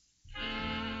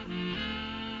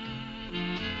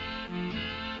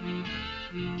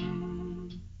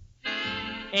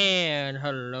And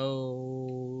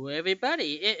hello,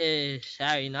 everybody. It is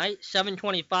Saturday night,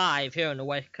 7:25 here on the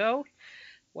West Coast.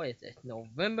 What is this?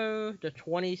 November the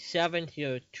 27th,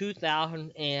 year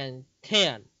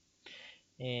 2010.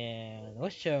 And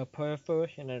let's share a prayer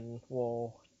first, and then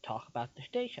we'll talk about the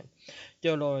station.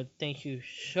 Dear Lord, thank you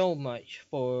so much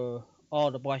for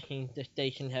all the blessings the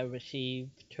station has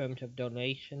received in terms of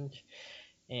donations,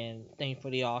 and thank you for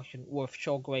the auction. We're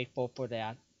so grateful for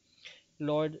that.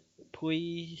 Lord,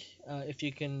 please, if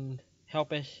you can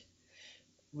help us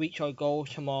reach our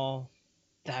goals tomorrow,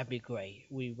 that'd be great.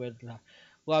 We would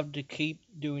love to keep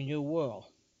doing your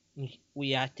will.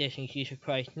 We ask this in Jesus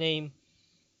Christ's name.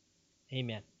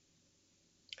 Amen.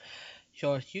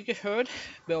 So, as you just heard,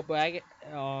 Bill Bragg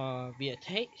via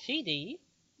CD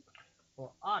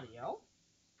or audio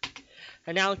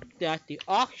announced that the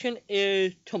auction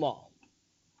is tomorrow.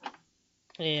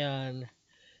 And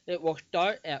it will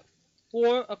start at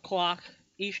 4 o'clock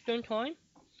Eastern Time.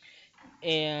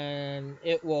 And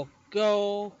it will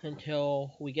go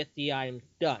until we get the items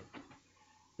done.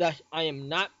 Thus, I am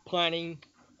not planning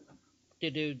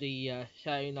to do the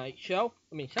Sunday night show.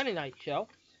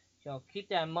 So keep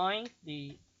that in mind.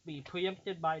 Be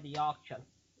preempted by the auction.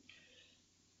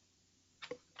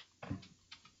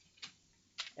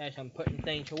 As I'm putting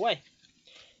things away.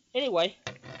 Anyway,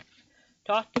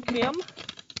 talk to Kim.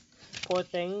 Poor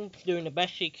thing, doing the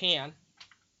best she can.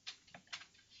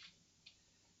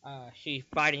 She's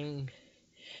fighting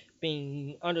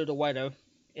being under the weather,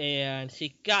 and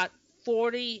she got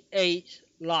 48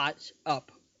 lots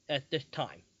up at this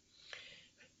time.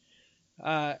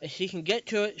 If she can get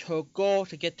to it, her goal is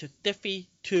to get to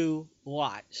 52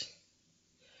 lots.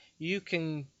 You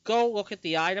can go look at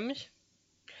the items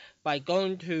by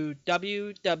going to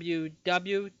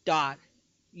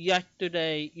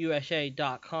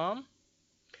www.yesterdayusa.com.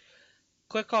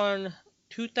 Click on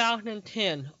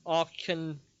 2010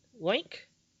 auction link.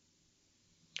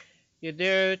 You're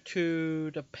there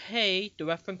to the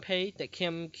reference page that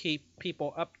Kim keeps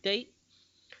people update.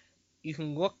 You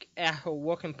can look at her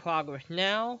work in progress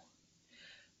now.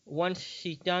 Once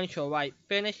she's done, she'll write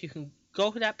finish. You can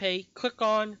go to that page, click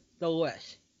on the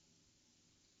list.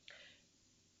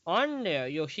 On there,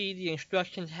 you'll see the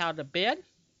instructions how to bid.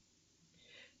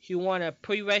 If you want to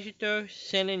pre-register,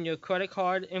 send in your credit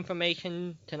card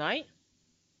information tonight.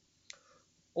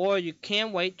 Or you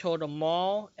can wait till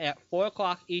tomorrow at 4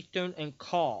 o'clock Eastern and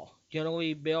call.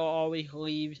 Generally, Bill always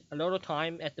leaves a little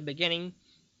time at the beginning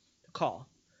to call.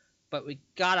 But we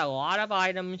got a lot of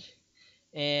items,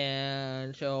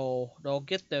 and so they'll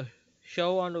get the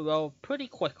show on the road pretty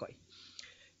quickly.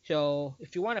 So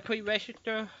if you want to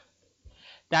pre-register,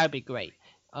 that'd be great.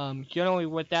 Generally,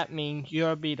 what that means,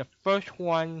 you'll be the first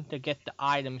one to get the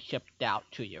item shipped out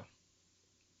to you.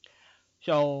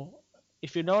 So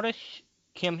if you notice,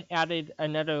 Kim added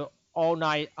another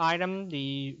all-night item.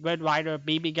 The Red Ryder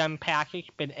BB gun package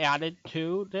been added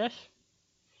to this.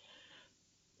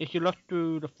 If you look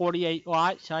through the 48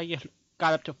 lots, I just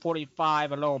got up to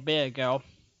 45 a little bit ago.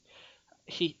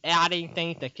 She's adding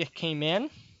things that just came in.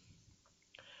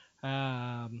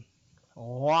 A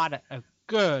lot of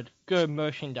good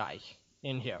merchandise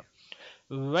in here.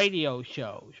 Radio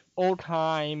shows,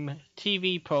 old-time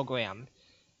TV programs,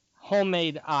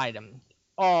 homemade items,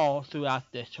 all throughout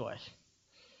this list.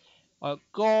 Our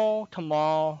goal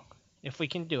tomorrow, if we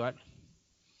can do it,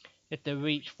 is to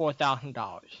reach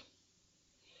 $4,000.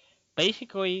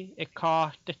 Basically, it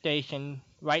costs the station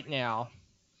right now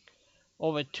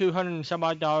over $200 and some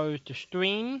odd to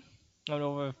stream, and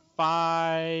over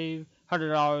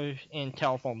 $500 in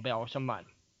telephone bills a month.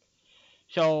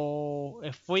 So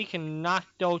if we can knock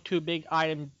those two big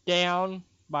items down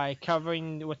by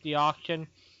covering with the auction,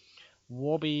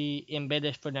 we'll be in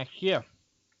business for next year.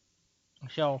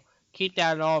 So keep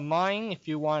that all in mind. If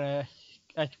you want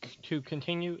to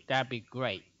continue, that'd be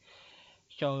great.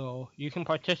 So you can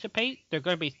participate. There are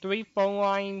going to be 3 phone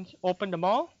lines open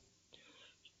tomorrow.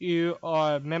 You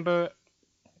are a member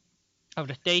of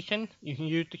the station. You can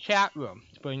use the chat room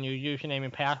to put in your username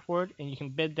and password, and you can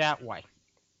bid that way.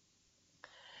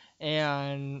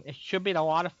 And it should be a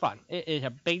lot of fun. It is a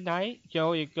big night.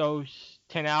 Generally, it goes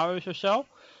 10 hours or so.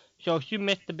 So if you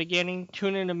missed the beginning,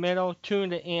 tune in the middle, tune in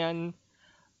the end.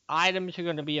 Items are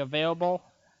going to be available.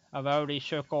 I've already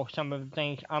circled some of the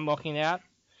things I'm looking at.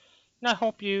 And I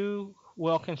hope you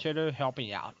will consider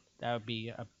helping out. That would be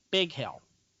a big help.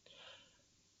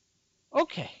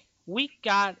 Okay, we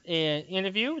got an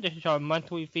interview. This is our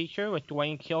monthly feature with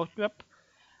Dwayne Killstrip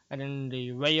and in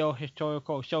the Radio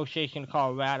Historical Association of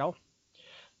Colorado.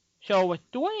 So with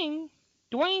Dwayne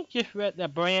just read a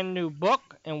brand new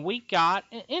book, and we got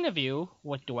an interview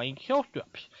with Dwayne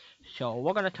Killstrip. So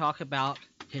we're gonna talk about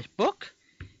his book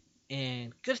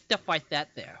and good stuff like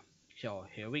that there. So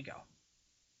here we go.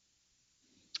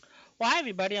 Well, hi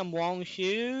everybody, I'm Walden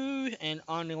Hughes, and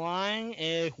on the line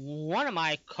is one of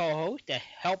my co-hosts that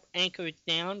help anchor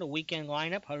down the weekend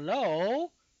lineup.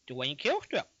 Hello, Dwayne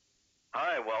Killstrip.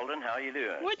 Hi, Walden. How you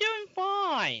doing? We're doing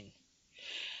fine.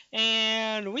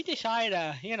 And we decided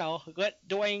let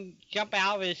Dwayne jump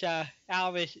out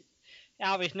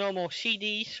of his normal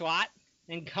CD slot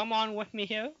and come on with me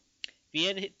here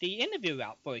via the interview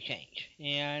route for a change.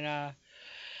 And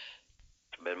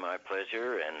It's been my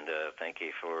pleasure, and thank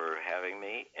you for having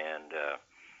me. And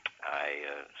I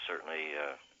certainly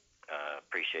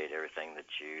appreciate everything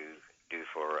that you do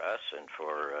for us and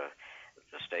for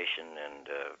the station. And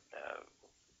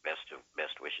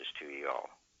best wishes to you all.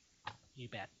 you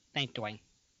bet. Thanks, Dwayne.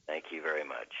 Thank you very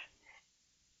much.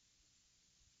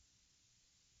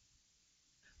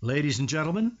 Ladies and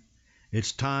gentlemen,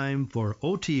 it's time for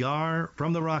OTR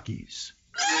from the Rockies.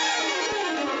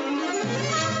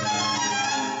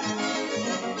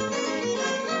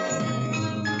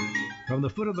 From the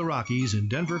foot of the Rockies in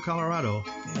Denver, Colorado,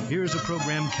 here's a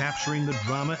program capturing the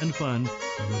drama and fun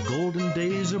of the golden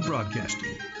days of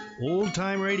broadcasting.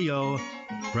 Old-time radio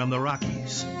from the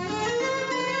Rockies.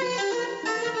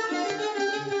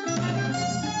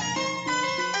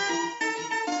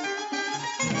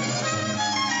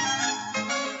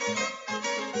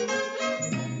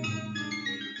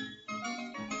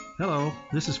 Hello,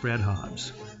 this is Fred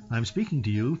Hobbs. I'm speaking to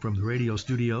you from the radio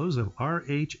studios of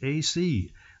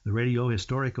RHAC, the Radio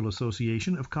Historical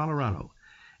Association of Colorado.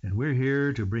 And we're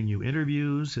here to bring you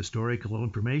interviews, historical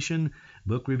information,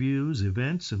 book reviews,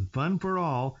 events, and fun for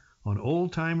all on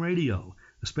old-time radio,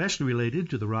 especially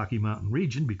related to the Rocky Mountain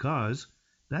region because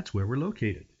that's where we're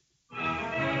located.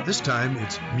 This time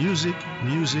it's music,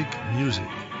 music, music.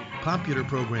 Popular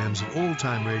programs of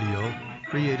old-time radio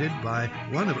created by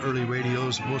one of early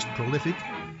radio's most prolific,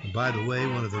 and by the way,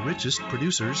 one of the richest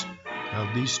producers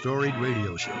of these storied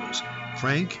radio shows,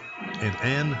 Frank and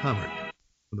Ann Hummert.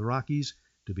 From the Rockies,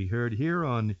 to be heard here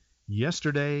on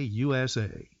Yesterday,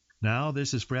 USA. Now,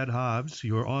 this is Fred Hobbs,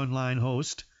 your online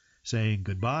host, saying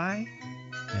goodbye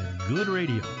and good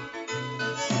radio.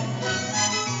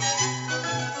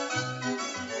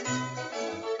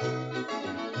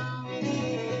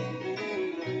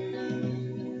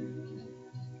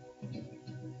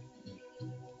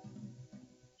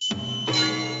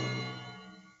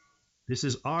 This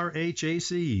is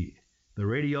RHAC, the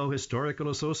Radio Historical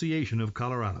Association of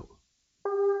Colorado.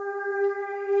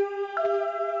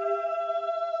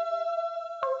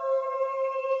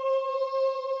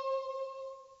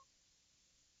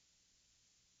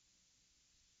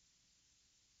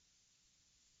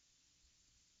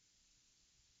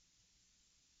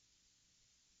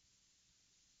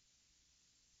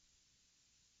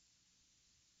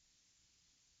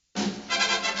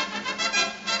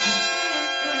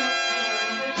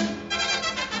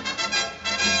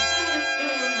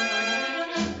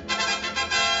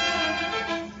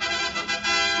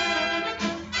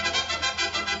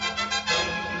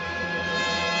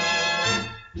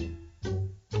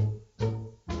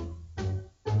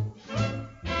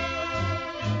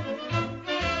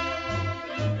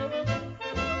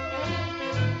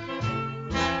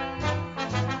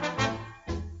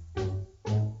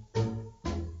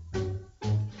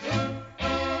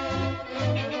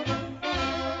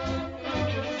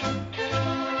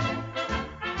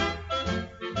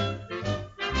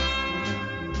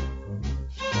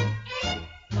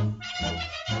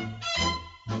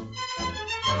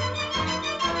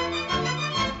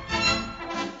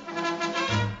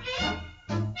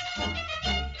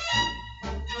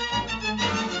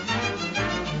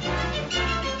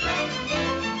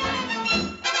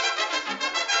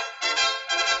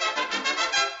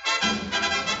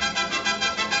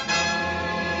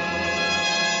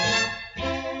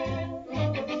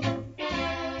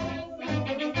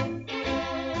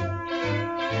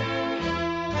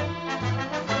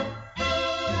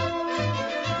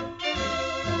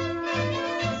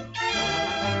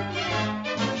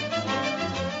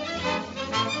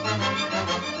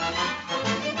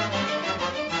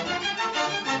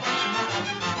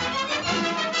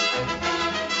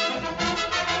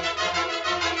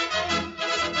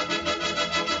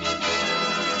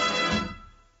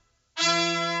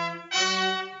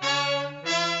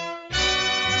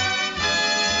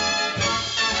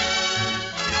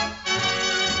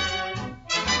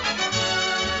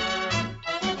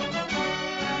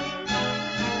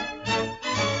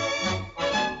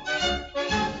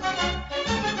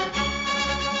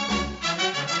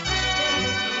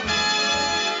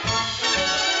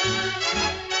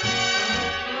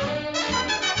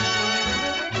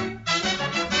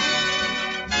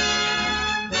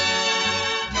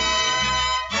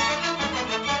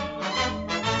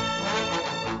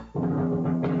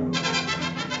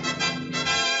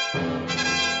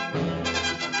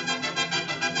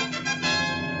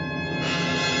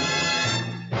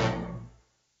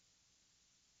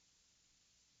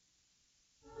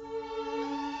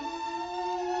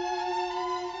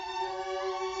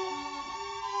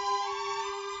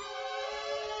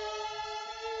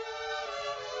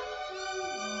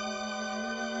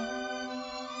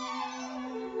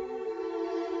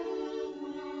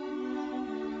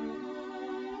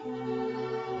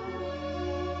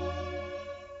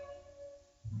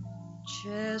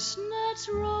 Chestnuts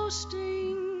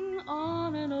roasting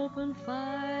on an open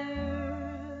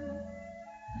fire,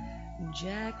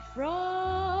 Jack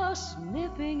Frost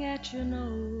nipping at your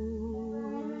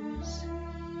nose,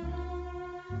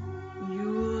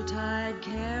 Yuletide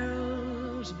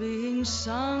carols being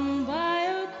sung by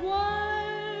a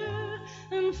choir,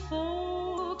 and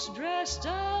folks dressed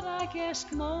up like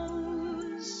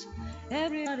Eskimos.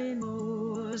 Everybody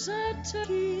knows a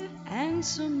turkey and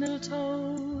some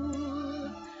mistletoe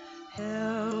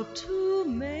help to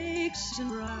make season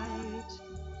bright.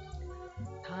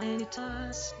 Tiny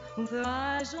tots with their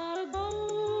eyes on a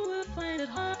bow will find it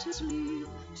hard to sleep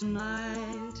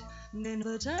tonight. Then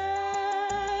the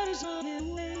dad is on his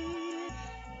way.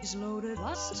 He's loaded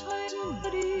lots of toys and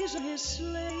goodies on his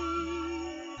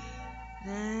sleigh,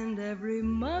 and every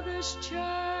mother's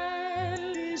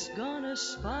child is gonna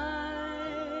spy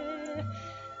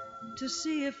to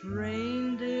see if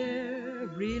reindeer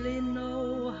really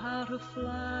know how to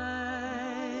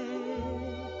fly.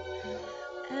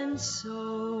 And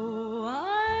so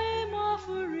I'm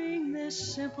offering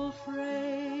this simple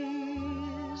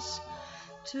phrase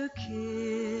to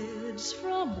kids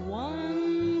from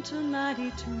 1 to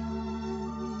 92.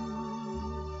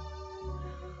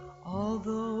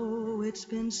 Although it's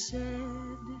been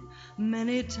said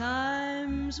many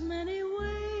times, many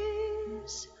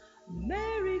ways,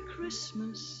 Merry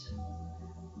Christmas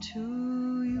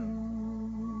to you.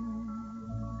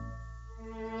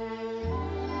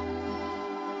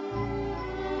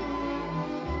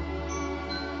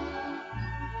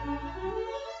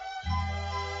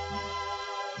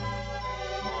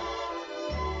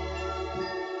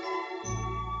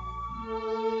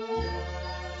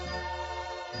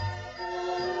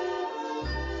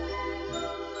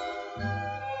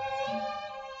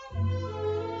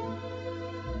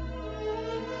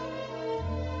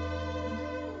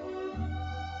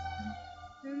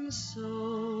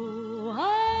 So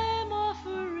I'm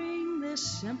offering this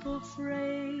simple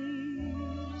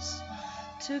phrase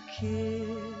to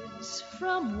kids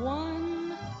from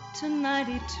 1 to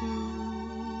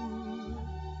 92.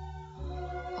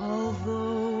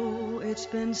 Although it's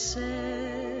been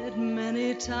said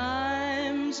many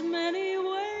times, many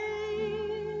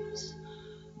ways,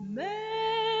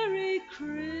 Merry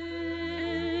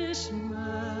Christmas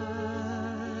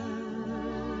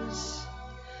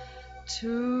to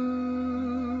you.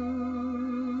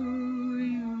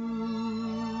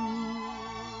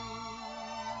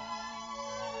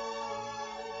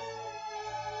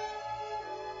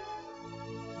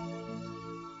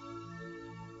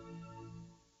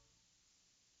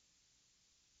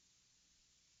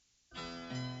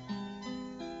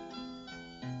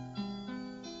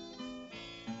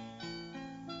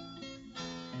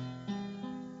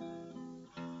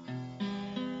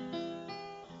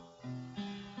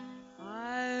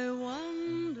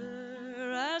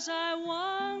 As I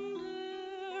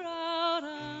wander out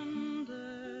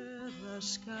under the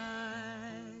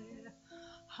sky,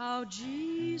 how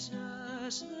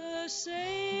Jesus the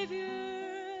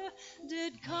Savior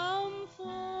did come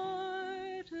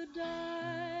for to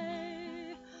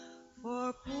die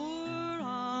for poor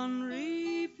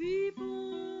ornery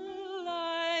people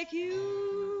like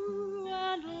you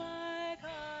and like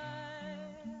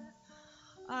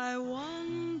I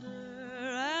wonder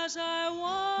as I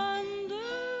wander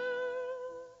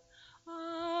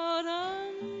out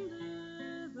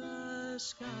under the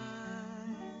sky,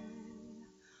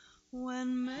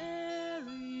 when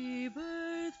Mary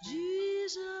birthed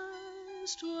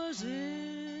Jesus, 'twas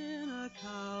in a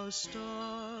cow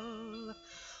stall,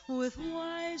 with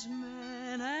wise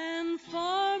men and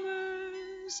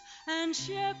farmers and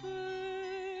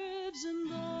shepherds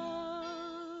and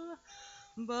all.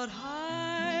 But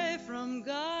high from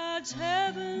God's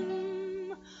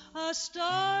heaven a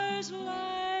star's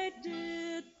light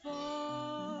did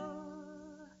fall,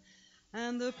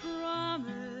 and the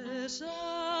promise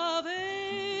of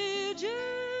ages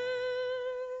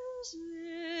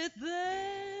it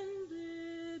then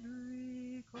did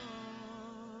recall.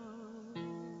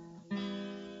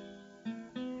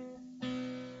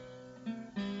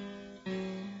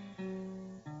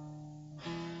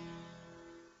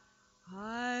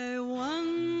 I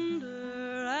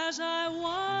wonder as I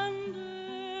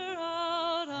wander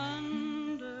out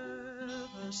under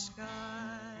the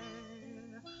sky,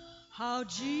 how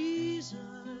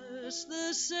Jesus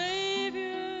the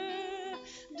Savior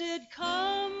did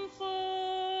come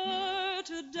for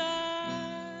to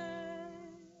die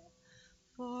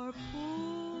for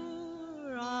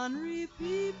poor ornery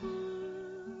people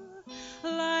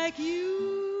like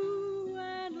you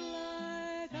and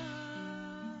like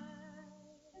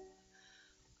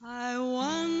I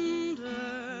wonder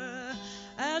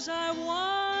as I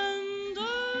wander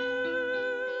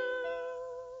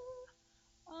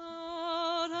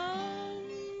out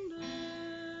under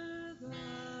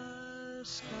the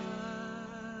sky.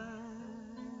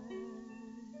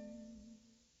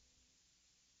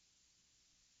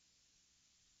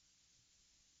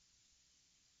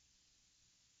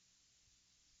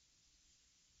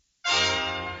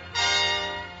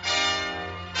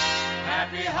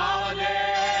 Happy holiday,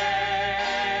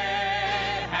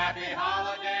 happy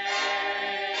holiday.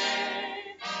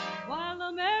 While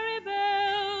the merry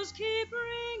bells keep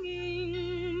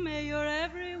ringing, may your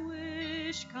every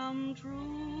wish come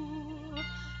true.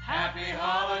 Happy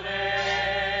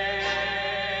holiday,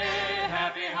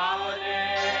 happy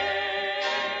holiday.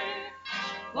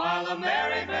 While the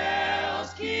merry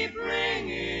bells keep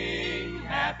ringing,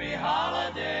 happy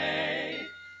holiday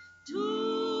To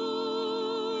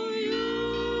you.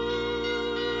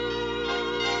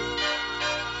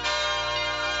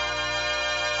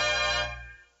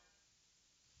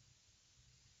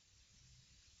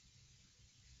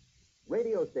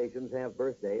 Radio stations have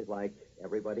birthdays like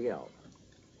everybody else.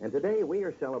 And today we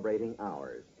are celebrating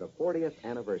ours, the 40th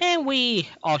anniversary. And we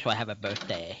also have a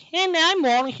birthday. And I'm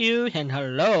Walden Hughes, and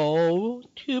hello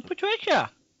to Patricia.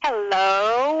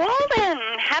 Hello, Walden.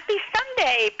 Happy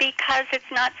Sunday, because it's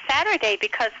not Saturday,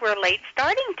 because we're late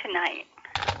starting tonight.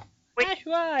 That's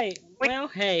right. Well,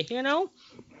 hey,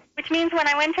 Which means when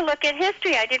I went to look at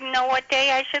history, I didn't know what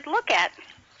day I should look at.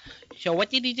 So what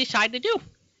did you decide to do?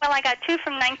 Well, I got two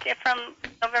from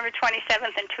November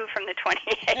 27th and two from the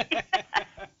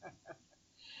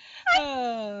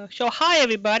 28th. So hi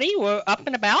everybody, we're up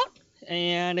and about,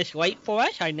 and it's late for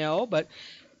us, I know, but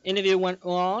interview went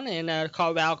on, and the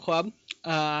Colorado Club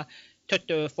took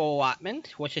the full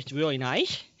allotment, which is really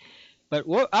nice. But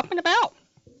we're up and about,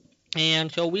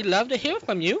 and so we'd love to hear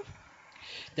from you.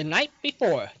 The night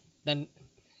before, the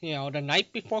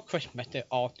night before Christmas, they're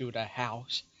all through the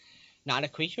house. Not a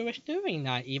creature was stirring,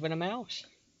 not even a mouse.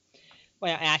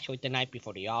 Well, actually, the night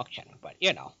before the auction, but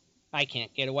I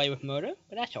can't get away with murder,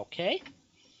 but that's okay.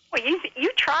 Well,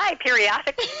 you try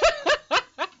periodically.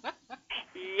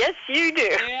 Yes, you do.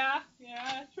 Yeah,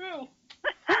 true.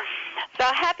 So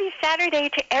happy Saturday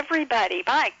to everybody.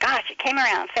 My gosh, it came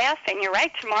around fast, and you're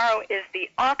right, tomorrow is the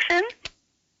auction.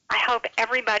 I hope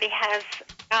everybody has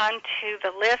gone to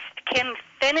the list. Kim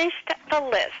finished the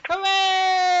list.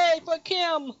 Hooray for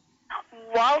Kim!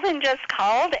 Walden just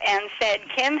called and said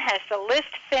Kim has the list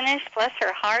finished. Bless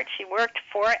her heart, she worked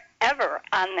forever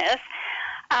on this.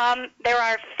 There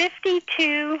are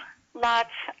 52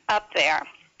 lots up there,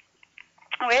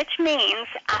 which means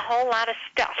a whole lot of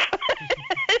stuff.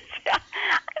 I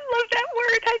love that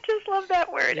word. I just love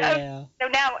that word. Yeah. So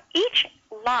now each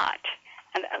lot,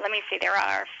 and let me see, there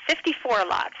are 54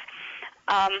 lots.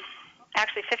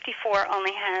 Actually, 54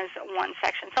 only has one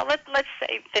section. So let's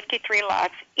say 53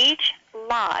 lots. Each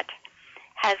lot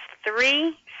has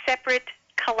 3 separate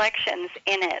collections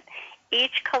in it.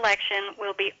 Each collection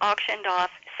will be auctioned off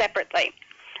separately.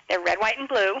 They're red, white, and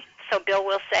blue. So Bill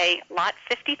will say, lot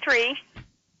 53,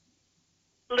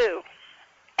 blue.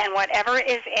 And whatever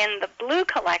is in the blue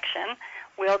collection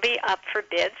will be up for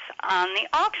bids on the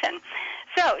auction.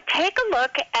 So take a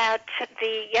look at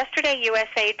the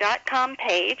YESTERDAYUSA.com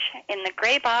page. In the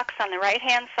gray box on the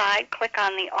right-hand side, click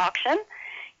on the auction.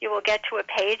 You will get to a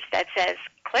page that says,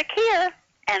 click here,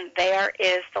 and there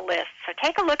is the list. So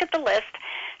take a look at the list,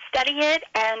 study it,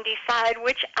 and decide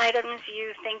which items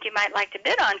you think you might like to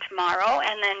bid on tomorrow,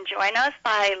 and then join us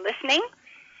by listening.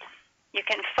 You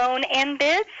can phone in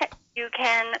bids. You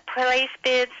can place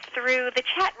bids through the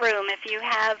chat room. If you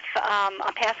have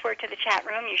a password to the chat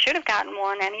room, you should have gotten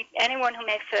one. Anyone who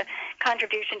makes a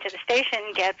contribution to the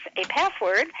station gets a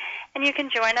password, and you can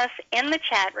join us in the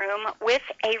chat room with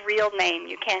a real name.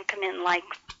 You can't come in like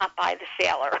Popeye the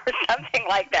Sailor or something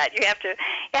like that. You have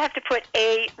to put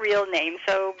a real name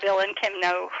so Bill and Kim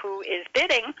know who is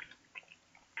bidding.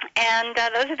 And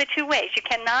those are the two ways. You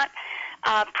cannot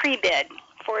pre-bid.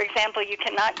 For example, you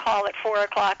cannot call at 4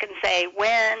 o'clock and say,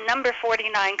 when number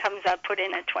 49 comes up, put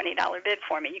in a $20 bid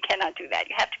for me. You cannot do that.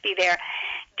 You have to be there.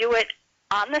 Do it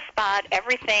on the spot.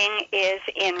 Everything is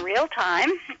in real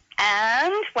time.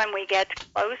 And when we get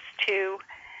close to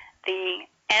the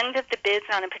end of the bids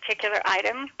on a particular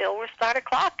item, Bill will start a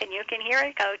clock, and you can hear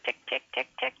it go tick, tick, tick,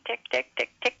 tick, tick, tick, tick,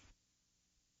 tick.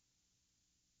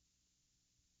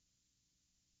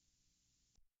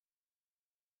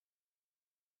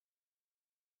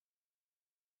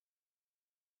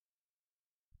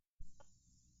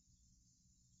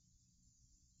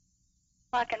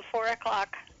 And 4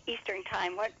 o'clock Eastern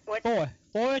time. What? 4.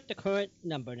 4 is the current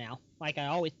number now. Like I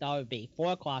always thought it would be.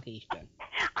 4 o'clock Eastern.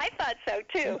 I thought so,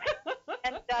 too.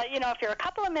 And, if you're a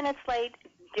couple of minutes late,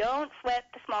 don't sweat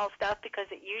the small stuff because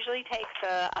it usually takes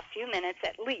a few minutes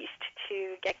at least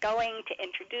to get going, to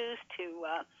introduce, to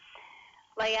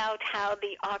lay out how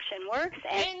the auction works.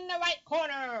 And in the right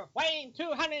corner, weighing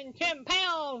 210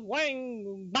 pounds,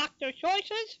 wearing boxer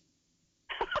choices.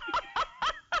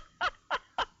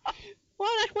 Well,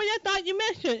 that's what I thought you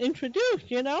meant to introduce,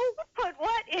 Put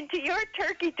what into your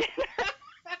turkey dinner?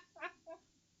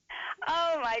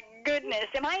 Oh, my goodness.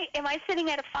 Am I sitting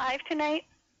at a 5 tonight?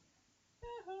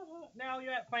 No,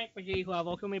 you're at Frank G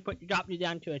level. Can we drop you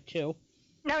down to a 2?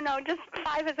 No, just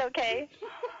 5 is okay.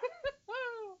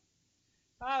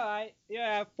 All right, you're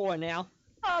at 4 now.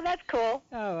 Oh, that's cool.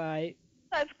 All right.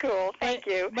 That's cool. Thank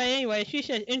you. But anyway, she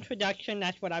says introduction.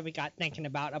 That's what I got thinking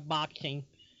about, a boxing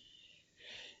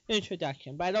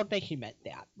introduction. But I don't think she meant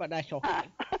that. But that's okay.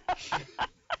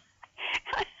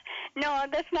 No,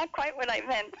 that's not quite what I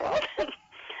meant, Walden.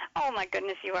 Oh, my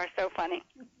goodness, you are so funny.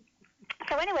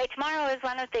 So anyway, tomorrow is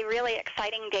one of the really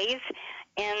exciting days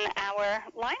in our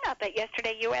lineup at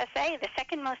Yesterday USA. The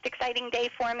second most exciting day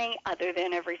for me, other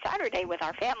than every Saturday with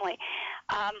our family,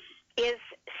 is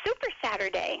Super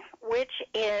Saturday, which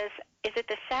is it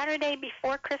the Saturday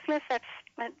before Christmas?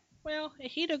 Well,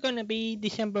 it's either going to be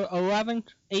December 11th,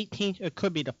 18th, or it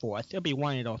could be the 4th. It'll be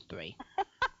one of those three.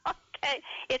 Okay,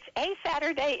 it's a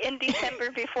Saturday in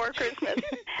December before Christmas,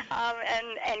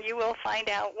 and you will find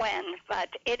out when. But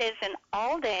it is an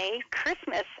all-day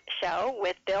Christmas show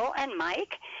with Bill and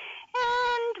Mike,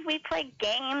 and we play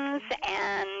games,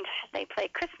 and they play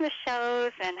Christmas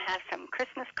shows, and have some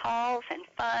Christmas calls and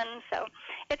fun. So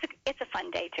it's a fun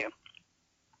day too.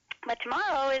 But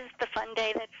tomorrow is the fun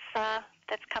day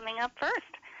that's coming up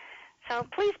first. So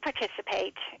please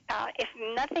participate. If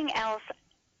nothing else,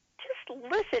 just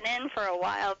listen in for a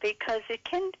while because it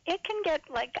can get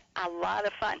like a lot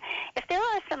of fun. If there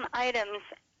are some items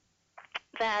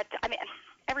that,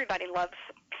 everybody loves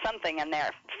something in there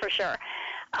for sure.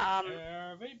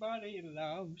 Everybody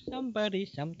loves somebody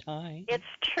sometime. It's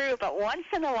true, but once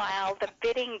in a while the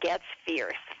bidding gets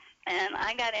fierce. And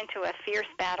I got into a fierce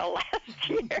battle last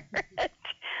year.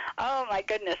 Oh my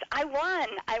goodness, I won,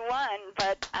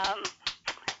 but I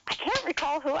can't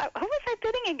recall who was I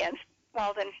bidding against,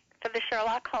 Walden, for the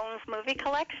Sherlock Holmes movie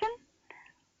collection?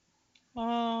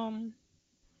 I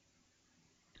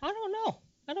don't know.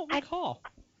 I don't recall.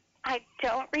 I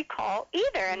don't recall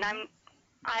either, and I'm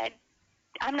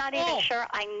not even sure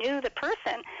I knew the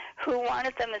person who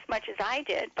wanted them as much as I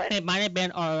did. But it might have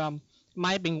been,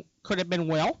 could have been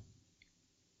Will.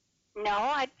 No,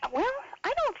 I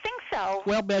don't think so.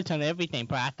 Will bids on everything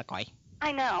practically.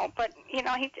 I know, but he's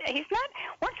not.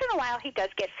 Once in a while, he does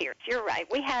get fierce. You're right.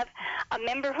 We have a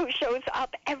member who shows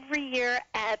up every year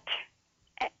at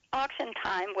auction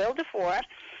time, Will DeFore,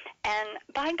 and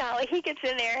by golly, he gets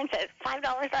in there and says $5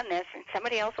 on this, and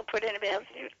somebody else will put in a bid.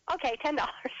 Okay, $10.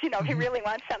 He really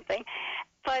wants something,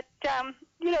 but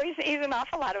he's an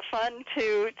awful lot of fun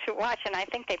to watch, and I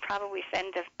think they probably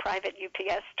send a private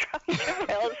UPS truck to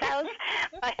Will's house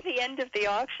by the end of the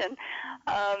auction.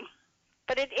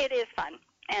 But it is fun,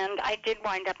 and I did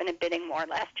wind up in a bidding war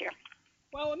last year.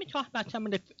 Well, let me talk about some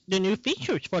of the new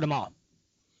features for them all.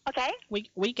 Okay.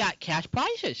 We got cash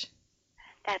prizes.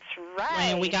 That's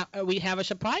right. And we have a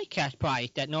surprise cash prize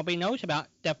that nobody knows about,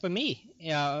 except for me,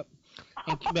 and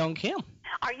Bill and Kim.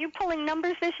 Are you pulling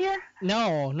numbers this year?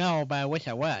 No, but I wish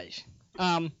I was.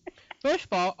 First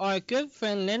of all, our good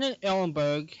friend Leonard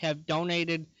Ellenberg have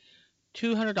donated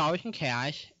 $200 in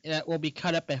cash that will be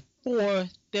cut up at 4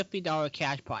 $50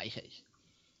 cash prizes.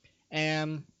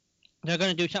 And they're going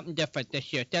to do something different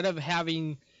this year. Instead of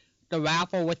having the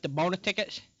raffle with the bonus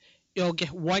tickets, you'll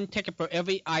get 1 ticket for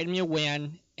every item you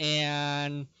win.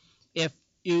 And if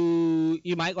you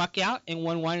might luck out and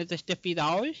win one of the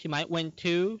 $50, you might win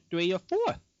 2, 3, or 4,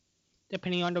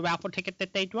 depending on the raffle ticket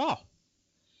that they draw.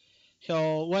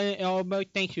 So, Leonard Ellenberg,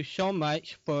 thank you so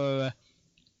much for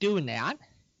doing that.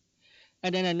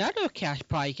 And then another cash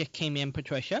prize just came in,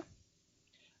 Patricia.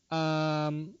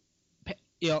 From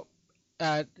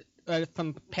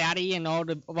Patty and all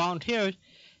the volunteers,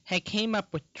 had came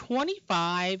up with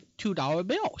 25 $2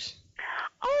 bills.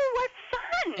 Oh, what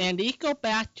fun! And these go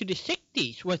back to the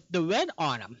 60s with the red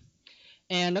on them.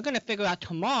 And they're going to figure out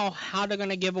tomorrow how they're going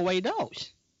to give away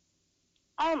those.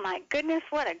 Oh, my goodness,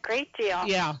 what a great deal.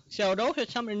 Yeah, so those are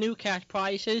some of the new cash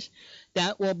prizes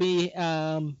that will be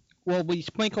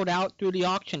sprinkled out through the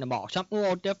auction tomorrow. Something a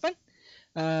little different.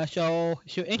 So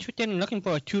if you're interested in looking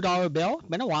for a $2 bill, it's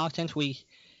been a while since we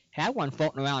had one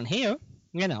floating around here,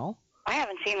 I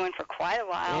haven't seen one for quite a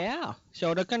while. Yeah,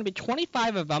 so there are going to be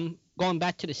 25 of them going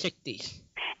back to the 60s.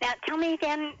 Now, tell me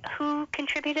again who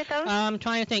contributed those? I'm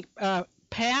trying to think.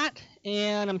 Pat,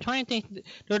 and I'm trying to think.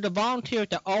 They're the volunteers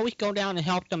that always go down and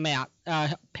help them out.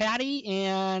 Patty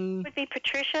and... Would be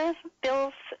Patricia,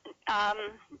 Bill's...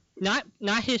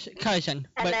 Not his cousin,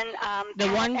 and but then the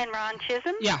Pat one... and Ron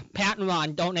Chisholm? Yeah, Pat and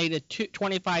Ron donated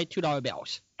 $25 $2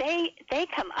 bills. They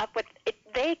come up with...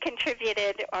 They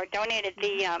contributed or donated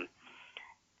the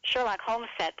Sherlock Holmes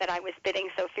set that I was bidding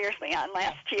so fiercely on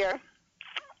last year.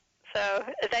 So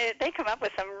they come up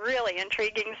with some really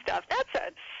intriguing stuff. That's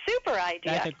a super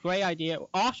idea. That's a great idea.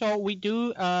 Also, we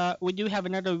do have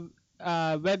another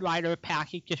Red Rider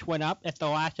package just went up. It's the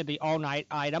last of the all-night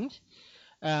items.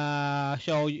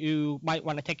 So you might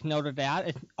want to take note of that.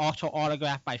 It's also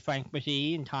autographed by Frank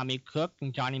Brzee and Tommy Cook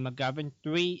and Johnny McGovern,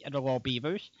 3 of the Little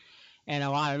Beavers, and a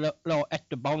lot of little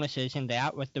extra bonuses in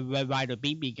that with the Red Rider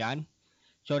BB gun.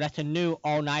 So that's a new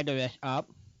all-nighter that's up.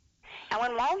 And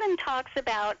when Walden talks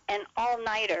about an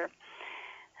all-nighter,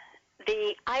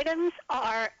 the items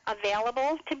are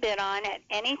available to bid on at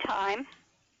any time.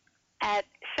 At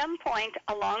some point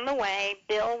along the way,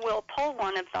 Bill will pull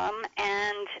one of them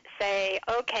and say,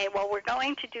 okay, well, we're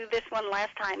going to do this one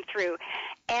last time through.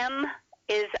 M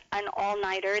is an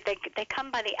all-nighter. They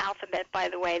come by the alphabet, by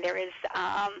the way. There is,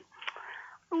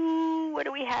 what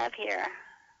do we have here?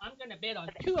 I'm going to bid on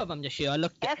 2 of them this year. I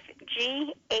looked at F,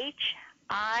 G, H,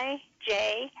 I,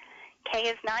 J. K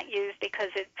is not used because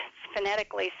it's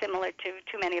phonetically similar to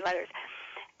too many letters.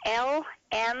 L,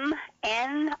 M,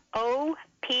 N, O,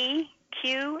 P,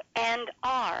 Q, and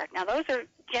R. Now, those are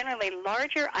generally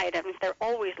larger items. They're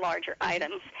always larger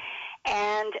items.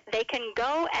 And they can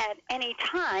go at any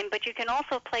time, but you can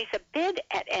also place a bid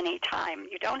at any time.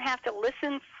 You don't have to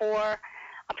listen for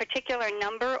a particular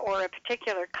number or a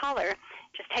particular color.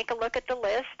 Just take a look at the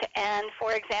list. And,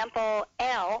 for example,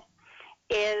 L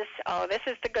is, oh, this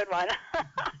is the good one.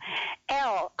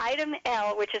 L, item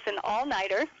L, which is an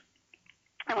all-nighter.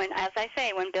 And when, as I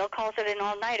say, when Bill calls it an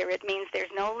all-nighter, it means there's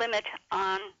no limit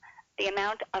on the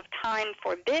amount of time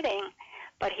for bidding,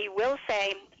 but he will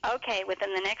say, okay,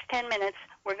 within the next 10 minutes,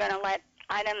 we're going to let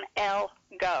item L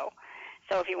go.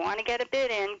 So if you want to get a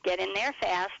bid in, get in there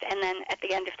fast, and then at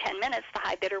the end of 10 minutes, the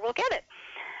high bidder will get it.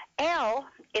 L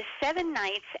is 7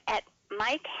 nights at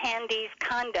Mike Handy's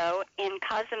condo in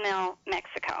Cozumel,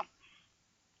 Mexico.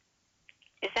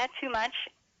 Is that too much?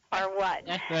 Or what?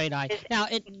 That's very nice. Now,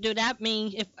 do that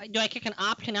mean do I kick an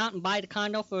option out and buy the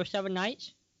condo for 7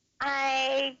 nights?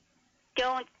 I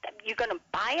don't. You're going to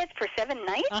buy it for 7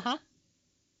 nights? Uh-huh.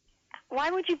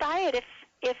 Why would you buy it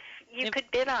if you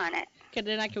could bid on it? Because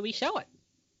then I could resell it.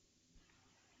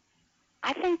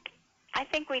 I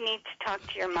think we need to talk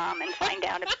to your mom and find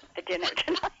out about the dinner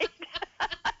tonight.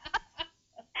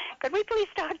 Could we please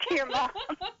talk to your mom?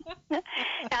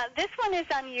 Now, this one is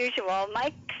unusual.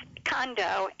 Mike's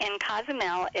condo in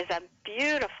Cozumel is a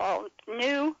beautiful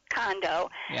new condo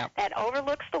that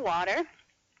overlooks the water,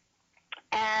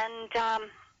 and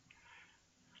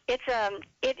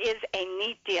it is a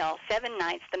neat deal. 7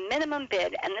 nights, the minimum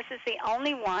bid, and this is the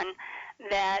only one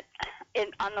that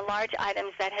on the large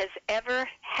items that has ever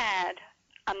had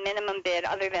a minimum bid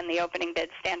other than the opening bid,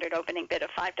 standard opening bid of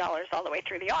 $5 all the way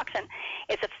through the auction.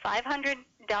 It's a $500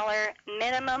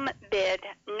 minimum bid,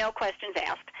 no questions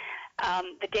asked.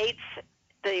 The dates,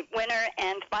 the winner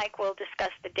and Mike will discuss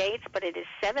the dates, but it is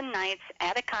 7 nights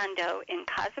at a condo in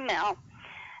Cozumel.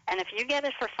 And if you get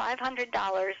it for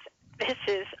 $500, this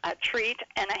is a treat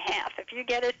and a half. If you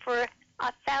get it for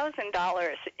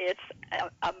 $1,000, it's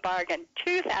a bargain.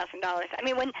 $2,000. I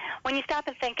mean, when you stop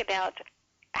and think about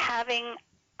having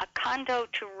a condo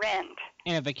to rent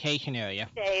in a vacation area,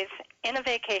 days in a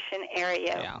vacation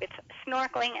area with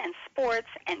snorkeling and sports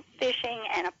and fishing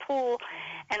and a pool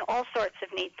and all sorts of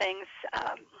neat things.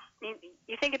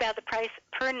 You think about the price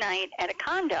per night at a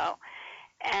condo,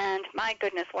 and my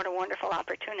goodness, what a wonderful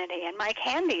opportunity. And Mike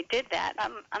Handy did that.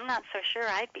 I'm not so sure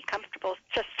I'd be comfortable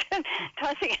just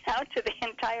tossing it out to the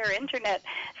entire internet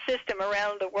system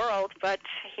around the world, but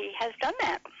he has done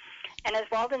that. And as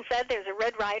Walden said, there's a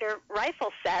Red Ryder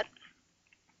rifle set,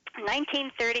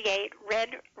 1938 Red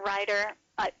Ryder.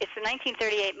 It's a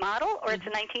 1938 model, or it's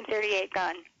a 1938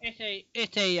 gun?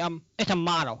 It's a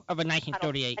model of a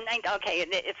 1938. Okay,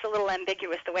 it's a little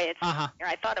ambiguous the way it's here.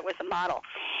 I thought it was a model.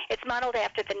 It's modeled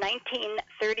after the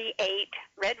 1938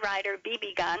 Red Ryder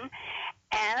BB gun,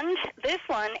 and this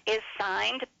one is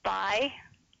signed by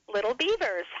Little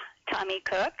Beavers, Tommy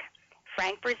Cook,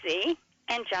 Frank Brzee,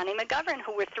 and Johnny McGovern,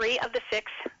 who were 3 of the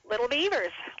 6 Little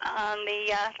Beavers on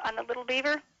the Little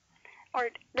Beaver or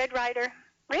Red Ryder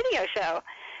radio show.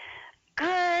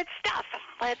 Good stuff.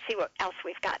 Let's see what else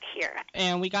we've got here.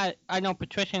 And I know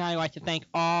Patricia and I like to thank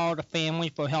all the family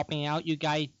for helping out. You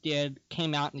guys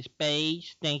came out in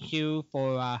spades. Thank you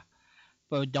for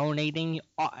donating.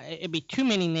 It'd be too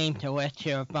many names to list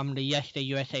here from the Yesterday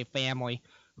USA family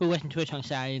who listened to us on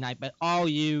Saturday night, but all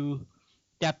you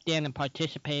stepped in and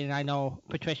participated, and I know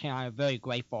Patricia and I are very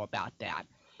grateful about that.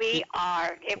 We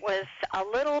are. It was a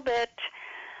little bit,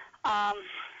 I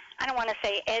don't want to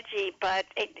say edgy, but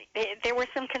there were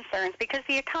some concerns because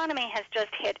the economy has just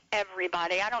hit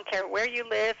everybody. I don't care where you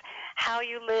live, how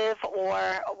you live,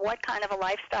 or what kind of a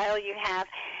lifestyle you have.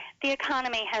 The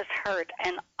economy has hurt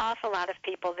an awful lot of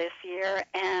people this year,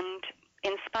 and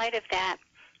in spite of that,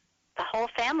 the whole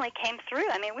family came through.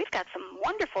 I mean, we've got some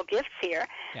wonderful gifts here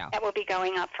that will be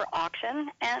going up for auction,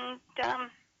 and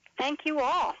thank you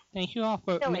all. Thank you all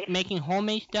for making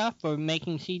homemade stuff, for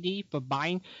making CD, for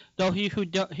buying. Those of you who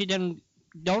didn't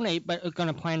donate but are going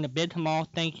to plan to bid tomorrow,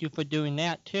 thank you for doing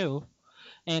that too.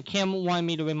 And Kim wanted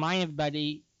me to remind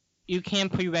everybody, you can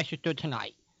pre-register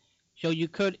tonight. So you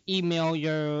could email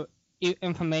your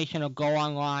information or go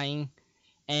online,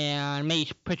 and maybe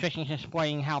Patricia can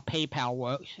explain how PayPal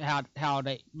works, how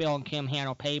Bill and Kim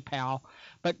handle PayPal.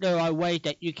 But there are ways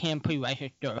that you can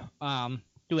pre-register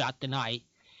throughout the night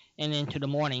and into the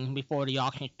morning before the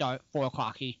auction starts, 4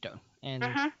 o'clock Eastern. And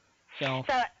so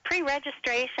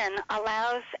pre-registration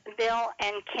allows Bill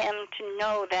and Kim to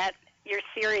know that you're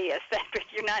serious, that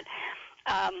you're not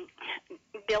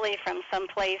Billy from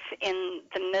someplace in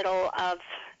the middle of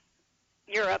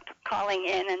Europe calling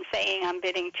in and saying, I'm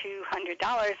bidding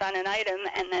 $200 on an item,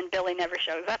 and then Billy never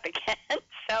shows up again.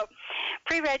 So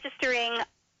pre-registering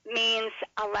means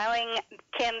allowing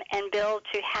Kim and Bill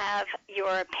to have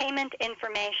your payment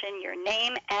information, your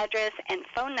name, address, and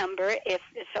phone number,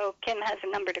 so Kim has a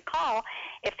number to call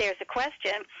if there's a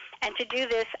question, and to do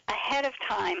this ahead of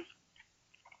time.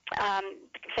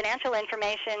 Financial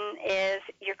information is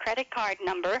your credit card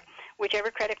number,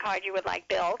 whichever credit card you would like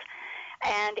billed.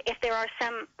 And if there are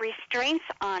some restraints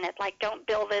on it, like don't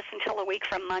bill this until a week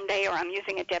from Monday, or I'm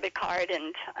using a debit card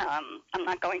and I'm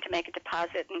not going to make a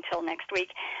deposit until next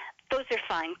week, those are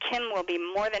fine. Kim will be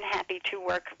more than happy to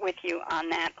work with you on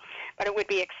that. But it would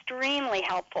be extremely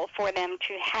helpful for them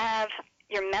to have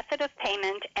your method of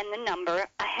payment and the number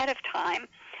ahead of time.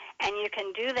 And you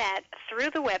can do that through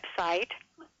the website.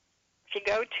 If you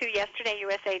go to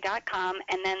YesterdayUSA.com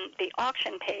and then the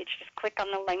auction page, just click on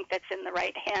the link that's in the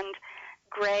right-hand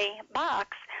gray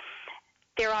box.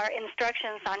 There are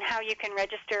instructions on how you can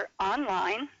register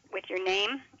online with your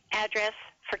name, address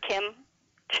for Kim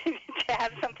to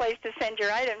have some place to send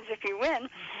your items if you win,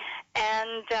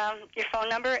 and your phone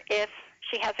number if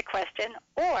she has a question,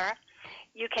 or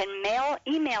you can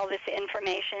email this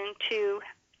information to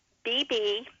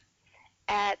bb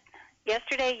at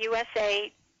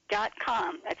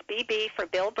YesterdayUSA.com. That's BB for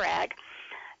Bill Bragg.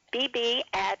 BB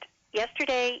at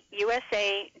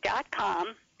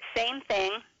YesterdayUSA.com. Same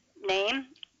thing, name,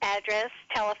 address,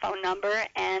 telephone number,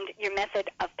 and your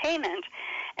method of payment.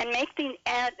 And make the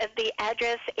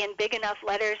address in big enough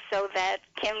letters so that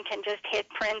Kim can just hit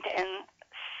print and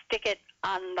stick it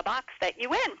on the box that you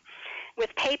win.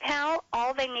 With PayPal,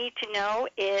 all they need to know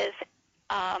is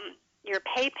your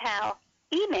PayPal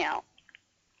email,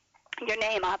 your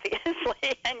name,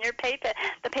 obviously, and the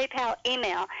PayPal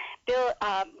email.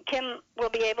 Kim will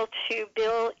be able to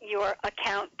bill your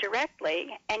account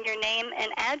directly, and your name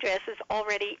and address is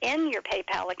already in your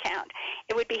PayPal account.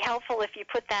 It would be helpful if you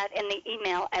put that in the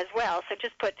email as well. So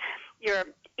just put your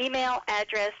email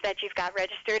address that you've got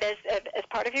registered as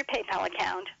part of your PayPal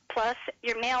account, plus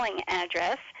your mailing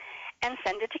address, and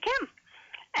send it to Kim.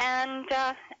 And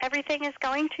everything is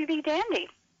going to be dandy.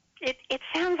 It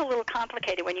sounds a little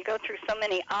complicated when you go through so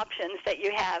many options that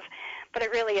you have, but it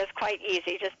really is quite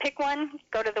easy. Just pick one,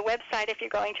 go to the website if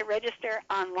you're going to register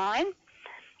online,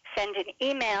 send an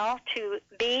email to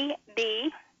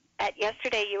bb at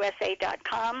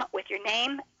YesterdayUSA.com with your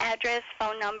name, address,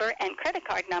 phone number, and credit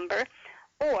card number,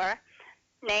 or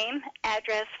name,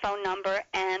 address, phone number,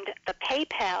 and the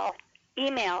PayPal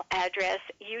email address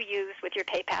you use with your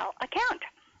PayPal account.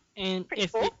 And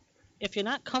if you're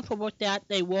not comfortable with that,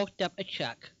 they will accept a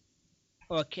check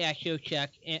or a cashier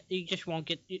check, and you just won't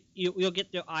get you'll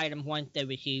get their item once they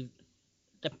receive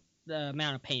the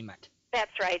amount of payment.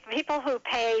 That's right. People who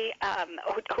pay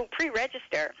who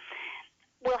pre-register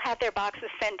will have their boxes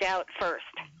sent out first.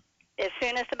 As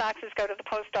soon as the boxes go to the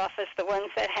post office, the ones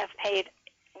that have paid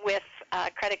with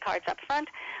credit cards up front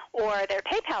or their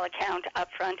PayPal account up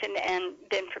front and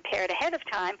been prepared ahead of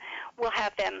time, we'll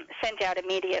have them sent out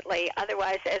immediately.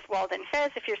 Otherwise, as Walden says,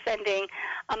 if you're sending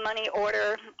a money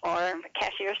order or a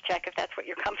cashier's check, if that's what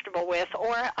you're comfortable with,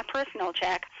 or a personal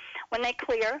check, when they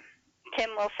clear, Tim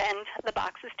will send the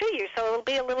boxes to you. So it'll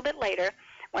be a little bit later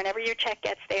whenever your check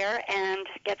gets there and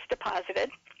gets deposited,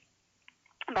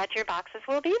 but your boxes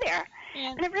will be there.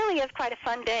 And it really is quite a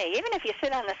fun day. Even if you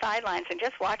sit on the sidelines and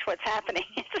just watch what's happening,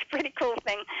 it's a pretty cool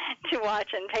thing to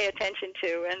watch and pay attention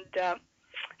to. And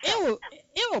it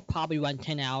will probably run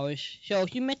 10 hours. So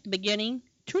if you missed the beginning,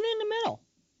 tune in the middle.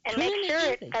 And make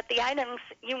sure that the items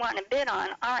you want to bid on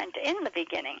aren't in the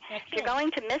beginning. If you're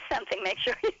going to miss something, make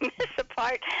sure you miss a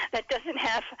part that doesn't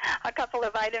have a couple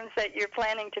of items that you're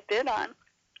planning to bid on.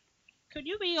 Could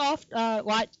you read off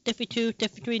lot 52,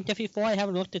 53, and 54? I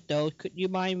haven't looked at those. Could you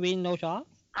mind reading those off?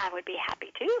 I would be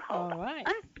happy to. Hold All right.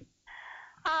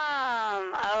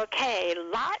 on. Okay,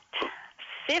 lot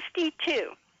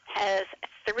 52 has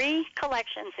 3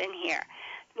 collections in here.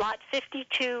 Lot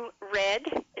 52 Red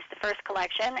is the first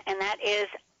collection, and that is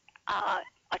a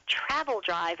travel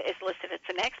drive is listed. It's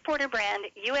an exporter brand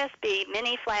USB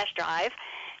mini flash drive,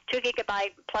 2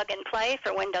 gigabyte plug and play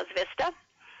for Windows Vista.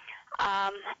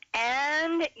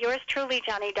 And yours truly,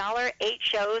 Johnny Dollar, 8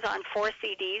 shows on 4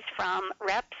 CDs from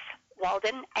Reps,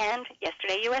 Walden, and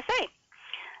Yesterday USA.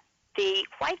 The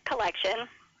white collection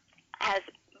has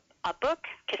a book,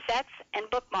 cassettes, and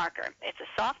bookmarker. It's a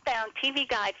softbound TV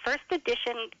guide, first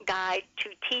edition guide to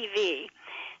TV.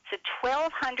 It's a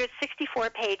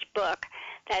 1,264-page book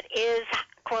that is,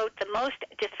 quote, the most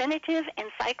definitive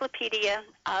encyclopedia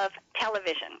of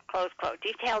television, close quote.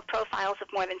 Detailed profiles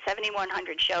of more than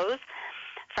 7,100 shows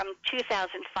from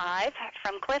 2005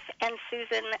 from Cliff and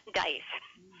Susan Dice.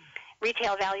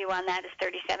 Retail value on that is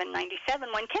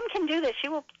 $37.97. When Kim can do this, she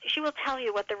will tell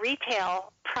you what the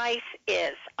retail price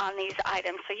is on these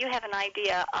items, so you have an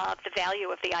idea of the value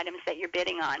of the items that you're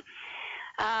bidding on.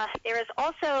 There is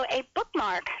also a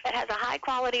bookmark that has a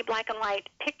high-quality black and white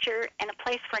picture and a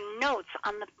place for notes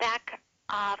on the back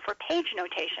for page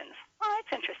notations. Well,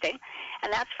 that's interesting.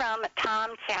 And that's from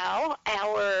Tom Chow,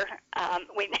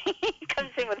 he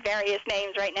comes in with various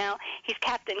names right now. He's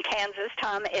Captain Kansas.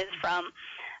 Tom is from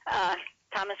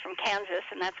Kansas,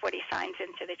 and that's what he signs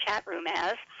into the chat room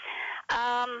as.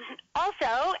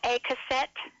 Also, a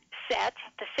cassette set,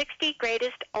 the 60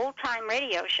 greatest old-time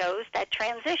radio shows that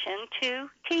transition to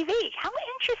TV. How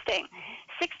interesting.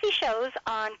 60 shows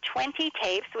on 20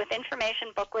 tapes with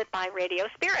information booklet by Radio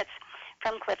Spirits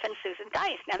from Cliff and Susan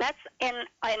Dice. Now, that's in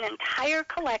an entire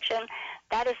collection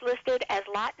that is listed as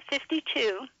Lot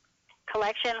 52,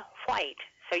 Collection White.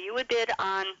 So you would bid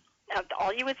on,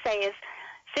 all you would say is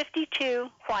 52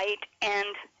 white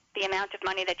and the amount of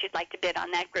money that you'd like to bid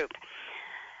on that group.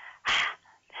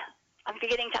 I'm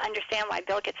beginning to understand why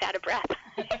Bill gets out of breath.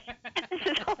 This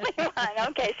is only one.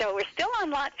 Okay, so we're still on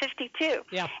lot 52.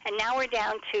 Yeah. And now we're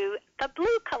down to the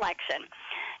blue collection.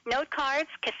 Note cards,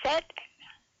 cassette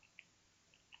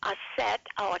set,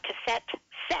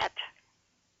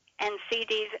 and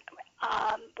CDs.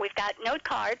 We've got note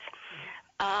cards,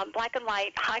 black and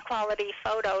white, high-quality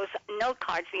photos, note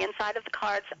cards. The inside of the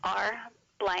cards are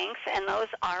blanks, and those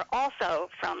are also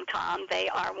from Tom. They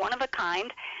are one of a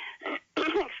kind.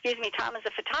 Excuse me, Tom is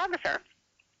a photographer,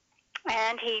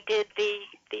 and he did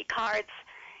the cards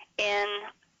in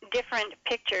different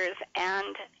pictures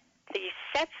and the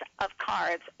sets of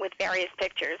cards with various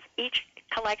pictures. Each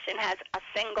collection has a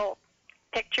single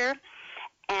picture,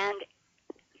 and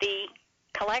the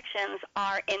collections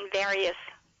are in various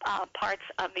parts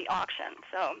of the auction,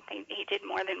 so he did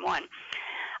more than one.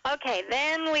 Okay,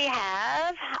 then we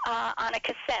have, on a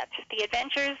cassette, The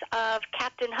Adventures of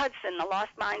Captain Hudson, The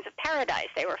Lost Mines of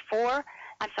Paradise. There are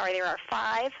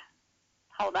 5.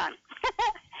 Hold on.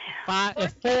 5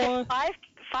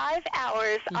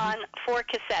 hours on 4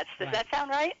 cassettes. Does that sound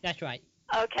right? That's right.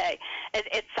 Okay.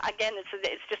 It's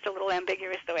just a little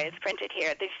ambiguous the way it's printed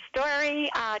here. The story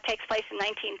takes place in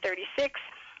 1936.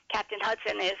 Captain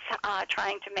Hudson is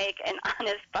trying to make an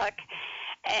honest buck,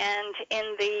 and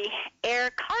in the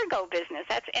air cargo business.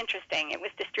 That's interesting. It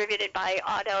was distributed by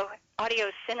Audio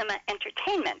Cinema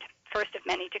Entertainment, first of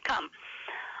many to come.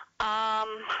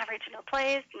 Original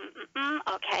plays.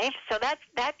 Okay, so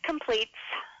that completes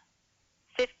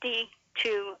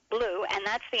 52 blue, and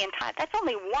that's the entire. That's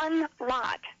only one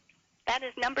lot. That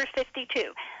is number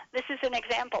 52. This is an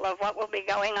example of what will be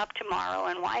going up tomorrow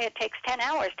and why it takes 10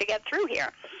 hours to get through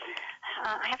here.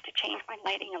 I have to change my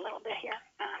lighting a little bit here.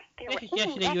 This is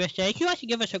Yesterday USA. If you like to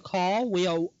give us a call, we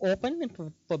are open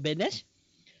for business.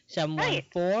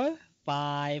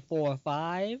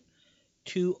 714-545-2888.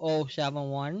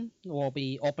 2071. We'll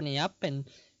be opening up and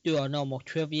do our normal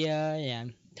trivia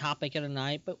and topic of the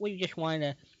night, but we just wanted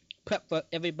to prep for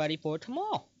everybody for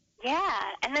tomorrow. Yeah,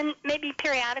 and then maybe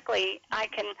periodically I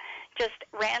can just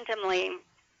randomly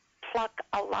pluck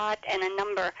a lot and a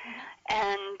number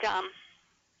and,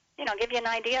 give you an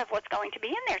idea of what's going to be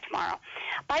in there tomorrow.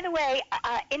 By the way,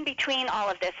 in between all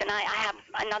of this, and I have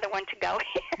another one to go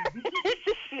here.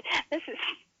 this is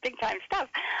big time stuff.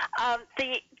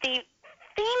 The theme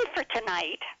for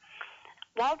tonight,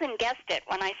 Walden guessed it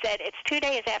when I said it's 2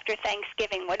 days after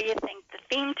Thanksgiving. What do you think the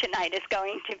theme tonight is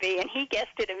going to be? And he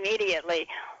guessed it immediately.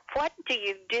 What do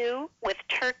you do with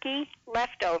turkey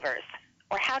leftovers?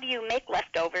 Or how do you make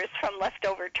leftovers from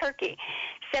leftover turkey?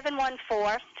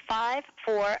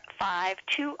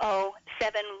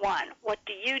 714-545-2071. What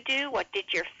do you do? What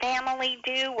did your family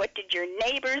do? What did your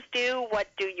neighbors do?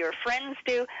 What do your friends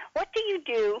do? What do you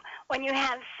do when you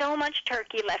have so much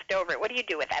turkey left over? What do you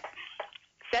do with it?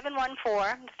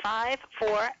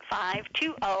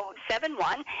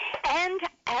 714-545-2071. And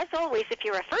as always, if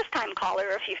you're a first-time caller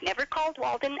or if you've never called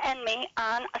Walden and me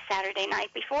on a Saturday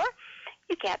night before,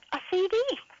 you get a CD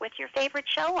with your favorite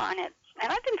show on it. And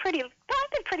I've been pretty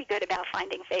good about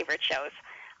finding favorite shows.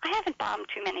 I haven't bombed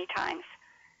too many times.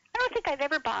 I don't think I've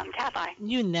ever bombed, have I?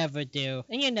 You never do,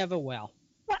 and you never will.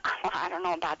 Well, I don't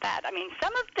know about that. I mean,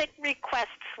 some of the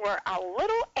requests were a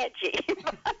little edgy,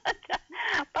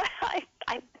 but I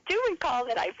do recall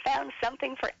that I found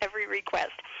something for every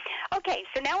request. Okay,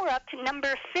 so now we're up to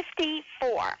number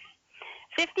 54.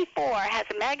 54 has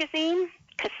a magazine,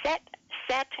 cassette,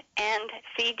 set, and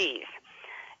CDs.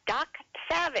 Doc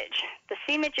Savage, The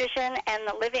Sea Magician and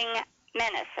the Living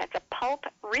Menace. That's a pulp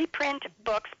reprint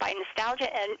books by Nostalgia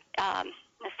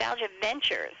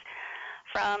Ventures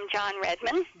from John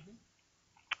Redman.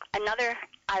 Another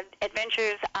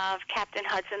Adventures of Captain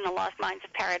Hudson, The Lost Mines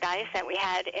of Paradise that we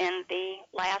had in the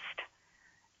last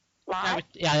live.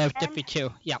 That was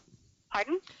 52. Yep.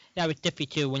 Pardon? That was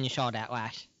 52 when you saw that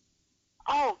last.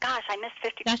 Oh, gosh, I missed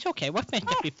 54. That's okay. What's been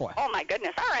 54? Oh, my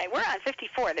goodness. All right, we're on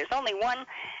 54. There's only one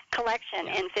collection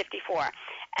in 54.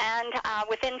 And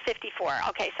within 54,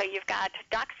 okay, so you've got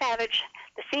Doc Savage,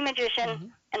 The Sea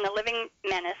Magician, and The Living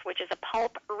Menace, which is a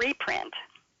pulp reprint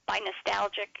by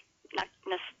Nostalgia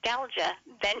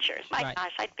Ventures. My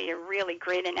gosh, I'd be a really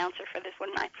great announcer for this,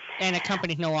 wouldn't I? And the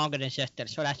company's no longer existed,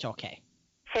 so that's okay.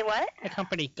 Say what? The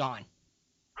company's gone.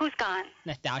 Who's gone?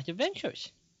 Nostalgia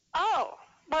Ventures. Oh.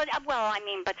 Well, I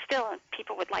mean, but still,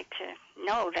 people would like to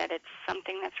know that it's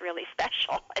something that's really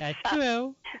special. That's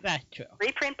true. That's true.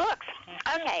 Reprint books.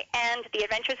 Okay, and The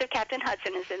Adventures of Captain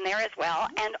Hudson is in there as well.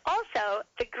 And also,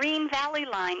 The Green Valley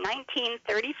Line,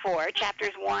 1934,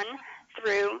 chapters 1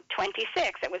 through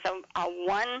 26. It was a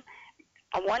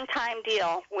one-time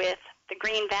deal with the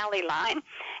Green Valley Line,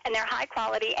 and they're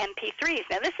high-quality MP3s.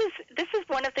 Now, this is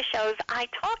one of the shows I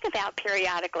talk about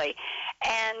periodically,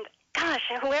 and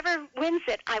gosh, whoever wins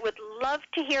it, I would love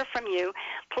to hear from you.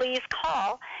 Please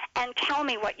call and tell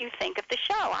me what you think of the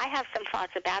show. I have some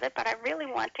thoughts about it, but I really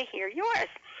want to hear yours.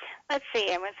 Let's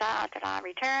see. It was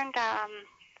returned.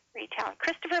 Retail.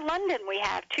 Christopher London. We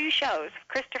have two shows.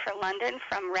 Christopher London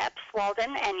from Reps,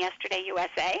 Walden, and Yesterday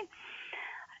USA.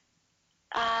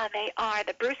 They are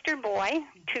The Brewster Boy,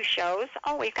 two shows.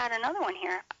 Oh, we've got another one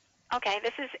here. Okay,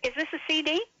 is this a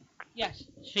CD? Yes,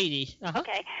 CDs.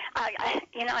 Okay.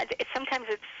 Sometimes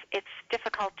it's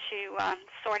difficult to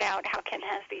sort out how Ken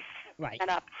has these set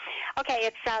up. Okay,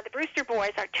 it's The Brewster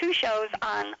Boys are two shows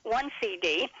on one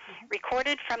CD,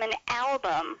 recorded from an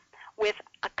album with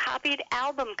a copied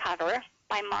album cover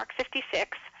by Mark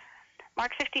 56.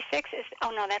 Mark 56 is,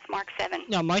 oh no, that's Mark 7.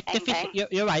 No, Mark 56,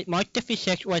 you're right. Mark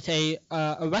 56 was a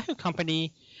record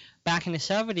company back in the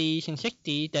 70s and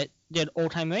 60s that did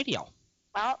old-time radio.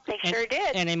 Well, they sure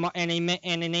did. And they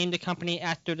named the company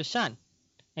after the son.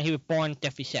 And he was born in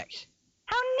 56.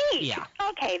 How neat. Yeah.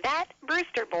 Okay, that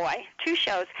Brewster Boy, two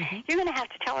shows. You're going to have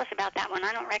to tell us about that one.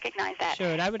 I don't recognize that.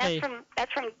 Sure, that's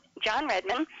from John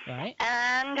Redman. Right.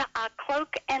 And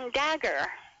Cloak and Dagger,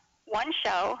 one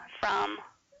show from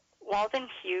Walden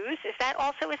Hughes. Is that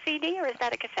also a CD or is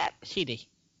that a cassette? CD.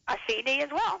 A CD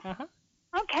as well?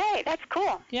 Okay, that's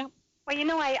cool. Yeah. Well,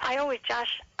 I always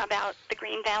josh about the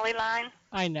Green Valley Line.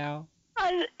 I know.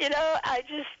 I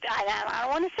don't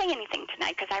want to say anything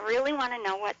tonight because I really want to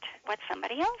know what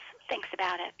somebody else thinks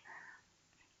about it.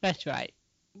 That's right.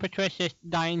 Patricia's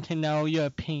dying to know your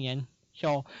opinion.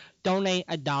 So donate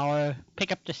 $1,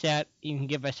 pick up the set, you can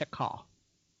give us a call.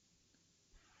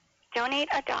 Donate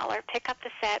 $1, pick up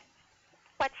the set.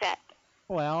 What set?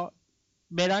 Well,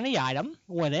 bid on the item,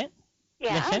 win it,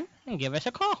 yeah. Listen, and give us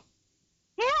a call.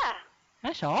 Yeah.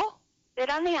 That's all. bid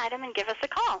on the item and give us a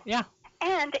call. Yeah.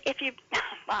 And if you,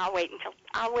 well,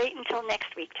 I'll wait until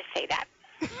next week to say that.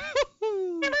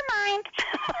 Never mind.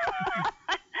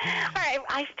 All right,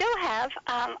 I still have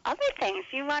other things.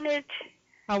 You wanted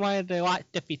I wanted to watch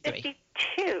 53.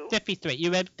 52. 53.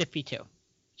 You read 52.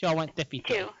 So I want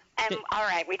 53. 52. And all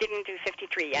right, we didn't do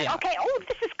 53 yet. Yeah. Okay. Oh,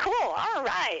 this is cool. All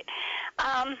right.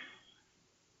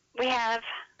 We have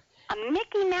a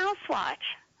Mickey Mouse watch.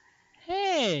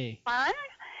 Hey. Fun.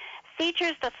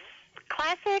 Features the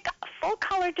classic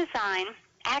full-color design,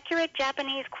 accurate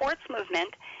Japanese quartz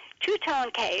movement,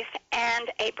 two-tone case, and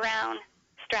a brown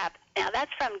strap. Now,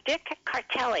 that's from Dick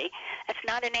Cartelli. That's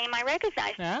not a name I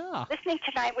recognize. Oh. Listening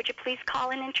tonight, would you please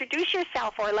call and introduce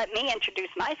yourself, or let me introduce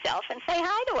myself and say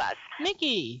hi to us?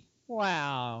 Mickey.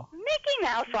 Wow. Mickey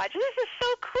Mouse watch. This is so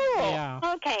cool. Yeah.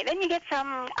 Okay, then you get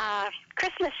some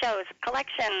Christmas shows,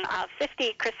 collection of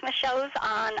 50 Christmas shows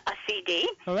on a CD.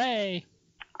 Hooray.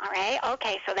 All right.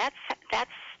 Okay, so that's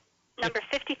number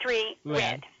 53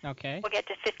 red. Okay. We'll get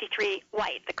to 53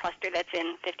 white, the cluster that's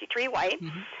in 53 white.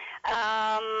 Mm-hmm.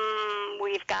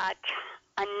 We've got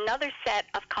another set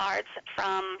of cards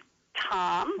from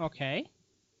Tom. Okay.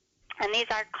 And these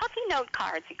are coffee note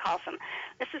cards, he calls them.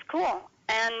 This is cool.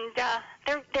 And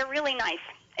they're really nice.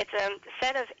 It's a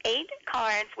set of 8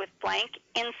 cards with blank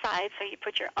inside, so you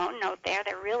put your own note there.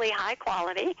 They're really high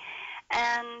quality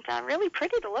and really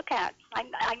pretty to look at.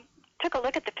 I took a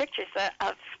look at the pictures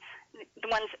of the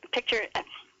ones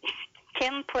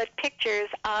Kim put pictures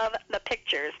of the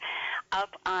pictures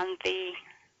up on the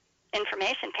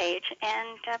information page,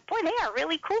 and boy, they are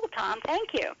really cool, Tom.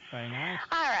 Thank you. Very nice.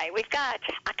 All right, we've got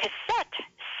a cassette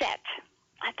set.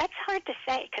 That's hard to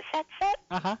say. Cassette set?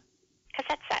 Uh-huh.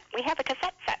 Cassette set. We have a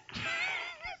cassette set.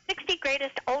 60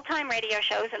 greatest old-time radio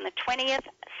shows in the 20th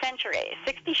century.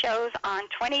 60 shows on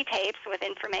 20 tapes with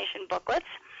information booklets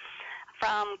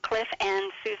from Cliff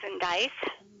and Susan Dice.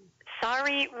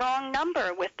 Sorry, Wrong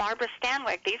Number with Barbara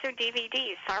Stanwyck. These are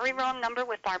DVDs. Sorry, Wrong Number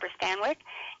with Barbara Stanwyck.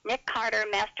 Nick Carter,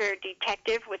 Master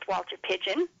Detective with Walter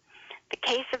Pidgeon. The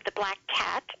Case of the Black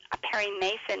Cat, a Perry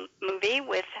Mason movie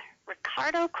with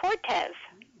Ricardo Cortez.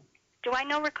 Do I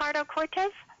know Ricardo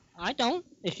Cortez? I don't.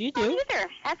 If you do. Not either.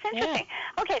 That's interesting.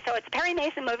 Yeah. Okay, so it's a Perry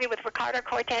Mason movie with Ricardo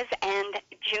Cortez and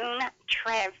June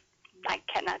I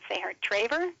cannot say her.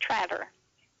 Traver?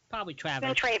 Probably Traver.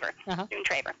 June Traver. Uh-huh. June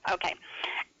Traver. Okay.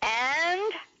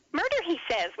 And Murder, He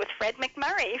Says, with Fred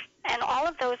McMurray. And all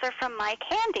of those are from Mike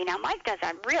Handy. Now, Mike does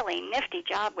a really nifty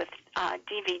job with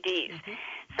DVDs. Mm-hmm.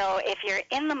 So if you're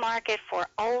in the market for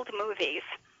old movies,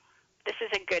 this is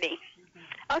a goodie.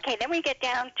 Mm-hmm. Okay, then we get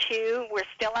down to, we're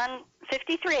still on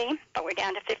 53, but we're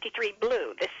down to 53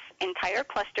 blue. This entire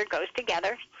cluster goes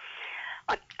together.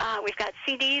 We've got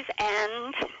CDs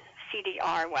and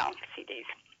CDs.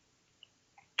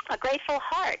 A Grateful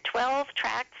Heart, 12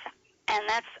 tracks, and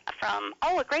that's from,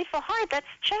 A Grateful Heart, that's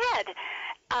Chad.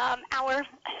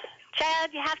 Chad,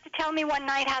 you have to tell me one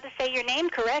night how to say your name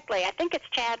correctly. I think it's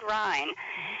Chad Rhine,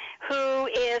 who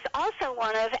is also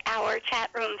one of our chat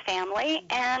room family,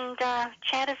 and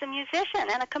Chad is a musician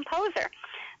and a composer.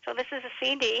 So this is a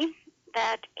CD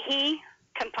that he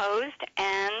composed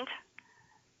and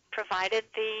provided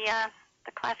the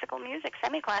classical music,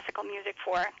 semi-classical music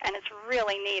for, and it's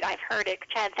really neat. I've heard it.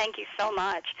 Chad, thank you so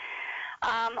much.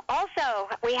 Also,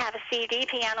 we have a CD,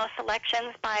 Piano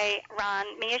Selections by Ron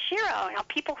Miyashiro. Now,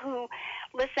 people who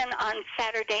listen on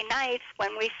Saturday nights,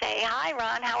 when we say, hi,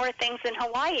 Ron, how are things in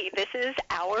Hawaii? This is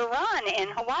our Ron in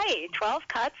Hawaii, 12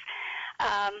 cuts.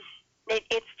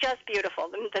 It's just beautiful.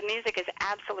 The music is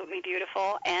absolutely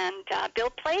beautiful, and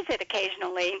Bill plays it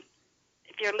occasionally.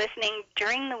 If you're listening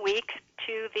during the week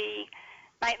to the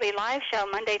nightly live show,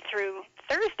 Monday through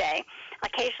Thursday,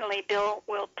 occasionally Bill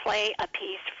will play a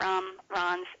piece from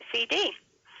Ron's CD,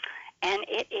 and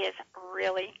it is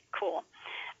really cool.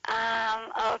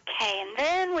 Okay, and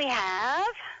then we have,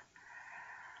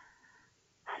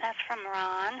 that's from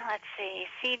Ron, let's see,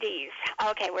 CDs.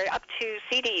 Okay, we're up to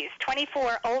CDs,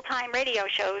 24 old-time radio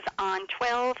shows on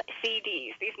 12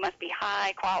 CDs. These must be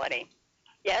high quality.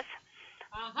 Yes?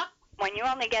 Uh-huh. When you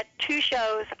only get 2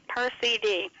 shows per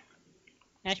CD,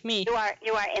 that's me. You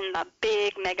are in the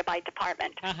big megabyte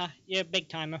department. Uh-huh. You're a big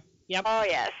timer. Yep. Oh,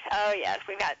 yes.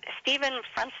 We've got Stephen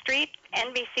Front Street,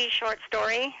 NBC short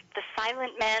story, The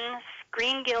Silent Men,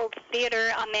 Green Guild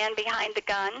Theater, A Man Behind the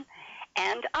Gun,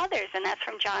 and others. And that's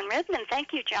from John Redmond.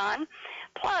 Thank you, John.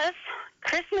 Plus,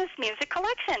 Christmas music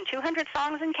collection, 200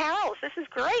 songs and carols. This is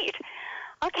great.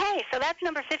 Okay, so that's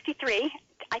number 53.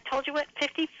 I told you what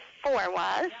 54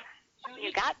 was. Yep.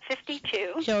 You got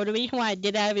 52. So the reason why I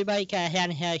did that, everybody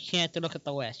hadn't had a chance to look at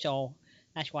the list. So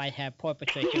That's why I have poor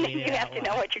Patricia read it You have out to know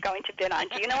loud. what you're going to bid on.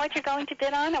 Do you know what you're going to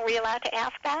bid on? Are we allowed to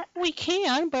ask that? We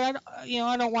can, but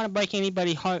I don't want to break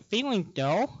anybody's heart feelings,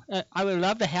 though. I would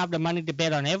love to have the money to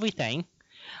bid on everything.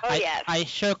 Oh, yes. I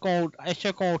circled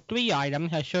 3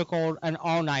 items. I circled an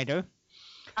all-nighter.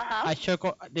 Uh-huh. I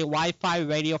circled the Wi-Fi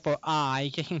radio for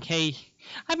just in case.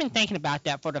 I've been thinking about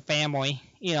that for the family,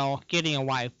 getting a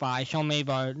Wi-Fi. So many of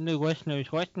our new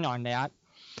listeners working on that.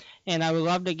 And I would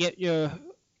love to get your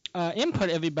input,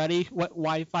 everybody, what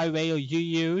Wi-Fi radio you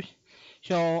use.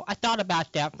 So I thought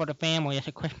about that for the family as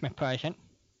a Christmas present.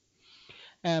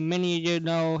 Many of you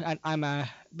know I'm a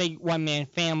big one-man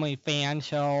family fan,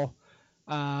 so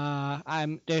they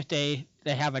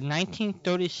have a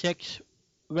 1936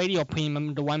 radio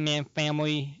premium, the one-man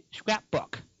family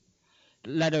scrapbook.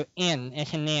 Letter N,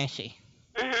 as in Nancy.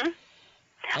 Mm-hmm.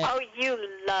 Oh, you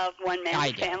love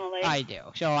one-man family. I do.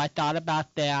 So I thought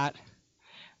about that.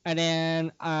 And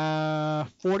then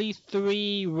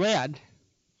 43 red.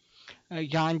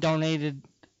 John donated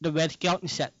the Red Skeleton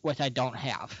set, which I don't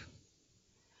have.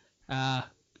 Red.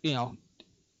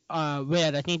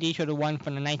 I think these are the ones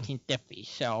from the 1950s.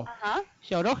 So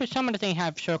those are some of the things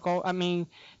I've circled. I mean,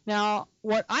 now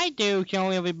what I do,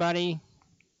 generally, everybody,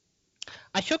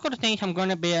 I circle the things I'm going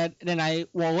to bid, then I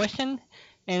will listen,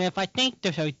 and if I think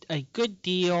there's a good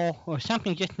deal or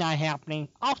something just not happening,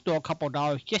 I'll throw a couple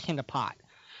dollars just in the pot.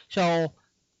 So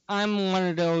I'm one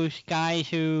of those guys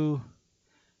who,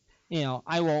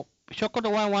 I will circle the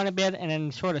one I want to bid and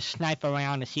then sort of snipe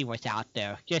around to see what's out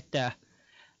there. Just I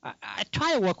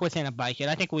try to work within a budget.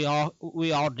 I think we all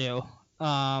do.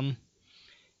 And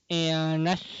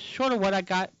that's sort of what I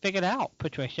got figured out,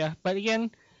 Patricia. But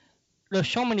again, there's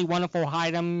so many wonderful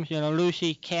items,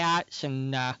 Lucy, cats,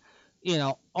 and all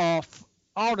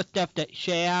the stuff that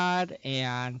Shad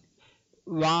and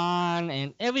Ron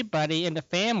and everybody in the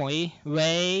family,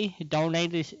 Ray,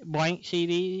 donated blank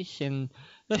CDs, and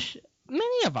there's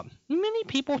many of them. Many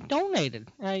people donated.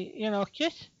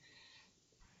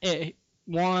 It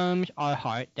warms our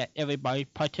heart that everybody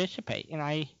participate.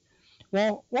 And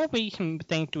we'll read some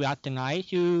things throughout the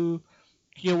night. You're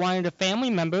one of the family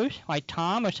members, like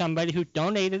Tom or somebody who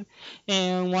donated,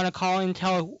 and want to call and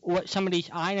tell what some of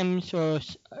these items or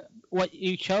what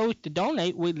you chose to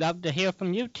donate, we'd love to hear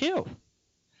from you too.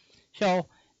 So,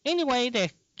 anyway, to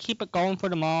keep it going for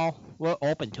them all, we're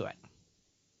open to it.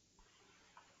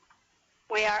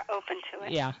 We are open to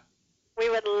it. Yeah. We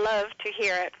would love to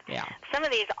hear it. Yeah. Some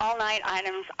of these all-night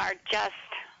items are just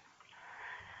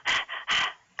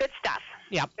good stuff.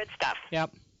 Yep. Good stuff.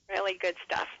 Yep. Really good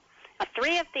stuff. Now,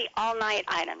 3 of the all-night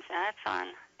items. Now, that's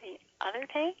on the other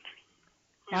page?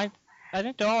 No. I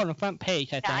think they're all on the front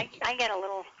page, I think. I get a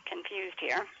little confused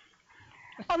here.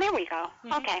 Oh, there we go.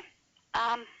 Mm-hmm. Okay.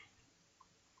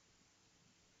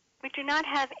 We do not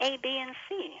have A, B, and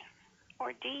C,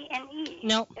 or D and E.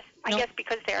 No. I guess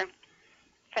because they're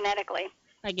phonetically.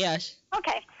 I guess.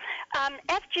 Okay.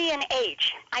 F, G, and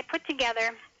H. I put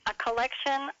together a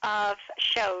collection of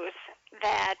shows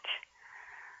that,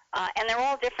 and they're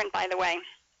all different, by the way.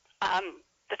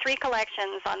 The 3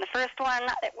 collections, on the first one,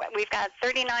 we've got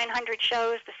 3,900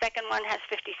 shows. The second one has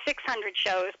 5,600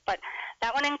 shows, but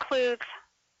that one includes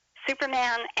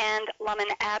Superman and Lum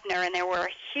and Abner, and there were a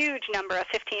huge number of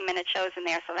 15-minute shows in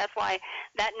there, so that's why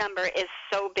that number is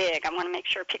so big. I want to make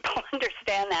sure people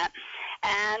understand that.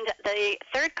 And the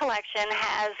third collection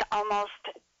has almost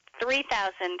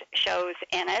 3,000 shows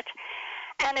in it.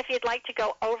 And if you'd like to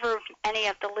go over any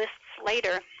of the lists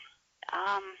later,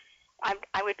 I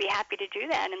would be happy to do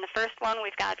that. In the first one,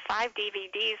 we've got 5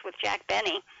 DVDs with Jack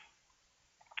Benny,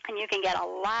 and you can get a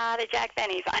lot of Jack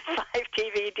Bennies on 5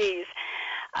 DVDs.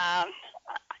 I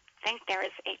think there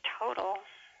is a total.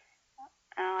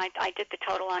 I did the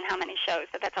total on how many shows,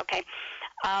 but that's okay.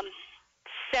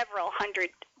 Several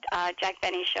hundred Jack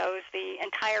Benny shows, the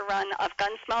entire run of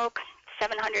Gunsmoke,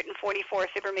 744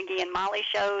 Fibber McGee and Molly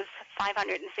shows,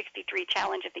 563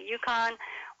 Challenge of the Yukon,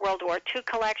 World War II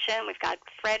collection. We've got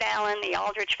Fred Allen, The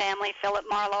Aldrich Family, Philip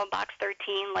Marlowe, Box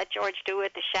 13, Let George Do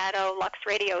It, The Shadow, Lux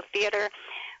Radio Theater,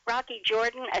 Rocky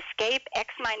Jordan, Escape,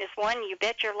 X-1, You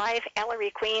Bet Your Life,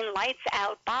 Ellery Queen, Lights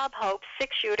Out, Bob Hope,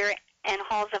 Six Shooter, and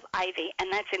Halls of Ivy,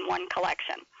 and that's in one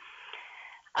collection.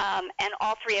 And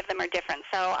all 3 of them are different,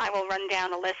 so I will run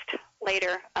down a list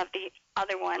later of the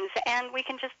other ones, and we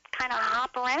can just kind of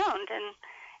hop around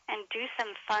and do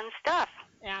some fun stuff.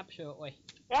 Absolutely.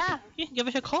 Yeah. You can give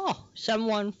us a call,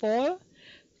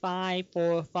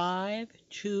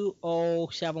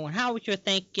 714-545-2071. How was your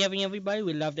Thanksgiving, everybody?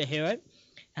 We'd love to hear it.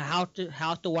 How's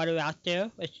the weather out there?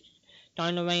 It's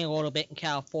starting to rain a little bit in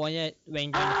California. It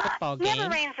rained during the football game. Never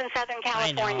rains in Southern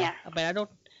California. I know, but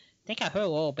think I heard a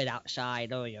little bit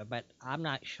outside earlier, but I'm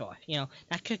not sure.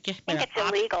 That could just be I think it's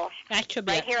illegal. That should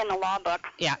be right here in the law book.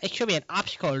 Yeah, it should be an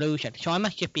optical illusion. So I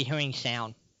must just be hearing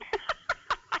sound.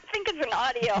 I think it's an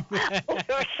audio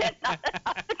illusion.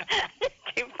 It's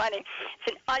too funny.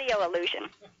 It's an audio illusion.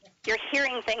 You're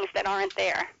hearing things that aren't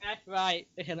there. That's right.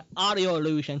 It's an audio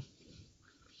illusion.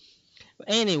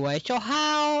 Anyway, so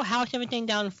how's everything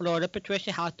down in Florida,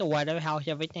 Patricia? How's the weather? How's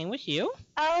everything with you?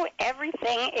 Oh,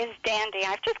 everything is dandy.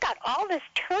 I've just got all this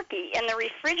turkey in the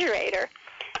refrigerator.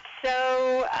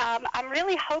 So I'm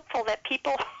really hopeful that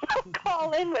people will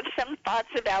call in with some thoughts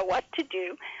about what to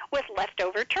do with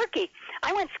leftover turkey.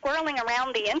 I went squirreling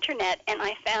around the internet and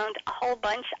I found a whole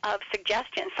bunch of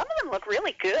suggestions. Some of them look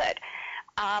really good.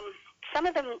 Some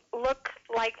of them look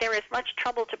like they're as much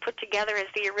trouble to put together as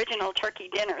the original turkey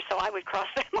dinner, so I would cross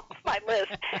them off my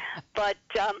list. But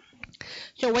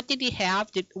so what did you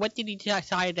have? What did you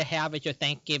decide to have as your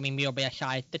Thanksgiving meal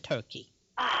besides the turkey?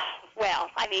 Well,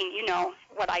 I mean, you know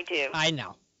what I do. I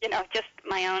know. Just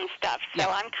my own stuff. So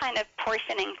Yeah. I'm kind of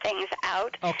portioning things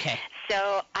out. Okay.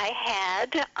 So I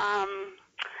had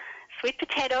sweet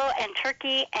potato and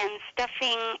turkey and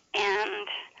stuffing and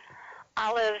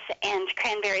olives and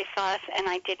cranberry sauce, and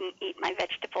I didn't eat my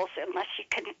vegetables unless you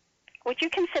can. Would you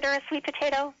consider a sweet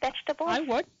potato vegetable? I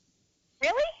would.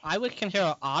 Really? I would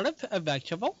consider olive a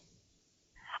vegetable.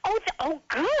 Oh,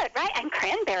 good, right? And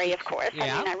cranberry, of course.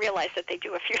 Yeah. I mean, I realize that they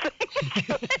do a few things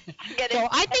to it. So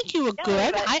I think you were No,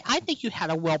 good. but- I think you had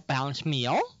a well-balanced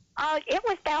meal. It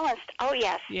was balanced. Oh,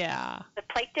 yes. Yeah. The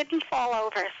plate didn't fall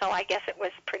over, so I guess it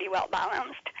was pretty well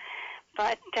balanced.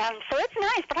 But so it's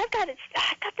nice. But I got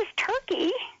this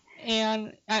turkey.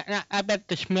 And I bet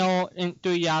the smell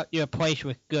throughout your place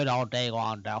was good all day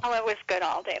long, though. Oh, it was good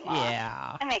all day long.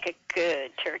 Yeah. I make a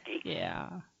good turkey. Yeah.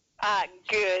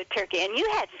 Good turkey. And you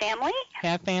had family?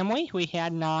 Had family. We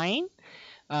had 9.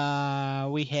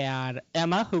 We had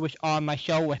Emma, who was on my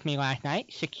show with me last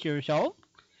night, 6 years old.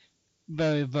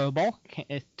 Very verbal.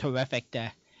 It's terrific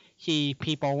to see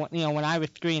people. When I was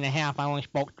 3.5, I only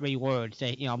spoke 3 words.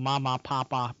 Mama,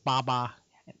 Papa, Baba,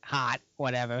 hot,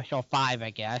 whatever. So 5, I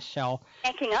guess. So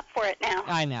Making up for it now.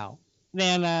 I know.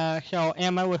 Then, so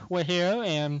Emma was here,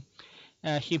 and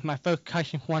she's my first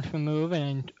cousin once removed,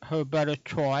 and her brother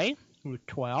Troy, who's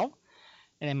 12,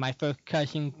 and then my first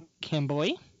cousin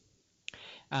Kimberly.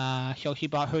 So she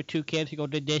brought her 2 kids to go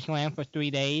to Disneyland for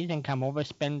 3 days and come over,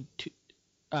 spend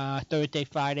Thursday,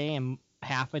 Friday, and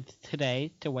half of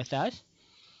today with us.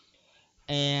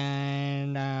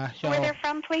 And so Where they're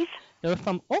from, please? they're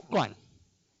from Oakland.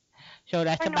 So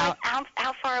that's about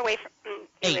How far away from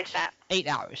you is that? 8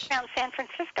 hours. Around San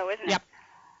Francisco, isn't Yep. it?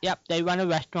 Yep, they run a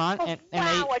restaurant. Oh, and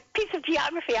wow, a piece of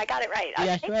geography. I got it right.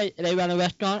 That's right. They run a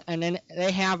restaurant, and then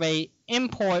they have a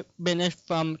import business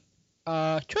from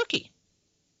Turkey.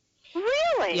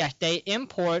 Really? Yes, they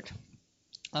import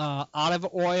olive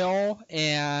oil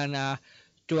and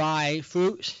dry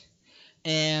fruits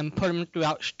and put them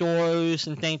throughout stores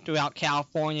and things throughout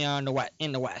California and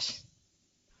in the West.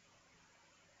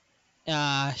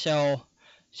 So.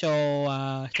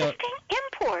 Interesting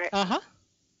import.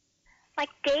 Like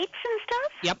dates and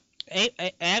stuff?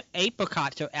 Yep.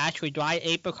 Apricots are actually dry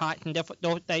apricots and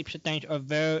those types of things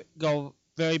go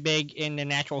very big in the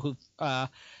natural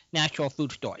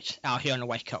food stores out here on the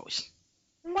West Coast.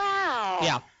 Wow.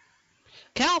 Yeah.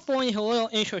 California's a little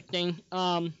interesting.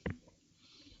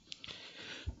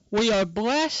 We are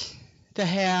blessed to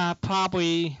have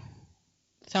probably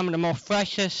some of the most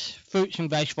freshest fruits and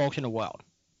vegetables in the world.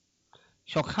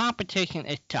 So competition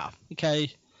is tough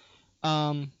because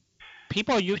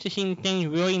people are used to seeing things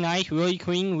really nice, really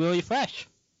clean, really fresh.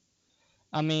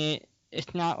 I mean,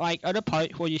 it's not like other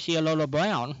parts where you see a little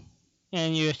brown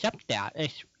and you accept that.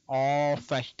 It's all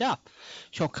fresh stuff.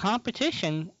 So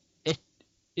competition is,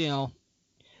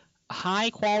 high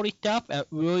quality stuff at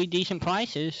really decent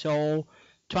prices. So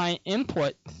try and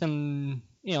import some,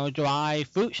 dry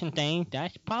fruits and things.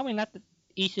 That's probably not the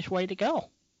easiest way to go.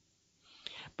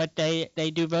 But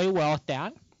they do very well at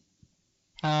that.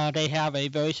 They have a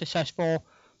very successful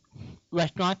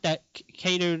restaurant that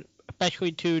catered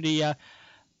especially to the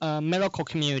medical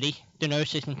community, the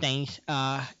nurses and things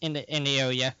in the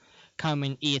area come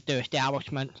and eat at their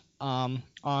establishment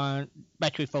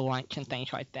especially for lunch and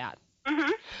things like that.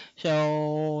 Mm-hmm.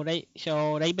 So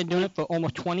they've been doing it for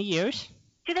almost 20 years.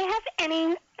 Do they have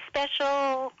any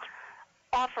special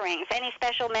offerings, any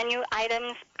special menu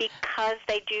items because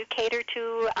they do cater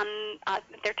to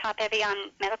they're top heavy on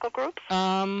medical groups?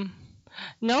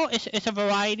 No, it's a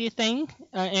variety of things,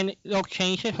 and they'll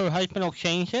change it. Her husband will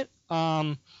change it.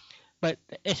 But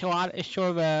it's sort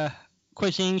of a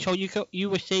cuisine. So you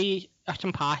would see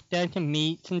some pasta and some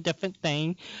meats and different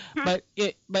things. Hmm.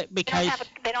 But because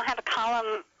They don't have a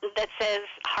column that says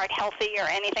heart healthy or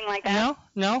anything like that.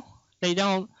 no, they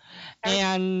don't.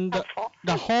 And Helpful.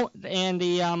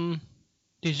 the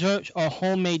desserts are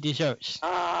homemade desserts.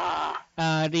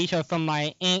 These are from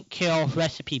my Aunt Carol's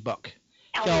recipe book.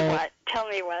 Tell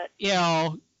me what. You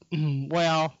know,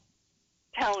 well,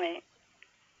 Tell me.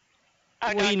 Oh,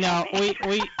 we don't know tell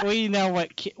me.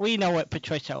 we know what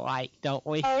Patricia likes, don't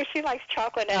we? Oh, she likes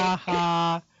chocolate.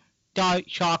 And Dark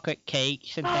chocolate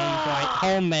cakes and things like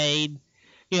homemade,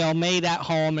 made at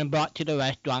home and brought to the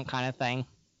restaurant kind of thing.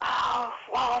 Oh,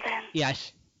 Walden.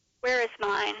 Yes, Where is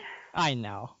mine? I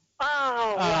know.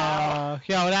 Oh, wow.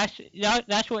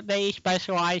 That's what they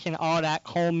specialize in, all that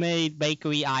homemade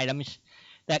bakery items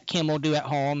that Kim will do at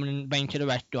home and bring to the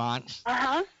restaurants.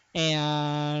 Uh-huh.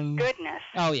 And Goodness.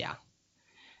 oh yeah,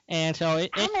 and so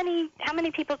How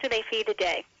many people do they feed a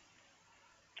day?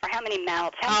 Or how many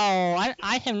mouths?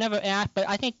 I have never asked, but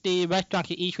I think the restaurant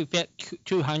could easily fit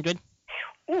 200.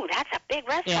 Ooh, that's a big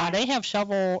restaurant. Yeah, they have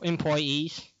several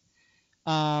employees. This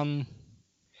is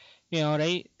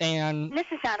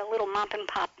not a little mom and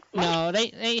pop. No,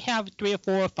 they have 3 or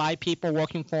 4 or 5 people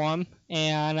working for them,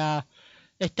 and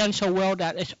it's done so well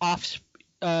that it's off.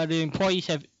 The employees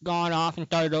have gone off and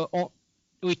started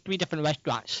with 3 different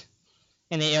restaurants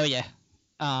in the area.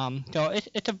 So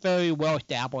it's a very well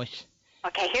established.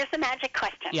 Okay, here's the magic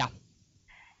question. Yeah.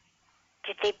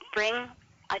 Did they bring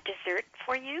a dessert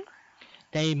for you?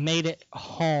 They made it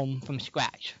home from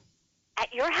scratch.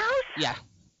 At your house? Yeah.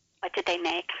 What did they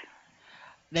make?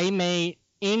 They made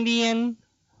Indian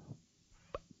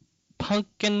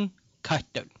pumpkin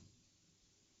custard.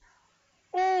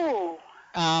 Ooh.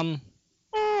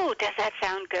 Ooh, does that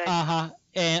sound good?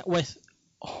 And with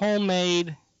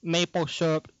homemade maple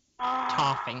syrup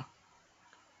topping.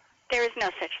 There is no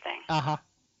such thing.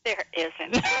 There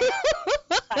isn't.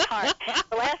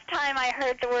 The last time I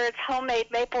heard the words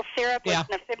homemade maple syrup was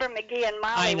Fibber McGee and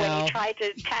Molly when he tried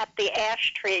to tap the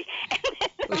ash tree in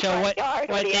the front yard,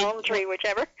 or the elm tree,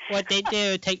 whichever. What they do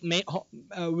is take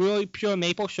really pure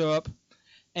maple syrup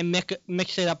and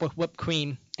mix it up with whipped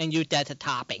cream and use that as a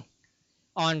topping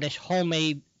on this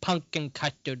homemade pumpkin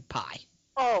custard pie.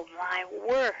 Oh, my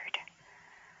word.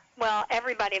 Well,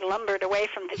 everybody lumbered away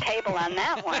from the table on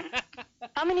that one.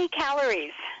 How many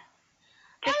calories?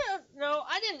 I don't know.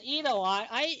 I didn't eat a lot.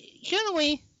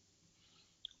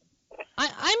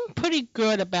 I'm pretty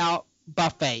good about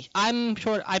buffets. I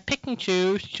pick and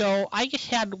choose, so I just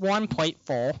had 1 plate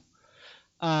full.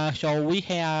 So we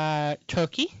had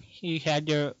turkey. You had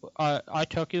our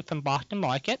turkey from Boston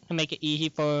Market to make it easy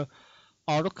for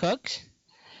all the cooks.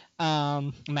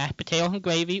 Mashed potatoes and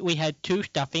gravy. We had 2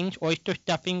 stuffings, oyster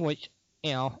stuffing, which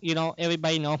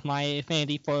everybody knows my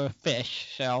affinity for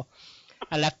fish, so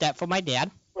I left that for my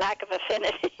dad. Lack of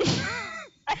affinity.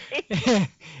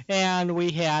 And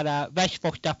we had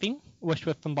vegetable stuffing, which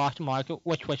was from Boston Market,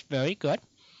 which was very good.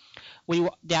 Dad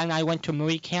and I went to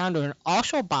Marie Candler and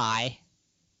also buy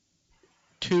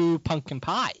 2 pumpkin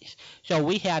pies. So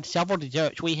we had several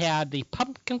desserts. We had the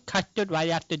pumpkin custard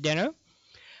right after dinner.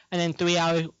 And then 3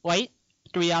 hours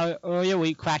earlier,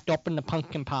 we cracked open the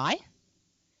pumpkin pie.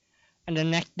 And the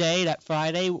next day, that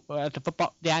Friday, Dad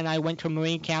and I went to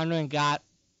Marine Counter and got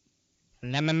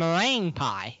lemon meringue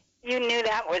pie. You knew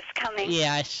that was coming.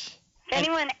 Yes. If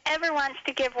anyone ever wants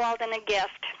to give Walden a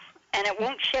gift, and it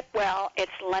won't ship well,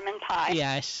 it's lemon pie.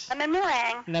 Yes. Lemon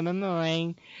meringue. Lemon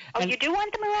meringue. Oh, you do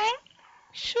want the meringue?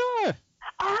 Sure.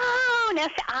 Oh, now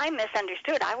see, I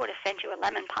misunderstood. I would have sent you a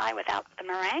lemon pie without the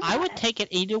meringue. I would take it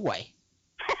either way.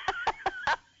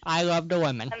 I love the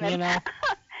lemon,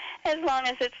 As long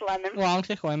as it's lemon. As long as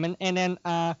it's lemon. And then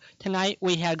tonight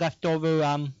we had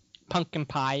leftover pumpkin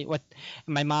pie.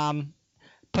 My mom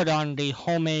put on the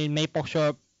homemade maple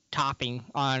syrup topping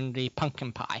on the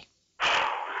pumpkin pie.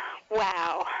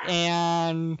 Wow.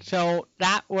 And so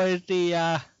that was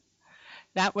the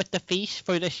feast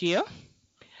for this year.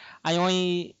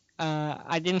 I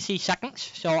didn't see seconds,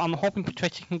 so I'm hoping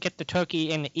Patricia can get the turkey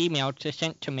in the email to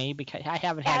send to me because I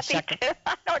haven't had seconds. To.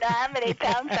 I don't know how many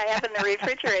pounds I have in the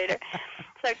refrigerator.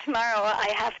 So tomorrow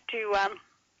I have to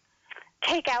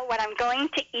take out what I'm going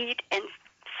to eat and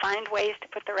find ways to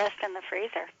put the rest in the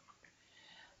freezer.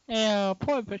 Yeah,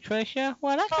 poor Patricia.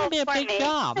 Well, that's going to be a big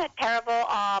job. Isn't that terrible?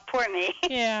 Aw, poor me.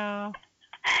 Yeah.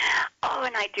 Oh,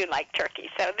 and I do like turkey,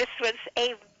 so this was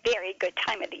a very good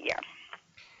time of the year.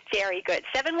 Very good.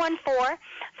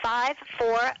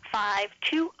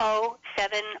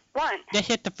 714-545-2071. Just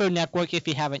hit the Food Network if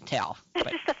you haven't tell. This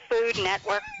is the Food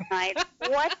Network tonight.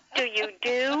 What do you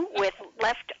do with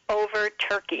leftover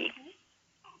turkey?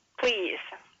 Please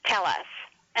tell us.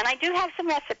 And I do have some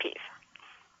recipes,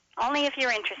 only if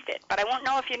you're interested. But I won't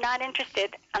know if you're not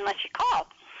interested unless you call.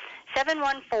 714-545-2071.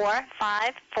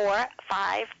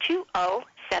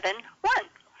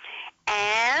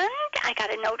 And I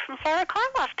got a note from Sarah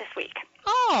Karloff this week.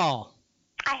 Oh.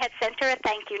 I had sent her a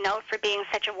thank you note for being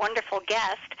such a wonderful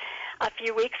guest a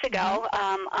few weeks ago.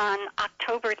 On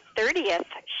October 30th,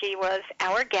 she was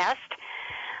our guest.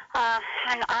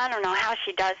 And I don't know how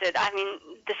she does it. I mean,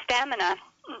 the stamina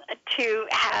to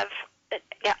have,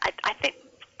 I think,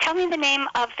 tell me the name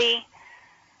of the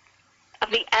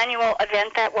annual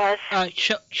event that was.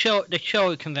 The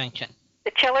Chiller Convention.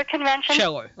 The Chiller Convention?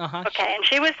 Chiller, Okay, and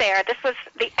she was there. This was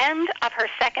the end of her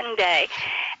second day,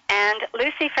 and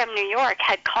Lucy from New York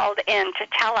had called in to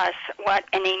tell us what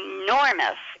an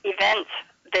enormous event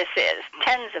this is.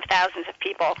 Tens of thousands of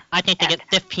people. I think they get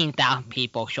 15,000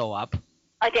 people show up.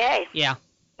 A day. Yeah.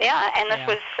 Yeah, and this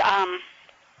was,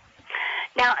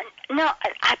 now, no,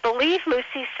 I believe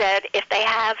Lucy said if they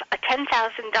have a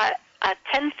 10,000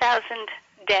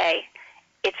 day,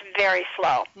 it's very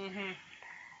slow. Mm-hmm.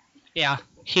 Yeah,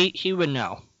 she would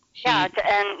know. Yeah,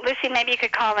 and Lucy, maybe you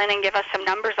could call in and give us some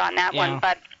numbers on that one.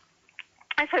 But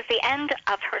this was the end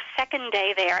of her second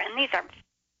day there, and these are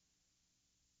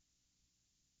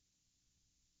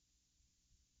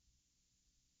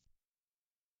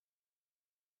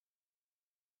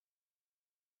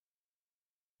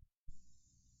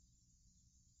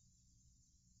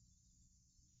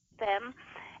them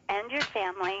and your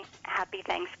family happy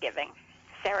Thanksgiving.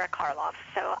 Sarah Karloff.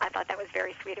 So I thought that was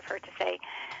very sweet of her to say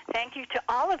thank you to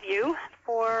all of you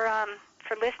for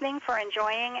listening, for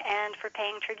enjoying, and for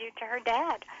paying tribute to her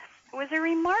dad, who was a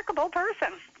remarkable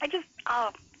person.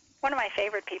 One of my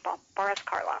favorite people, Boris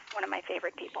Karloff, one of my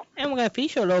favorite people. And we're going to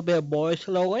feature a little bit of Boris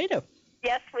a little later.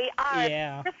 Yes, we are.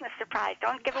 Yeah. Christmas surprise.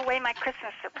 Don't give away my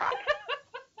Christmas surprise.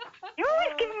 You're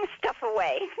always giving stuff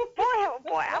away. Boy, oh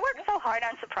boy, I work so hard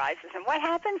on surprises. And what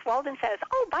happens? Walden says,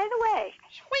 oh, by the way.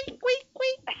 Squeak, squeak,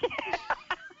 squeak.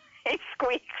 He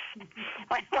squeaks.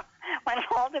 When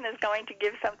Walden is going to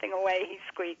give something away, he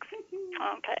squeaks.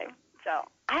 Okay. So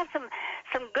I have some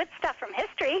good stuff from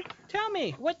history. Tell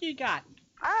me, what do you got?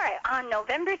 All right. On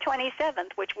November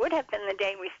 27th, which would have been the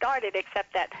day we started,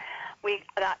 except that we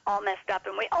got all messed up,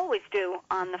 and we always do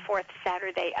on the fourth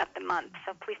Saturday of the month.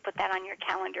 So please put that on your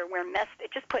calendar.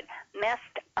 Just put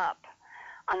messed up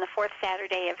on the fourth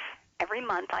Saturday of every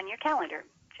month on your calendar.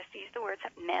 Just use the words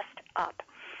messed up.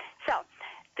 So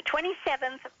the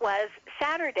 27th was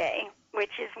Saturday,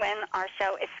 which is when our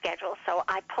show is scheduled. So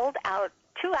I pulled out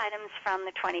 2 items from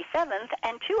the 27th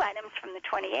and 2 items from the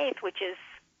 28th, which is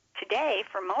today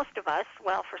for most of us.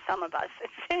 Well, for some of us.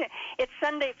 It's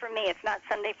Sunday for me. It's not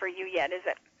Sunday for you yet, is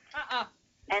it?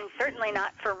 And certainly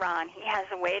not for Ron. He has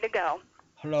a way to go.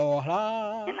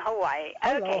 Aloha. In Hawaii.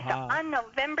 Aloha. Okay, so on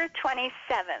November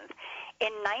 27th,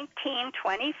 in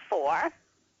 1924,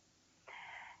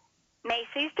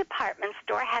 Macy's department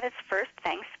store had its first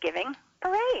Thanksgiving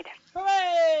parade.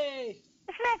 Hooray!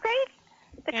 Isn't that great?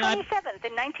 The 27th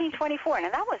in 1924. Now,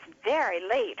 that was very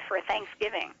late for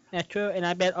Thanksgiving. That's true, and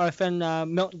I bet our friend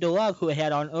Milton DeLug, who we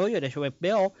had on earlier this week,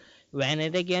 Bill, ran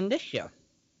it again this year.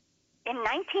 In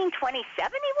 1927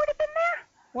 he would have been there?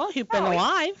 Well, he's been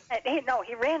alive. He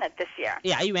ran it this year.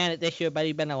 Yeah, he ran it this year, but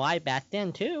he'd been alive back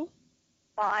then, too.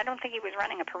 Well, I don't think he was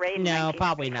running a parade in No, 1924.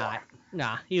 probably not.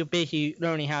 Nah, he was busy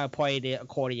learning how to play the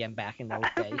accordion back in those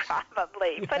days.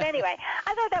 Probably. But anyway,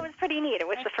 I thought that was pretty neat. It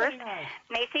was the first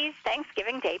Macy's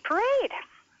Thanksgiving Day Parade.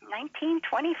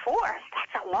 1924.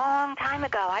 That's a long time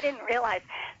ago. I didn't realize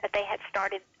that they had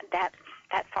started that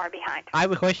far behind. I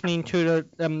was listening to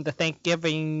the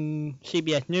Thanksgiving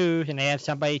CBS News, and they had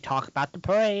somebody talk about the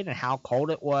parade and how cold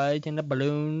it was and the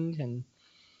balloons and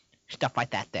stuff like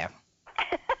that there.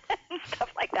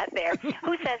 Stuff like that there.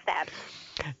 Who says that?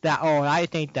 I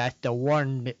think that's the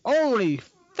one, the only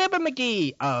Fibber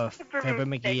McGee of Fibber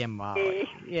McGee and Molly.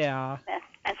 Yeah.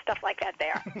 And stuff like that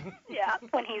there. Yeah,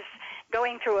 when he's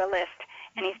going through a list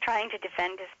and he's trying to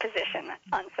defend his position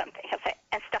on something, he'll say,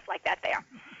 and stuff like that there.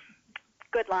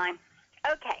 Good line.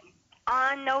 Okay.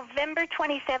 On November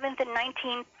 27th in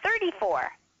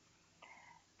 1934,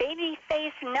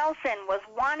 Babyface Nelson was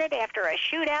wanted after a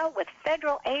shootout with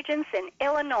federal agents in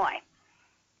Illinois.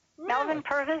 Melvin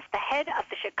Purvis, the head of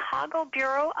the Chicago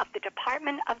Bureau of the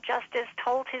Department of Justice,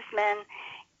 told his men,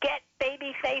 "Get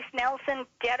Babyface Nelson,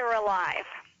 dead or alive."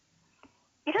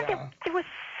 You know, there was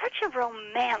such a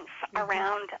romance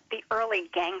around the early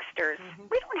gangsters.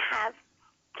 We don't have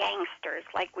gangsters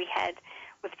like we had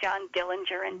with John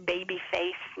Dillinger and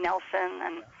Babyface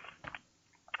Nelson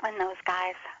and those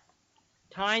guys.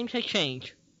 Times have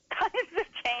changed. Times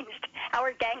have changed,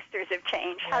 Our gangsters have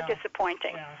changed. How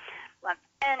disappointing. Yeah. Well,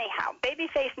 anyhow,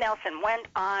 Babyface Nelson went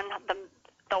on the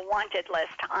wanted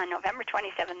list on November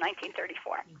 27,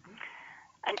 1934.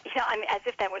 And, I mean, as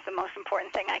if that was the most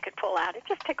important thing I could pull out. It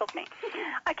just tickled me.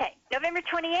 Okay, November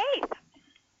 28th.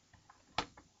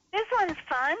 This one's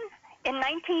fun. In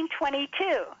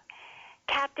 1922,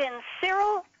 Captain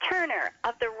Cyril Turner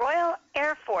of the Royal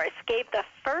Air Force gave the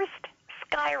first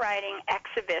skywriting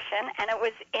exhibition, and it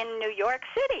was in New York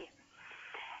City.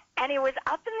 And he was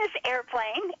up in this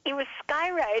airplane. He was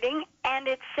skywriting, and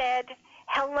it said,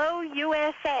 "Hello,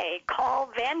 USA. Call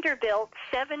Vanderbilt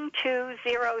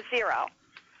 7200.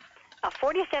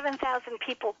 47,000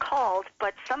 people called,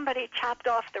 but somebody chopped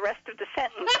off the rest of the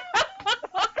sentence.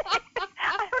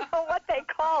 I don't know what they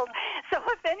called. So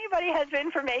if anybody has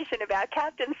information about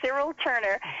Captain Cyril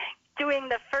Turner doing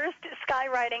the first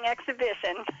skywriting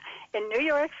exhibition in New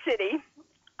York City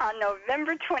on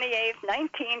November 28th,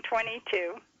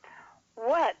 1922,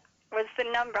 what was the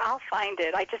number? I'll find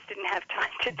it. I just didn't have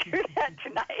time to do that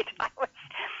tonight. I was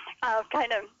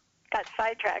kind of got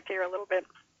sidetracked here a little bit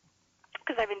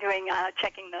because I've been doing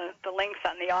checking the links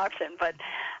on the auction. But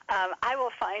I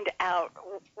will find out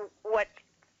what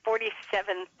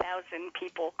 47,000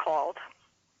 people called.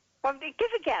 Well,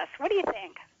 give a guess. What do you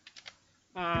think?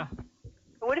 It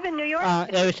would have been New York.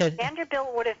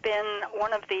 Vanderbilt would have been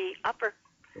one of the upper.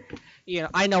 You know,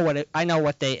 I know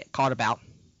what they called about.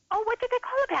 Oh, what did they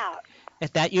call about? Is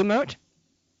that you, Mert?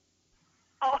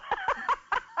 Oh.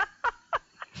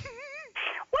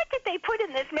 What did they put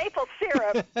in this maple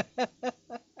syrup?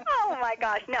 Oh my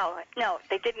gosh, no,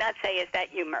 they did not say, "Is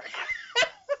that you, Mert?"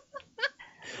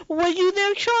 Were you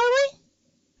there, Charlie?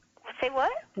 Say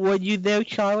what? Were you there,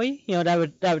 Charlie? You know,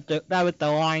 that was the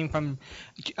line from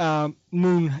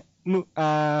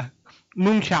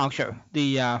Moonshouser,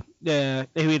 the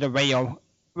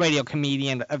radio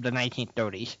comedian of the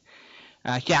 1930s,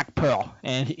 Jack Pearl,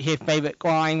 and his favorite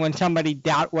line when somebody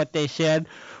doubt what they said.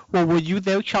 Well, were you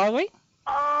there, Charlie?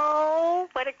 Oh,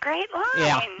 what a great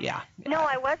line! Yeah. No,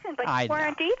 I wasn't, but you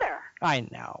weren't either. I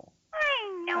know.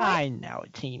 I know,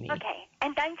 Teeny. Okay,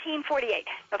 and 1948,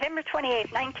 November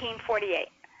 28th, 1948.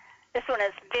 This one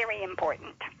is very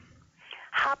important.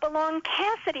 Hopalong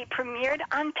Cassidy premiered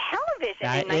on television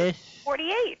in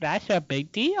 1948. That's a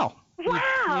big deal. Wow.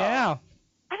 Yeah.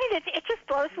 I mean, it just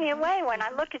blows me away when I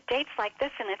look at dates like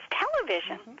this and it's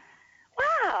television.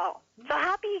 Wow. So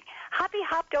Hoppy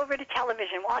hopped over to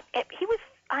television. Well, he was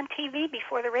on TV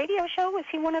before the radio show. Was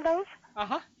he one of those?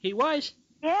 He was.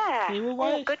 Yeah. He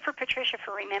was. Oh, good for Patricia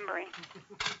for remembering.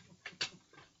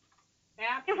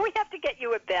 We have to get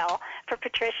you a bell for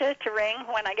Patricia to ring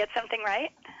when I get something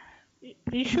right.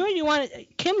 You sure you want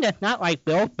it? Kim does not like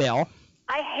Bill's bell.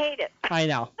 I hate it. I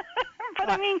know. But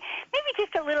I mean, maybe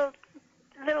just a little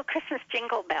Christmas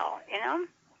jingle bell, you know?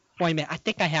 Wait a minute. I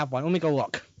think I have one. Let me go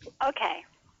look. Okay.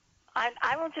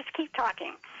 I will just keep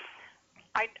talking.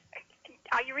 Are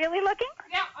you really looking?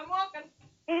 Yeah, I'm looking.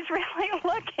 He's really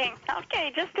looking.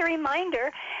 Okay, just a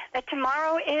reminder that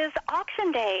tomorrow is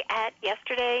auction day at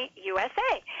Yesterday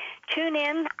USA. Tune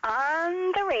in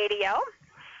on the radio.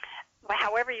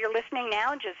 However you're listening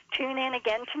now, just tune in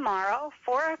again tomorrow,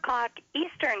 4 o'clock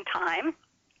Eastern Time.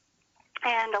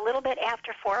 And a little bit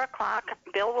after 4 o'clock,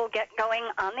 Bill will get going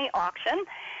on the auction.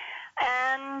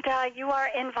 And you are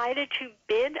invited to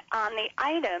bid on the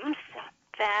items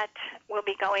that will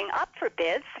be going up for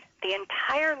bids. The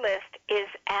entire list is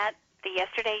at the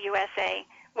Yesterday USA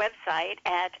website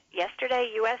at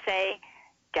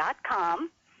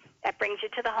yesterdayusa.com. That brings you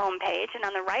to the home page. And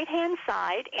on the right-hand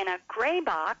side, in a gray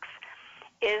box,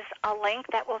 is a link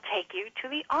that will take you to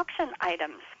the auction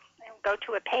items. Go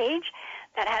to a page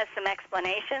that has some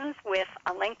explanations with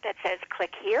a link that says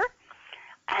click here.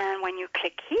 And when you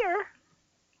click here,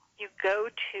 you go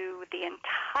to the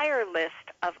entire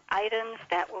list of items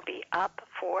that will be up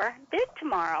for bid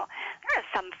tomorrow. There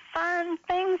are some fun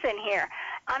things in here.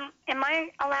 Am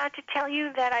I allowed to tell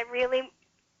you that I really...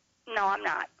 No, I'm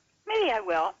not. Maybe I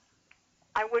will.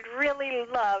 I would really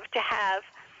love to have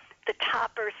the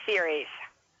Topper series.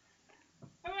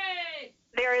 Hooray!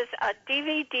 There is a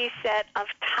DVD set of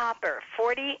Topper,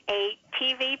 48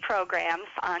 TV programs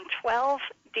on 12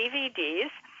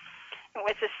 DVDs. It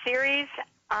was a series.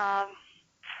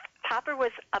 Topper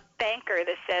was a banker,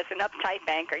 this says, an uptight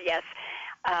banker, yes.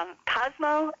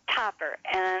 Cosmo Topper,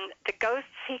 and the ghosts,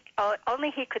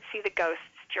 only he could see the ghosts,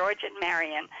 George and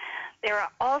Marion. There are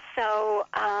also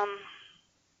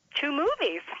 2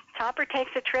 movies, Topper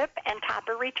Takes a Trip and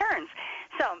Topper Returns.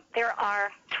 So there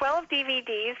are 12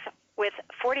 DVDs with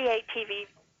 48 TV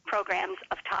programs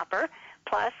of Topper,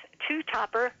 plus 2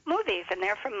 topper movies, and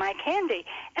they're from my candy.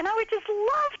 And I would just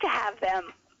love to have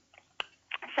them.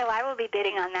 So I will be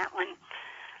bidding on that one,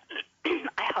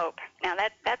 I hope. Now,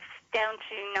 that's down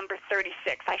to number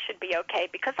 36. I should be okay,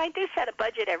 because I do set a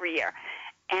budget every year.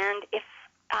 And if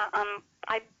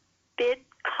I bid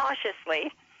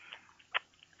cautiously,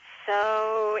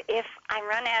 so if I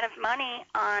run out of money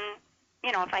on,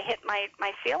 if I hit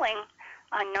my ceiling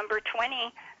on number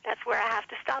 20, that's where I have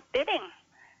to stop bidding.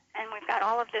 And we've got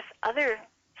all of this other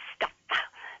stuff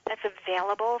that's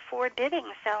available for bidding.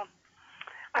 So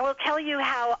I will tell you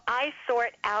how I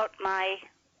sort out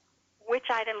which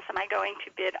items am I going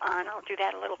to bid on. I'll do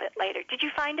that a little bit later. Did you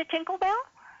find a Tinkle Bell?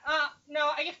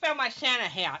 No, I just found my Santa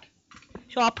hat.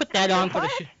 So I'll put that on for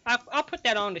the I'll put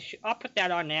that on I'll put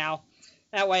that on now.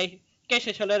 That way, guess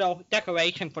it's a little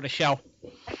decoration for the show.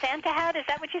 A Santa hat? Is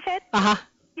that what you said? Uh-huh.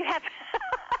 You have.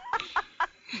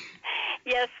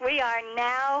 Yes, we are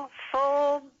now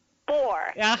full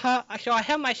bore. Uh-huh. So I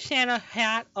have my Santa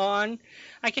hat on.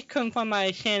 I just couldn't find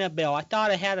my Santa bill. I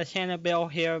thought I had a Santa bill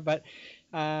here, but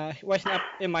it wasn't up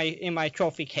in my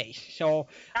trophy case. So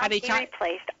Not be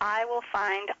replaced. I will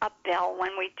find a bell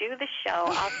when we do the show.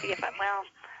 I'll see if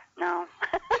no.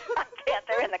 I can't.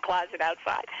 They're in the closet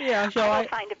outside. Yeah, so I will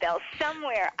find a bell.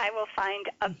 Somewhere I will find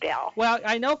a bell. Well,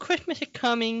 I know Christmas is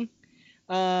coming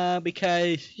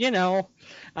because,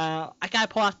 I got to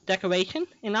pull out the decoration,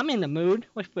 and I'm in the mood.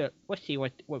 Let's see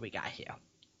what we got here.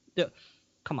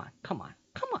 Come on. Come on.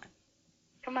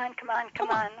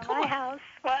 My house.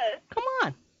 What? Come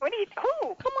on. What are you...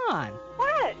 Who? Come on.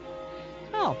 What?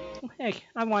 Oh, hey,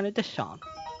 I wanted this song.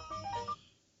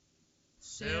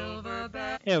 Silver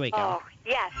bell. Here we go. Oh,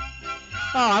 yes.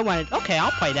 Oh, okay,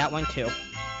 I'll play that one too.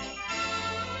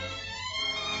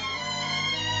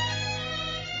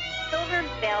 Silver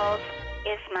Bells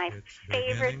is my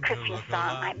favorite Christmas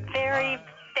song. My very,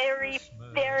 very,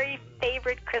 very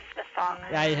favorite Christmas song.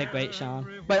 That is a great song.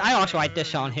 But I also like this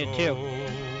song here too.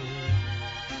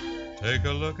 Take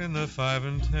a look in the 5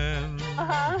 and 10,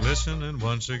 listening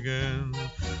once again,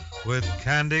 with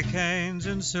candy canes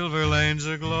and silver lanes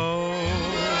aglow.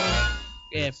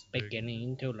 It's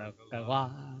beginning to look a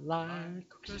lot like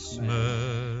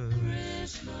Christmas.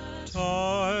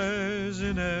 Toys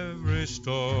in every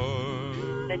store.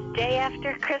 The day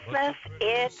after Christmas,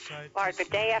 or the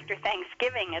day after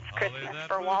Thanksgiving, it's Christmas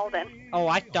for Walden. Oh,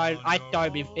 I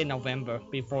started in November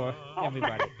before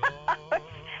everybody. I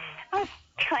was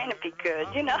trying to be good,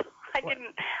 I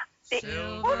didn't.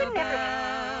 Walden never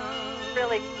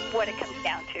really what it comes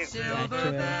down to.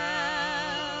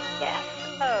 Yes.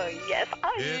 Oh, yes.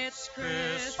 It's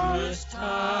Christmas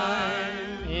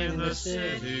time in the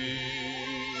city.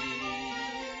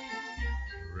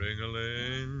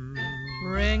 Ring-a-ling.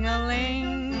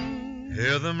 Ring-a-ling.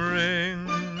 Hear them ring.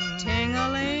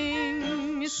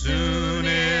 Ting-a-ling. Soon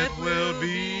it will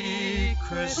be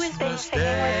Christmas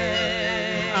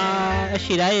Day. Let's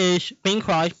see, that is Bing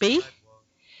Crosby.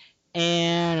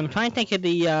 And I'm trying to think of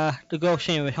the girl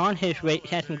singer was on his rate.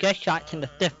 Had some guest shots in the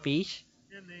 50s.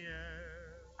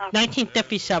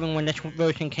 1957 when this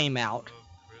version came out.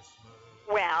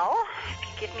 Well,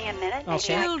 give me a minute.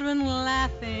 Okay. Children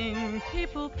laughing,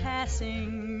 people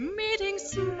passing, meeting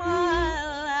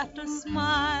smile after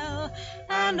smile,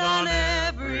 and on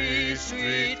every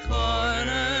street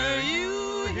corner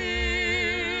you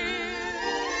hear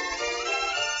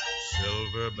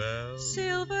Silver bells.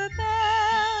 silver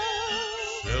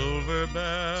bells, Silver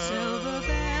bells. silver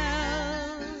bells.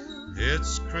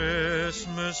 It's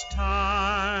Christmas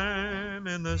time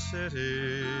in the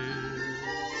city.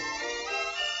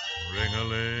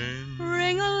 Ring-a-ling.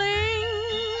 Ring-a-ling.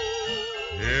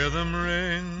 Hear them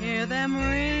ring. Hear them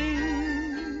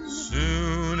ring.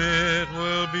 Soon it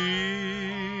will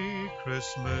be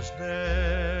Christmas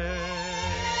Day.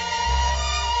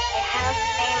 I have the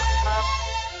name of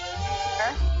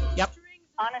her Yep.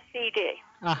 on a CD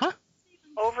Uh-huh.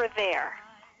 over there.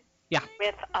 Yeah.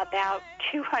 With about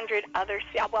 200 others.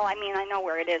 Well, I know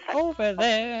where it is. Over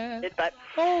there. But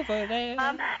Over there.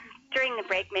 during the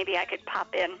break, maybe I could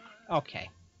pop in Okay.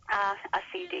 a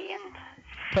CD and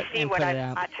see And what put I've it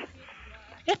out. got.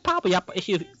 It's probably up. If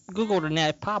you Google the net,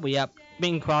 it's probably up.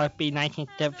 Bing Crosby,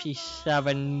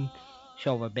 1957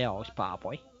 Silver Bells,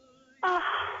 probably. Oh,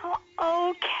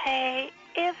 okay.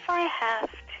 If I have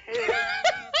to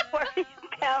worry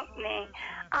about me,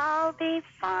 I'll be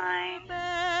fine.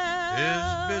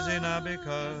 Is busy now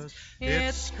because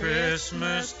it's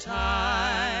Christmas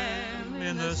time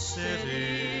in the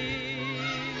city.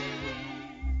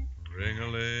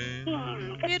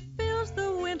 Ring-a-ling. It fills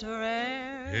the winter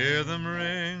air. Hear them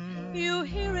ring. You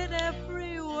hear it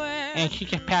everywhere. And she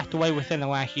just passed away within the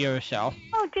last year or so.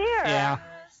 Oh, did here. Yeah.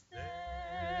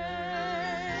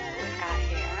 We've got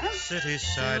here. City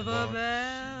sidewalks,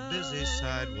 busy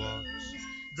sidewalks,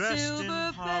 dressed in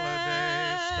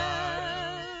holiday style.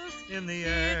 In the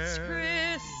air,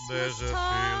 there's a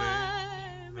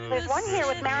feeling. There's one here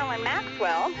with Marilyn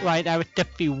Maxwell. Right, I was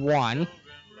 51,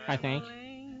 I think.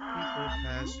 People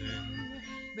passing,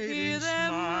 meeting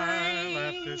smile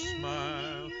after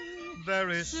smile.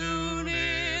 Very soon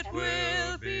it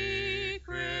will be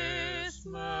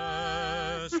Christmas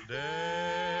Day.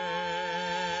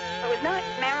 It was not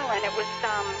Marilyn. It was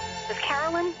does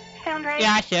Carolyn sound right?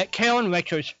 Yeah, that's it. Carolyn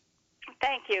Richards.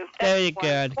 Thank you. Very That's the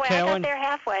one. good. Boy, I Carolyn. got there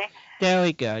halfway.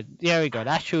 Very good. Very good.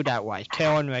 That's who that was.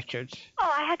 Carolyn Richards.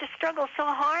 Oh, I had to struggle so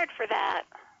hard for that.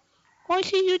 Oh,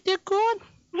 see, you did good.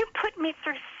 You put me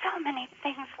through so many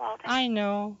things, Walden. I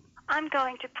know. I'm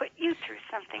going to put you through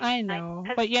something. I know.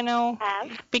 tonight, But, you know,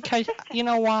 have. because, you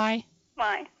know why?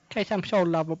 Why? Because I'm so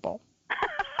lovable.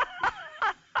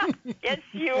 Yes,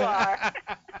 you are.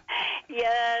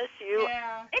 Yes, you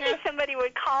Yeah. Maybe somebody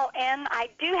would call in. I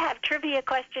do have trivia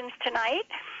questions tonight.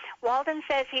 Walden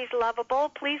says he's lovable.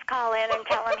 Please call in and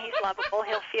tell him he's lovable.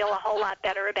 He'll feel a whole lot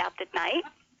better about the night.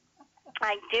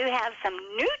 I do have some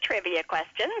new trivia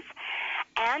questions,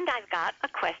 and I've got a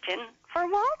question for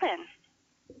Walden.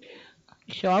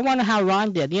 So I wonder how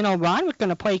Ron did. You know, Ron was going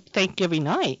to play Thanksgiving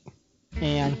night.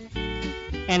 And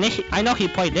this, I know he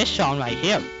played this song right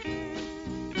here.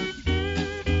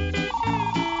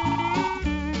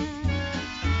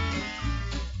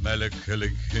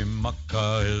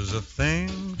 Melikilikimaka is a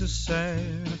thing to say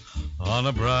on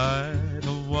a bright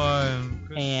Hawaiian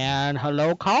Christmas. And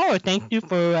hello, caller. Thank you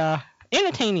for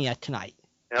entertaining us tonight.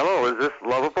 Hello, is this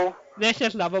lovable? This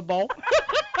is lovable.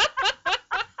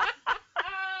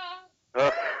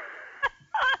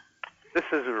 This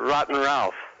is Rotten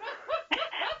Ralph.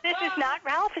 This is not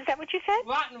Ralph. Is that what you said?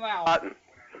 Rotten Ralph. Rotten.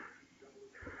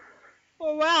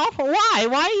 Well, Ralph, why?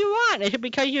 Why are you on? Is it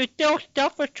because you're still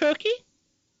stuffed with turkey?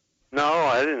 No,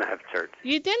 I didn't have turkey.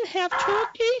 You didn't have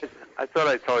turkey? I thought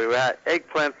I told you.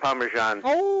 Eggplant parmesan.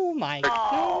 Oh, my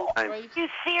Oh, God. are you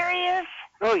serious?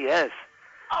 Oh, yes.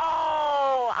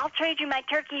 Oh, I'll trade you my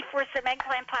turkey for some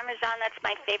eggplant parmesan. That's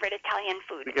my favorite Italian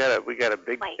food. We got a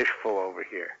big Wait. dish full over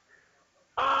here.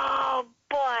 Oh,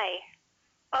 boy.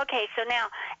 Okay, so now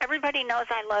everybody knows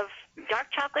I love dark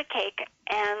chocolate cake,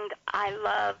 and I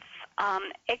love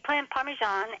eggplant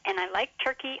parmesan, and I like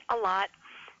turkey a lot.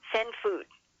 Send food.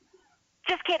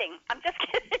 Just kidding. I'm just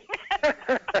kidding.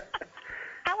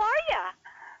 How are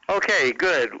you? Okay,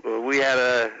 good. We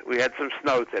had some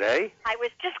snow today. I was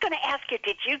just going to ask you,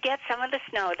 did you get some of the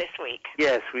snow this week?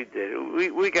 Yes, we did.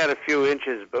 We got a few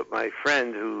inches, but my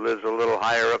friend who lives a little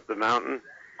higher up the mountain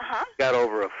got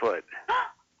over a foot.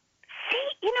 See,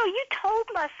 you know, you told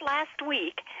us last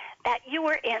week that you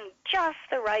were in just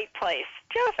the right place,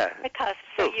 just the cusp.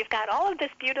 So you've got all of this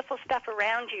beautiful stuff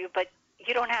around you, but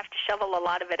you don't have to shovel a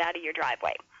lot of it out of your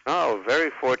driveway. Oh,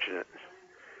 very fortunate.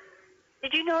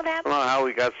 Did you know that? I don't know how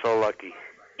we got so lucky.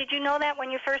 Did you know that when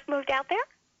you first moved out there?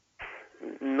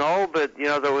 No, but, you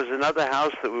know, there was another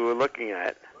house that we were looking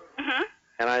at. Mm-hmm.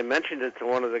 And I mentioned it to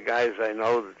one of the guys I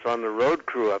know that's on the road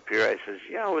crew up here. I says,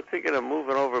 yeah, we're thinking of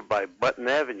moving over by Button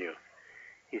Avenue.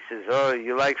 He says, oh,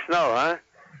 you like snow, huh?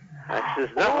 I says,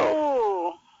 no.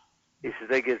 Oh. He says,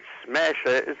 they get smashed.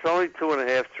 It's only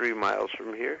 2.5, 3 miles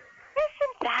from here.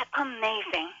 Isn't that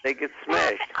amazing? They get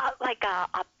smashed. Like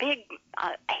a big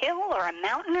hill or a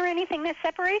mountain or anything that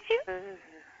separates you?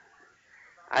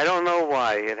 I don't know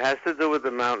why. It has to do with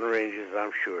the mountain ranges,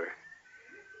 I'm sure.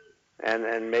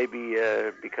 And maybe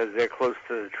because they're close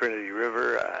to the Trinity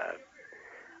River.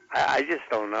 I just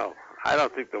don't know. I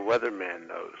don't think the weatherman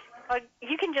knows. Well,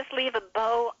 you can just leave a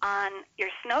bow on your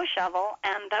snow shovel,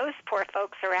 and those poor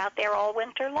folks are out there all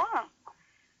winter long.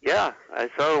 Yeah, I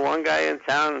saw one guy in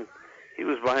town. He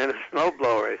was buying a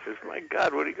snowblower. I says, my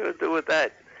God, what are you going to do with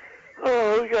that?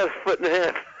 Oh, we got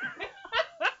 1.5 feet.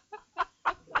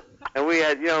 And we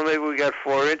had, maybe we got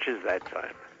 4 inches that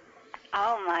time.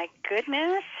 Oh, my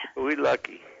goodness. We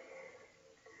lucky.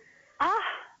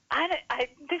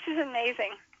 This is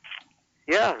amazing.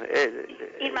 Yeah.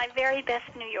 In my very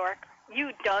best New York,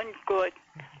 you done good.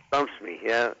 Bumps me.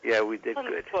 Yeah, we did Done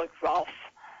good. good, Ralph.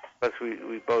 Plus,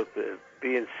 we both,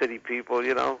 being city people,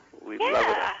 we love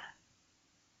it.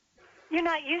 You're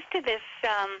not used to this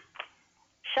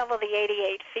shovel the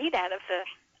 88 feet out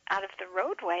of the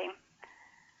roadway.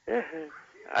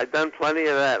 I've done plenty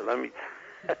of that. Let me.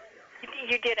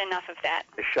 You did enough of that.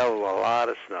 I shovel a lot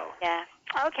of snow. Yeah.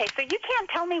 Okay, so you can't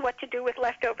tell me what to do with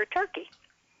leftover turkey.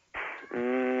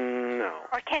 No.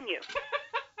 Or can you?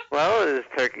 Well, there's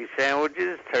turkey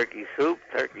sandwiches, turkey soup,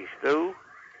 turkey stew.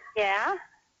 Yeah?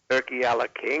 Turkey a la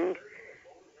king.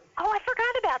 Oh, I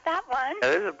forgot about that one. Yeah,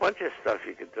 there's a bunch of stuff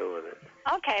you could do with it.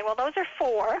 Okay, well, those are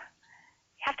 4. You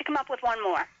have to come up with one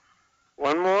more.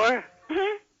 One more?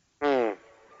 Mm-hmm.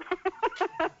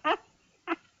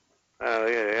 Oh,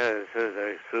 yeah, this is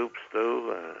a soup,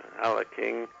 stew, a la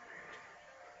king.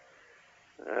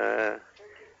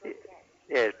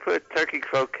 Yeah, put turkey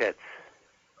croquettes.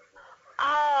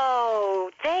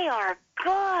 Oh, they are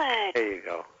good. There you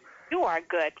go. You are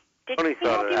good. Did Tony he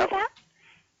help thought you of with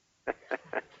that.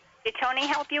 that? Did Tony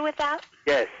help you with that?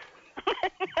 Yes.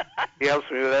 He helps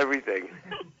me with everything.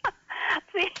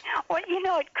 See, well, you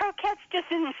know, croquettes just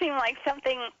didn't seem like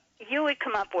something you would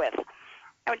come up with.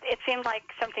 It seemed like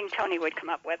something Tony would come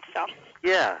up with. So.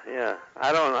 Yeah.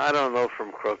 I don't know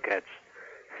from croquettes.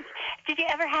 Did you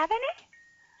ever have any?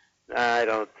 I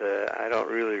don't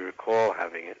really recall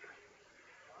having it.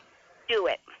 Do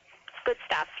it. It's good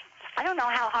stuff. I don't know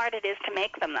how hard it is to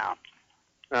make them, though.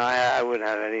 No, I wouldn't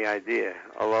have any idea.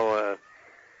 Although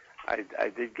I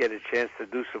did get a chance to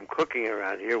do some cooking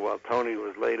around here while Tony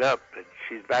was laid up, but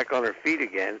she's back on her feet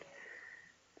again,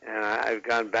 and I've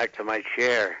gone back to my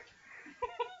chair.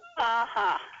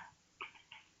 Uh-huh.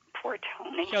 Poor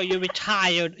Tony. So you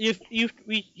retired.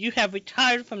 You have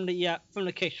retired from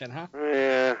the kitchen, huh?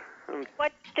 Yeah.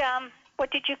 What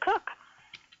did you cook?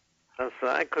 So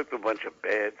I cooked a bunch of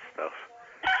bad stuff.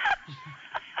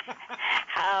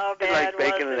 How bad Like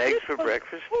bacon was and it? eggs for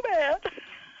breakfast. So bad.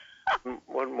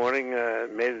 One morning,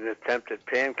 made an attempt at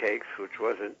pancakes, which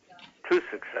wasn't too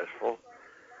successful.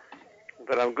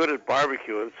 But I'm good at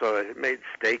barbecuing, so I made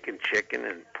steak and chicken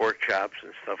and pork chops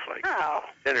and stuff like that.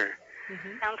 Dinner.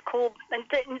 Mm-hmm. Sounds cool. And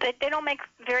they don't make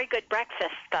very good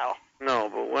breakfast, though. No,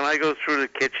 but when I go through the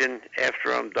kitchen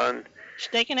after I'm done...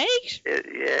 Steak and eggs?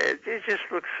 It just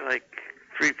looks like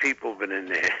 3 people have been in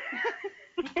there.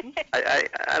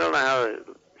 I don't know how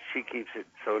she keeps it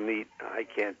so neat. I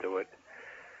can't do it.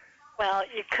 Well,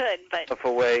 you could, but... Stuff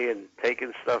away and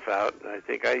taking stuff out. I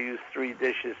think I used 3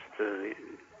 dishes to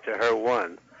her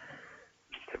 1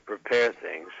 to prepare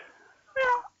things.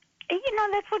 Well, you know,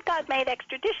 that's what God made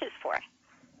extra dishes for.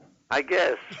 I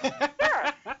guess.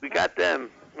 Sure. We got them.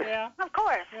 Yeah. Of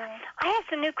course. Yeah. I have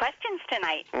some new questions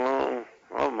tonight.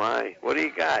 Oh my. What do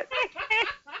you got?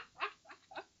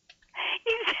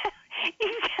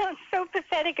 You sound so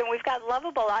pathetic, and we've got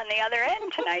Lovable on the other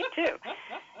end tonight, too.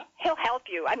 He'll help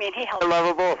you. I mean, he helps you.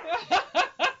 Lovable.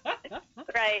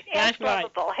 Right. That's He's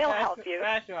lovable. right. He'll help you.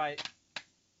 That's right.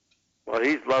 Well,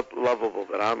 he's lovable,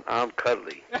 but I'm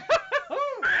cuddly.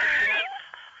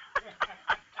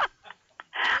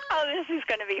 Oh, this is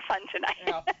going to be fun tonight.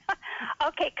 Yeah.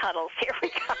 Okay, Cuddles, here we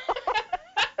go.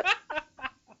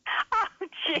 Oh,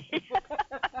 gee.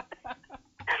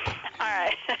 All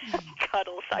right,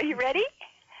 Cuddles, are you ready?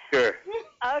 Sure.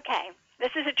 Okay,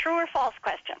 this is a true or false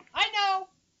question. I know.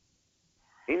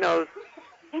 He knows.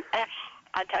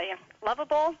 I'll tell you.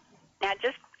 Lovable, now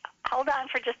just hold on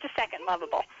for just a second,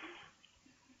 Lovable.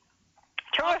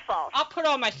 True or false? I'll put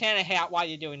on my Santa hat while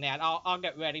you're doing that. I'll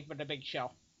get ready for the big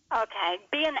show. Okay,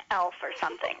 be an elf or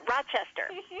something. Rochester.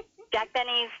 Jack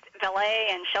Benny's valet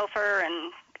and chauffeur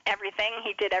and everything.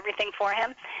 He did everything for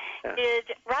him. Yeah. Did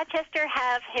Rochester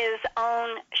have his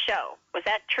own show? Was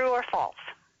that true or false?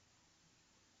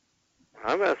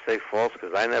 I'm going to say false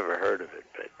because I never heard of it,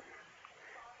 but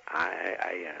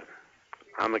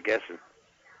I'm a guessing.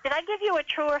 Did I give you a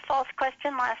true or false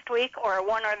question last week, or a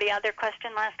one or the other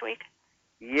question last week?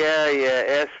 Yeah,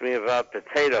 asked me about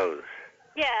potatoes.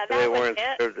 Yeah, They that was weren't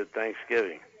it. served at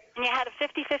Thanksgiving. And you had a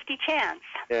 50-50 chance.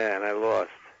 Yeah, and I lost.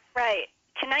 Right.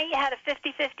 Tonight you had a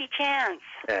 50-50 chance.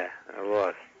 Yeah, I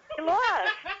lost. You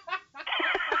lost.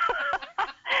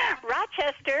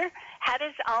 Rochester had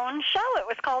his own show. It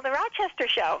was called The Rochester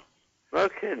Show. No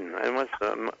kidding.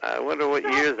 I wonder what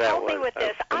year that Help was. me with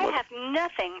this. I have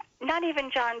nothing. Not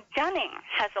even John Dunning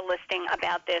has a listing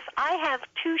about this. I have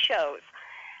 2 shows.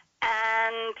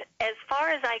 And as far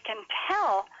as I can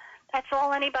tell, that's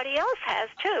all anybody else has,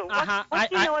 too. What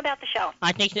do you know about the show?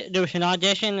 I think that there was an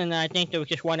audition, and I think there was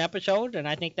just 1 episode, and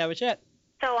I think that was it.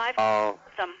 So I've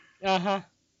them. Uh-huh.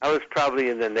 I was probably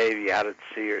in the Navy out at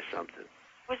sea or something.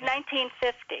 It was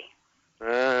 1950.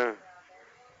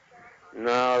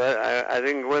 No, I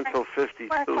didn't go until 52.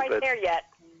 We're not quite but, there yet.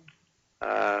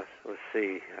 let's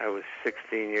see. I was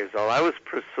 16 years old. I was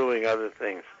pursuing other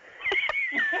things.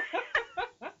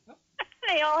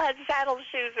 They all had saddle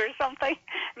shoes or something,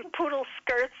 and poodle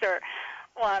skirts or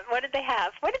what? What did they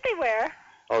have? What did they wear?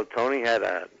 Oh, Tony had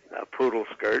a poodle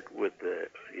skirt with the,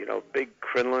 big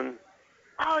crinoline.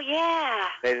 Oh, yeah.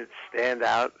 Made it stand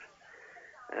out.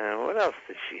 What else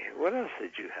did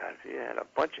you have? You had a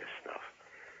bunch of stuff.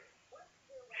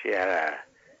 She had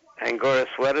Angora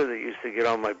sweater that used to get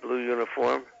on my blue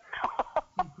uniform.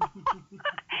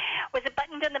 Was it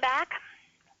buttoned in the back?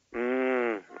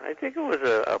 I think it was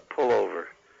a pullover.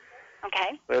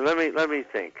 Okay. But let me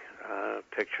think.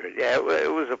 Picture it. Yeah,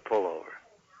 it was a pullover.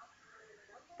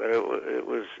 But it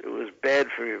was bad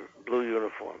for your blue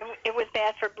uniforms. It was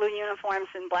bad for blue uniforms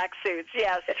and black suits.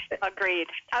 Yes, agreed.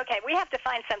 Okay, we have to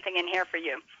find something in here for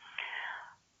you.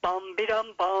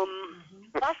 Bum-be-dum-bum.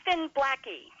 Boston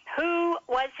Blackie. Who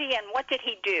was he and what did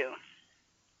he do?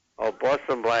 Oh,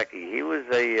 Boston Blackie. He was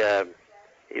a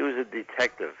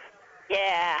detective.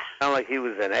 Yeah. Sounded like he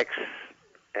was an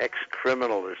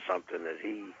ex-criminal or something that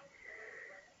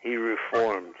he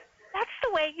reformed. That's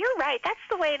the way, you're right, that's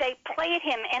the way they played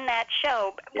him in that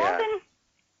show. Yeah. Walden?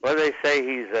 Well, they say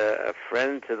he's a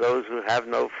friend to those who have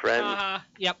no friends.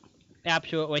 Yep.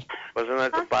 Absolutely. Wasn't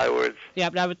that the bywords?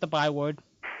 Yep, that was the byword.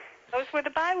 Those were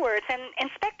the bywords. And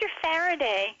Inspector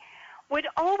Faraday would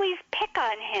always pick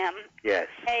on him. Yes.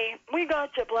 Hey, we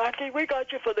got you, Blackie. We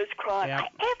got you for this crime.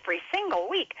 Yep. Every single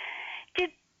week.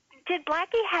 Did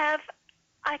Blackie have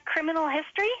a criminal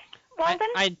history, Walden?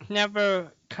 I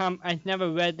never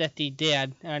read that he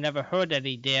did. I never heard that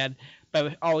he did, but it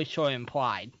was always sort of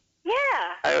implied.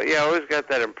 Yeah. I always got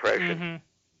that impression. Mm-hmm.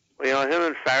 Well, you know, him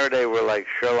and Faraday were like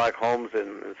Sherlock Holmes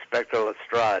and Inspector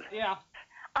Lestrade. Yeah.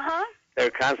 Uh-huh. They're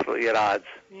constantly at odds.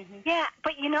 Mm-hmm. Yeah,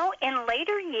 but you know, in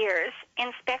later years,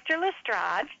 Inspector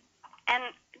Lestrade, and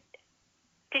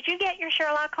did you get your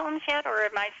Sherlock Holmes yet, or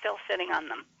am I still sitting on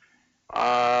them?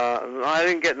 No, I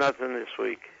didn't get nothing this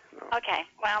week. No. Okay,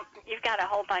 well, you've got a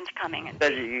whole bunch coming.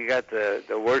 Said you got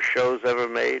the worst shows ever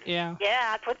made. Yeah.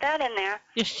 Yeah, I put that in there.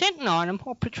 You're sitting on him.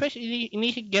 Oh, Patricia, you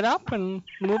need to get up and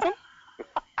move him.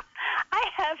 I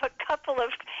have a couple of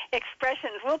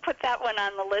expressions. We'll put that one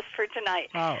on the list for tonight.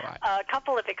 All right. A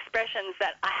couple of expressions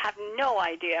that I have no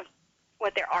idea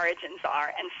what their origins are,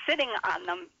 and sitting on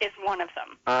them is one of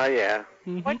them. Yeah.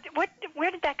 Mm-hmm.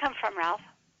 Where did that come from, Ralph?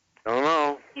 Don't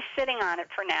know. He's sitting on it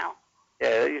for now.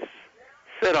 Yeah, you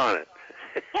sit on it.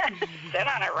 Yeah, sit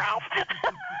on it, Ralph.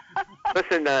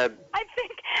 Listen, I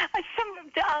think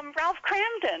some Ralph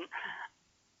Cramden.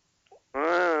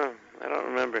 I don't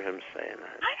remember him saying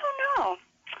that. I don't know.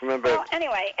 Remember? Well,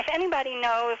 anyway, if anybody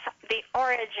knows the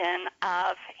origin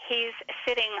of he's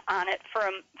sitting on it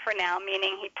for now,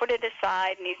 meaning he put it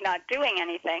aside and he's not doing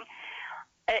anything,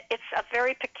 it's a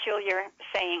very peculiar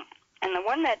saying. And the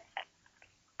one that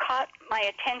caught my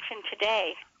attention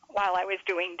today while I was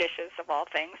doing dishes, of all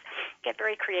things, get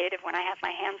very creative when I have my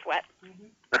hands wet.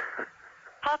 Mm-hmm.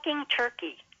 Talking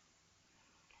turkey.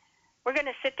 We're going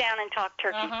to sit down and talk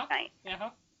turkey tonight.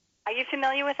 Uh-huh. Are you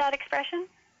familiar with that expression?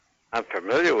 I'm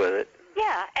familiar with it.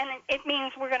 Yeah, and it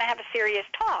means we're going to have a serious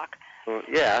talk. Well,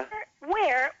 yeah.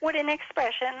 Where would an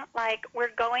expression like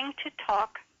 "we're going to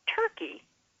talk turkey"?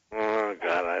 Oh,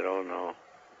 God, I don't know.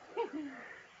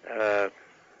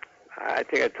 I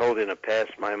think I told you in the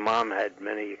past, my mom had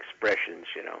many expressions,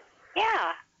 you know.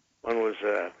 Yeah. One was,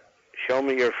 show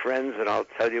me your friends and I'll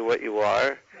tell you what you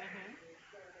are.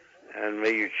 Mm-hmm. And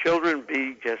may your children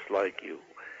be just like you.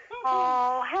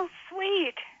 Oh, how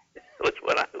sweet. It was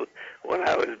when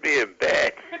I was being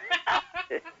bad.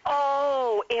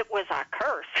 Oh, it was a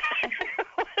curse.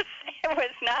 It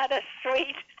was not a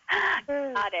sweet.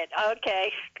 Got it.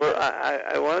 Okay. Well,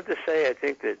 I wanted to say, I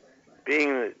think that being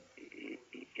that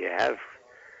you have,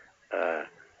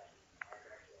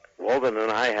 Walden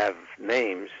and I have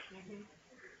names,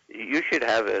 you should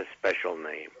have a special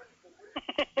name.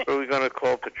 What are we going to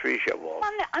call Patricia, Walden?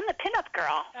 I'm the pinup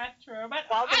girl. That's true. But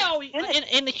Walden, I always,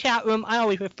 in the chat room, I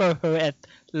always refer her as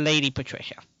Lady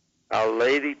Patricia.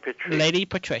 Lady Patricia. Lady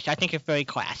Patricia. I think it's very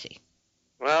classy.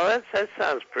 Well, that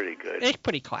sounds pretty good. It's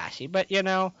pretty classy, but you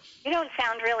know. You don't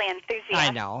sound really enthusiastic. I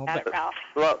know, about but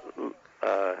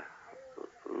Ralph.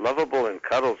 Lovable and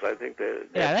cuddles, I think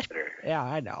that's better. Yeah,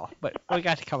 I know, but we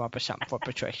got to come up with something for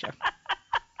Patricia.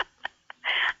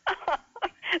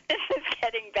 This is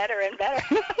getting better and better.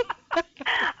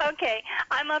 Okay,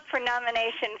 I'm up for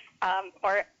nomination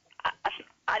or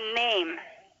a name.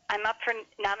 I'm up for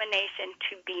nomination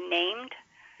to be named.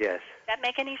 Yes. Does that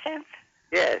make any sense?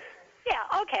 Yes.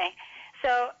 Yeah, okay.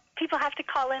 So people have to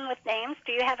call in with names.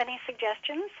 Do you have any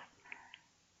suggestions?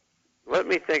 Let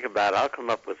me think about it. I'll come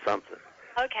up with something.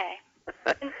 Okay.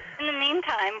 In the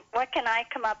meantime, what can I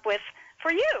come up with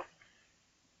for you?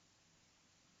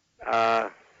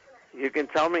 You can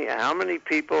tell me how many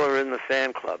people are in the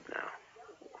fan club now.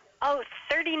 Oh,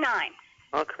 39.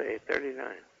 Okay, 39.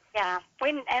 Yeah.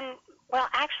 Well,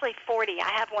 actually 40.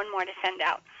 I have one more to send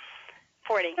out.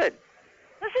 40. Good.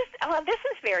 This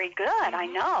is very good. I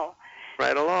know.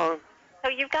 Right along.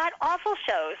 So you've got awful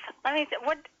shows. Let me.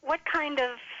 What kind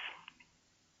of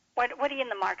What are you in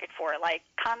the market for? Like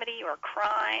comedy or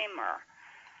crime or?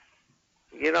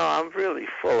 I'm really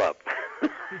full up.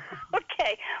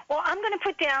 Okay. Well, I'm going to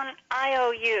put down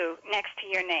IOU next to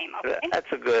your name, okay?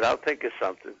 That's a good. I'll think of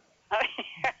something. I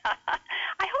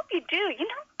hope you do.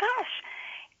 Gosh,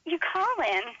 you call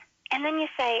in and then you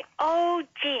say, oh,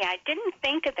 gee, I didn't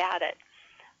think about it.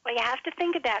 Well, you have to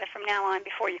think about it from now on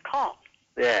before you call.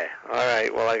 Yeah. All right.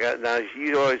 Well, now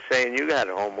you always saying you got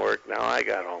homework. Now I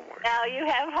got homework. Now you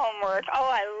have homework. Oh,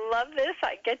 I love this.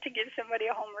 I get to give somebody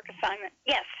a homework assignment.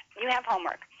 Yes, you have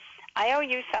homework. I owe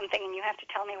you something, and you have to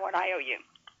tell me what I owe you.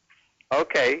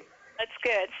 Okay. That's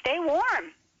good. Stay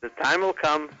warm. The time will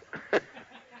come.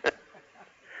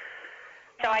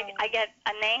 So I get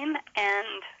a name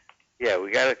and... Yeah,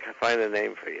 we got to find a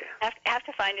name for you. Have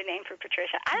to find a name for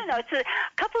Patricia. I don't know. It's a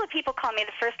couple of people call me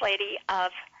the First Lady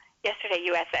of Yesterday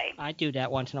USA. I do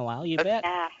that once in a while, you bet.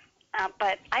 Yeah,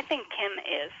 but I think Kim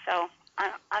is, so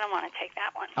I don't want to take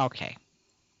that one. Okay.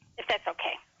 If that's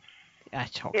okay.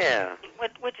 That's okay. Yeah.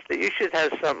 You should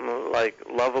have something like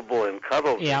Lovable and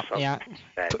Cuddles or something like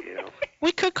that,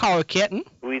 We could call her Kitten.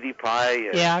 Sweetie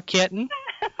Pie. Yeah, Kitten.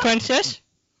 Princess.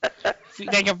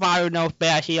 Think of Father knows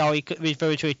best. He always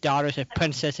refers to his daughters as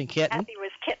Princess and Kitten. Kathy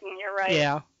was Kitten, you're right.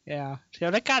 Yeah.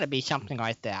 So there got to be something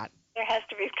like that. There has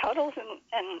to be Cuddles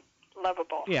and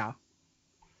Lovable. Yeah.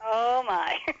 Oh,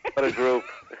 my. What a group.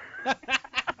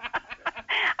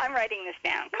 I'm writing this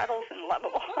down. Cuddles and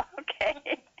Lovable.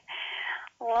 Okay.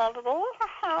 Lovable.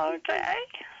 Okay.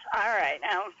 All right.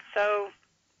 Now, so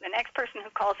the next person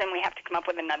who calls in, we have to come up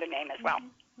with another name as well.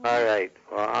 All right.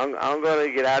 Well, I'm going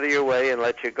to get out of your way and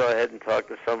let you go ahead and talk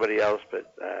to somebody else,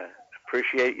 but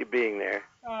appreciate you being there.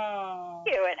 Oh.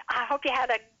 Thank you, and I hope you had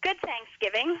a good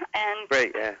Thanksgiving. And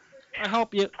great, yeah. I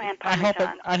hope it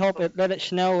let it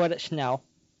snow.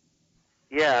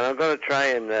 Yeah, and I'm going to try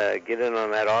and get in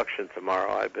on that auction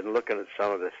tomorrow. I've been looking at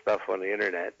some of this stuff on the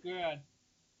internet. Good.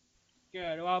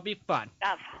 Well, it'll be fun.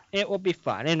 It will be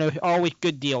fun, and there's always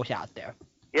good deals out there.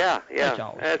 Yeah.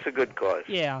 That's a good cause.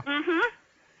 Yeah. Mm-hmm.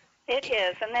 It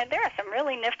is, and there are some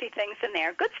really nifty things in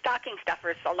there. Good stocking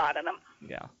stuffers, a lot of them.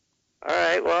 Yeah. All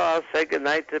right, well, I'll say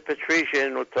goodnight to Patricia,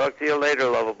 and we'll talk to you later,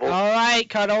 Lovable. All right,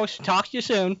 Cuddles. Talk to you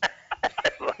soon.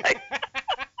 Bye.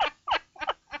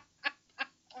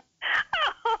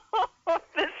 Oh,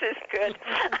 this is good.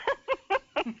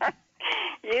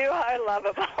 You are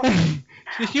lovable.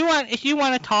 If you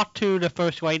want to talk to the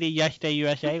First Lady Yesterday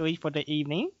USA, at least for the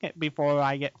evening, before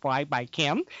I get fired by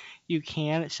Kim, you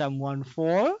can at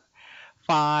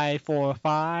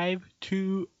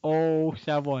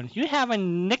 714-545-2071. If you have a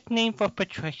nickname for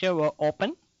Patricia, we're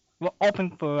open. We're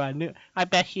open for a new... I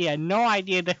bet she had no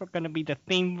idea this was going to be the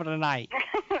theme for the night.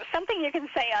 Something you can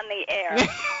say on the air.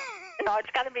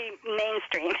 It's got to be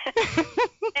mainstream.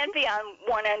 It can't be on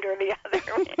one end or the other.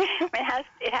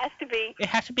 It has to be... It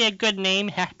has to be a good name.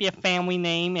 It has to be a family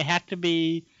name. It has to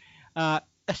be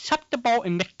acceptable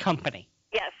in mixed company.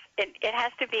 Yes, it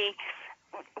has to be...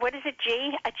 What is it,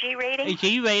 G? A G rating? A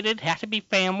G rated. Has to be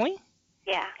family.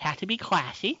 Yeah. Has to be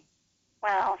classy.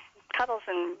 Well, Cuddles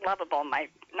and Lovable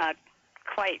might not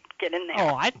quite get in there.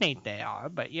 Oh, I think they are,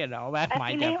 but, that's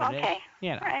my definition. Okay.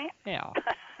 Right.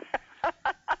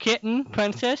 Kitten,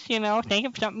 Princess, think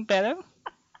of something better.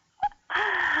 Oh,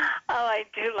 I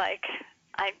do like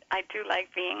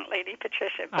being Lady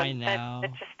Patricia, but I know.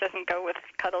 It just doesn't go with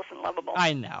Cuddles and Lovable.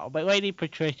 I know, but Lady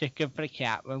Patricia's good for the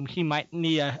cat room. She might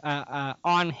need a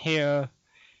on-hair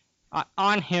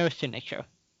signature,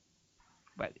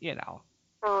 but Yeah.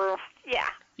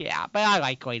 Yeah, but I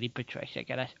like Lady Patricia.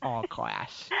 Got us all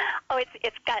class. Oh,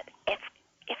 it's got a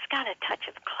touch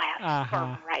of class.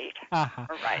 Right.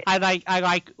 Right. I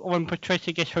like when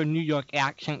Patricia gets her New York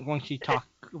accent when she talks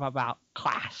about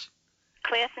class.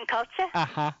 Class and culture.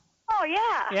 Oh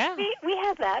yeah. Yeah. We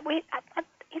have that.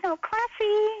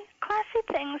 Classy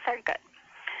things are good.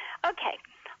 Okay.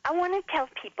 I want to tell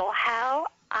people how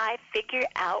I figure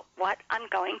out what I'm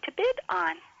going to bid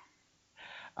on.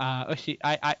 Let's see.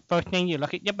 I first thing you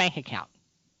look at your bank account.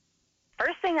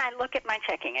 First thing I look at my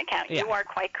checking account. Yeah. You are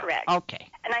quite correct.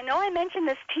 Okay. And I know I mentioned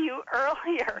this to you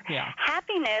earlier. Yeah.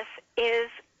 Happiness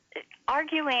is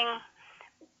arguing,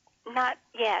 not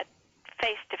yet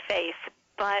face to face,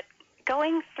 but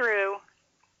going through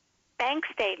bank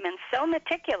statements so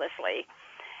meticulously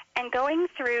and going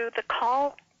through the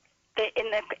call.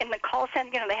 In the call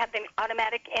center, they have the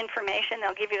automatic information.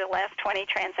 They'll give you the last 20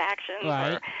 transactions,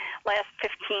 right, or last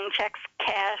 15 checks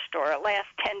cashed, or last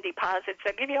 10 deposits.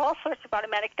 They'll give you all sorts of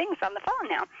automatic things on the phone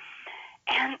now.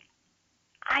 And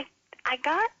I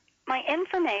got my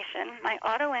information, my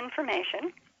auto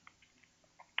information,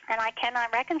 and I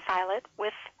cannot reconcile it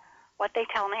with what they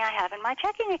tell me I have in my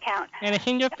checking account. And it's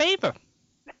in your favor.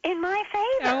 In my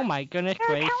favor. Oh, my goodness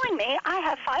They're gracious. telling me I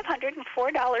have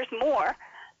 $504 more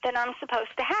than I'm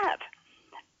supposed to have.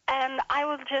 And I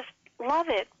will just love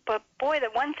it. But, boy, the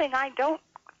one thing I don't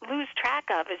lose track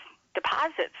of is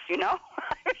deposits, you know?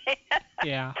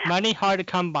 Yeah, money's hard to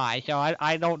come by, so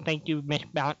I don't think you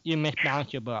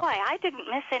misbalanced your book. Boy, I didn't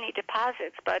miss any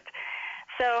deposits, but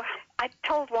so I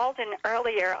told Walden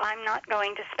earlier I'm not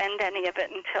going to spend any of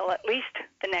it until at least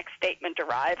the next statement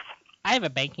arrives. I have a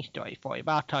banking story for you,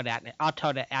 but I'll tell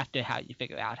that after how you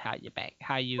figure out how you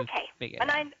figure it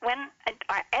out.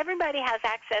 Everybody has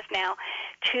access now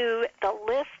to the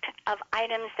list of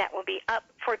items that will be up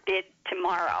for bid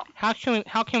tomorrow. How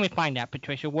can we find that,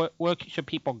 Patricia? Where should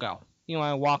people go? You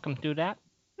want to walk them through that?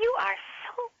 You are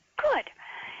so good.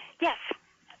 Yes,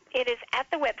 it is at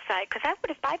the website, because I would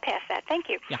have bypassed that. Thank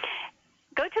you. Yeah.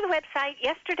 Go to the website,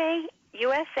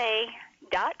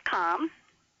 YUSASaturday.com.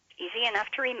 Easy enough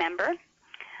to remember.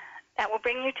 That will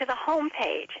bring you to the home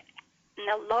page. In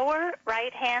the lower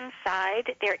right-hand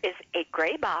side, there is a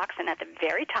gray box, and at the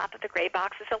very top of the gray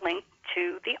box is a link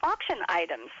to the auction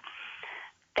items.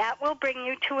 That will bring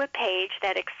you to a page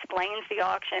that explains the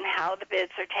auction, how the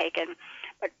bids are taken.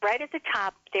 But right at the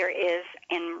top, there is,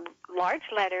 in large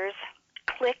letters,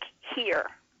 click here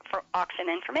for auction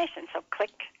information. So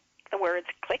click the words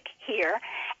click here,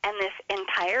 and this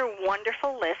entire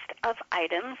wonderful list of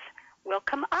items will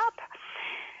come up.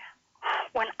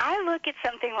 When I look at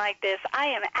something like this, I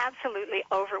am absolutely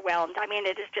overwhelmed. I mean,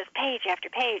 it is just page after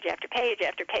page after page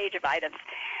after page of items.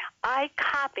 I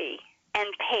copy and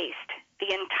paste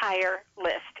the entire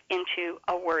list into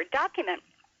a Word document.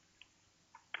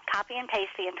 Copy and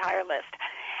paste the entire list.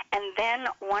 And then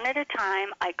one at a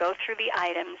time, I go through the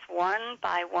items one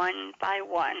by one by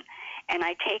one. And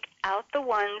I take out the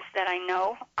ones that I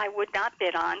know I would not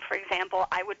bid on. For example,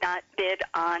 I would not bid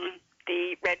on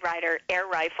the Red Ryder air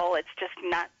rifle. It's just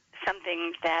not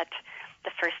something that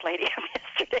the First Lady of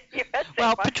yesterday USA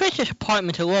Well, wants. Patricia's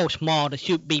apartment's a little small to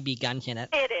shoot BB guns in it.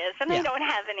 It is, and I don't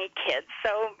have any kids.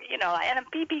 So, you know, and a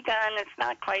BB gun, it's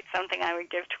not quite something I would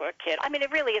give to a kid. I mean,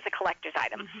 it really is a collector's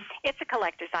item. Mm-hmm. It's a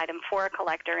collector's item for a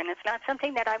collector, and it's not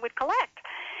something that I would collect.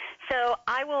 So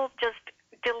I will just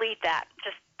delete that,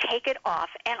 just take it off,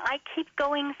 and I keep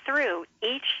going through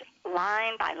each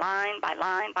line by line by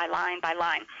line by line by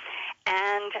line.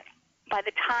 And by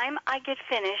the time I get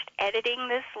finished editing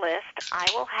this list, I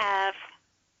will have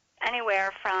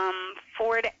anywhere from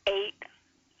 4 to 8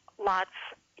 lots.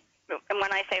 And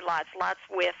when I say lots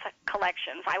with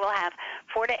collections. I will have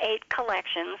 4 to 8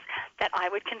 collections that I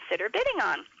would consider bidding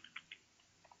on.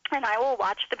 And I will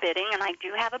watch the bidding, and I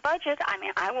do have a budget. I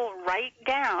mean, I will write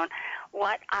down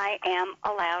what I am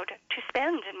allowed to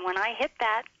spend. And when I hit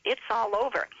that, it's all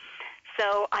over.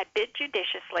 So I bid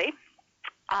judiciously.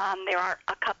 There are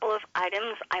a couple of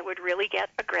items I would really get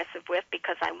aggressive with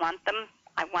because I want them,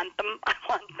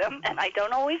 and I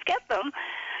don't always get them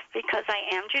because I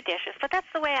am judicious. But that's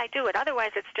the way I do it.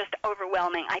 Otherwise, it's just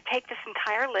overwhelming. I take this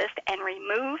entire list and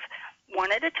remove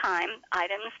one at a time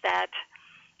items that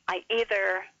I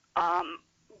either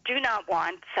do not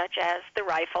want, such as the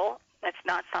rifle. That's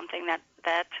not something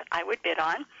that I would bid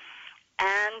on.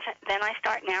 And then I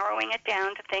start narrowing it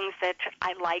down to things that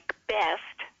I like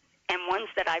best and ones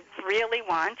that I really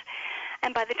want.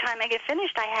 And by the time I get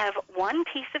finished, I have one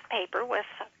piece of paper with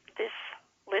this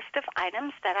list of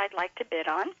items that I'd like to bid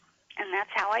on, and that's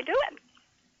how I do it.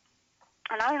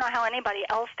 And I don't know how anybody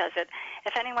else does it.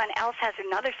 If anyone else has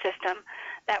another system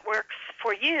that works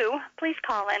for you, please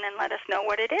call in and let us know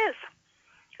what it is.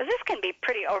 Because this can be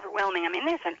pretty overwhelming. I mean,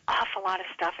 there's an awful lot of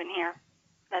stuff in here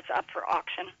that's up for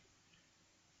auction.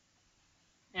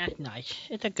 That's nice.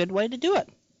 It's a good way to do it.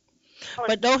 Well,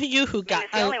 but those of you who got...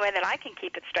 It's the only way that I can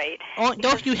keep it straight.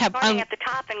 Those you have... Starting at the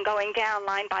top and going down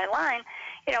line by line,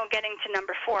 you know, getting to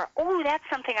number 4. Oh, that's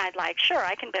something I'd like. Sure,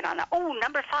 I can bid on that. Oh,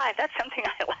 number 5, that's something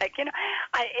I like. You know,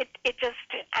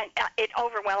 it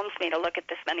overwhelms me to look at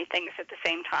this many things at the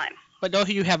same time. But those of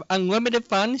you who have unlimited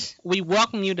funds, we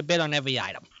welcome you to bid on every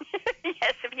item.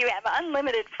 Yes, if you have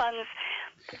unlimited funds,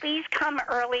 please come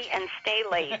early and stay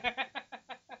late.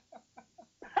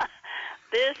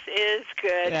 This is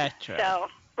good. That's right. So,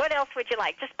 what else would you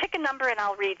like? Just pick a number and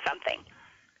I'll read something.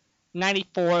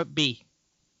 94B.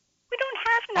 We don't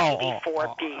have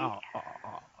 94B.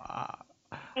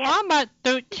 How about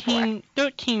 13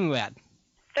 red?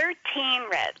 13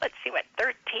 red. Let's see what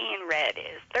 13 red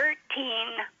is.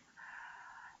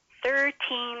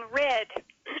 13 red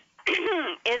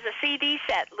is a CD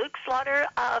set. Luke Slaughter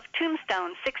of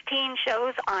Tombstone, 16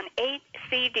 shows on 8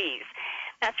 CDs.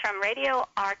 That's from Radio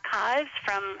Archives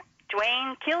from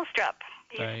Dwayne Kielstrup.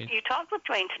 You talked with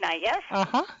Dwayne tonight, yes?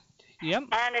 Uh-huh. Yep.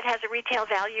 And it has a retail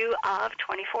value of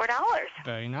 $24.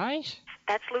 Very nice.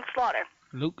 That's Luke Slaughter.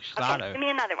 Luke Slaughter. Okay, give me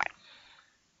another one.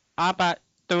 How about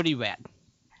 30 red?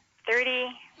 30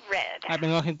 red. I've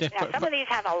been looking at Now, some of these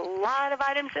have a lot of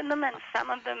items in them, and some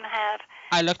of them have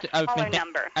a smaller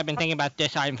number. I've been thinking about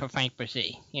this item for Frank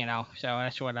Brzee, so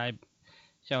that's what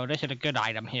so this is a good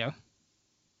item here.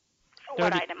 30,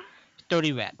 what item?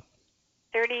 30 red.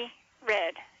 30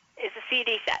 red is a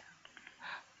CD set.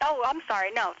 Oh, I'm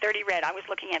sorry, no, 30 red. I was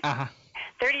looking at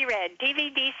 30 red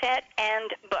DVD set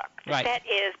and book. The set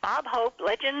is Bob Hope,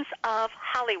 Legends of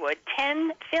Hollywood,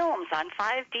 10 films on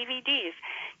 5 DVDs,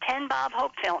 10 Bob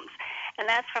Hope films, and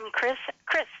that's from Chris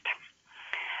Christ.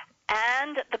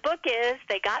 And the book is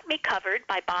They Got Me Covered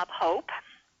by Bob Hope.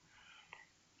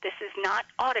 This is not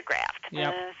autographed.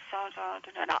 Yep.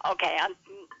 Okay,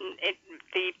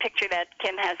 the picture that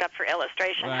Kim has up for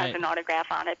illustration has an autograph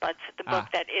on it, but the book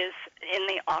that is in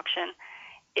the auction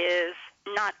is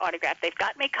not autographed. They've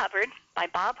Got Me Covered by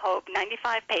Bob Hope,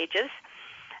 95 pages,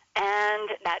 and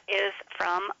that is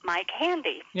from Mike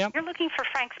Handy. Yep. You're looking for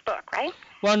Frank's book, right?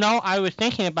 Well, no, I was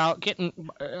thinking about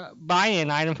buying an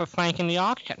item for Frank in the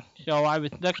auction. So I was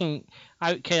looking,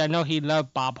 because I know he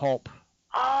loved Bob Hope.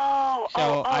 Okay,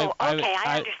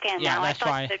 I understand now. I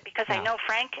thought that because I know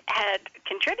Frank had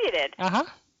contributed. Uh-huh.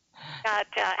 Got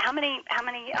how many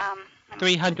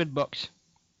 300 books.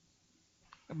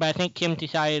 But I think Kim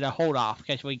decided to hold off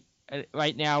because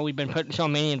right now we've been putting so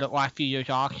many in the last few years'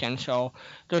 auction. So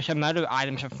there's some other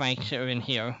items of Frank's that are in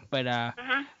here. But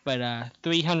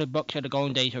 300 books of the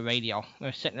Golden Days of Radio.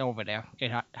 They're sitting over there.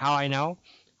 How I know?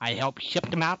 I helped ship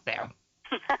them out there.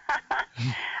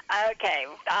 Okay,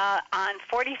 on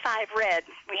 45 Red,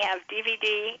 we have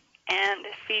DVD and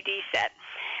CD set.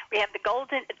 We have the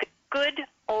Good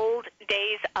Old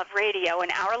Days of Radio,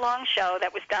 an hour-long show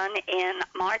that was done in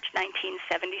March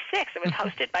 1976. It was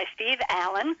hosted by Steve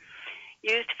Allen,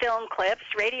 used film clips,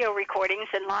 radio recordings,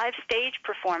 and live stage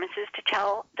performances to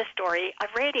tell the story of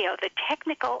radio. The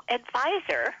technical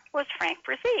advisor was Frank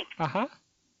Brzee. Uh-huh.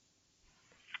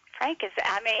 Frank is,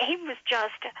 he was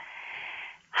just...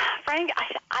 Frank,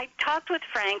 I talked with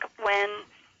Frank when,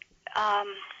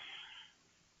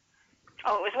 it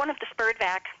was one of the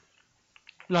Spurdvac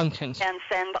luncheons, and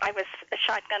I was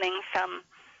shotgunning some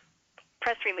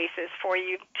press releases for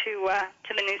you to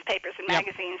the newspapers and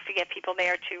magazines to get people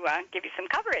there to give you some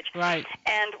coverage. Right.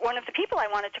 And one of the people I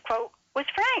wanted to quote was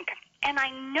Frank, and I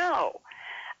know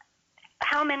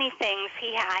how many things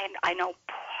he had. I know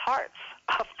parts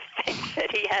of the things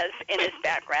that he has in his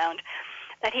background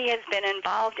that he has been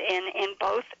involved in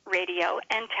both radio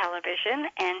and television,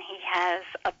 and he has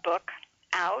a book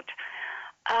out.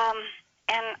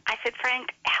 And I said,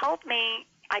 Frank, help me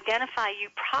identify you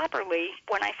properly.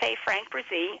 When I say Frank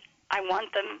Brzee, I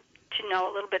want them to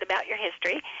know a little bit about your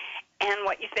history and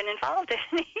what you've been involved in.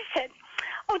 And he said,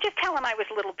 oh, just tell him I was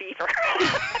Little Beaver.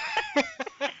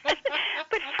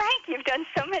 But Frank, you've done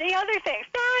so many other things.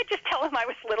 No, just tell him I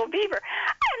was Little Beaver.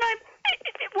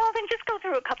 Well, then just go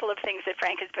through a couple of things that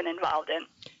Frank has been involved in.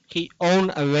 He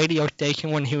owned a radio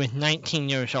station when he was 19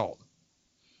 years old.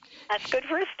 That's good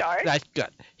for a start. That's good.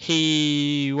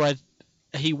 He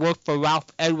worked for Ralph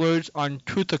Edwards on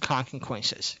Truth or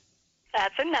Consequences.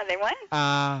 That's another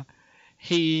one.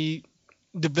 He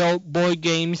developed board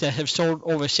games that have sold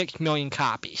over 6 million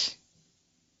copies.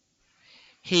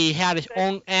 He had his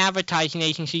own advertising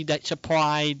agency that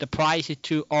supplied the prizes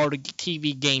to all the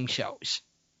TV game shows.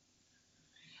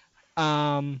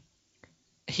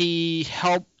 He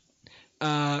helped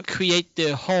create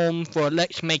the home for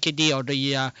Let's Make a Deal,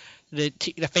 the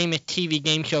famous TV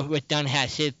game show was done at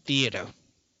his theater.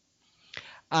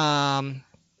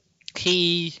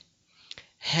 He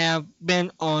have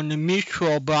been on the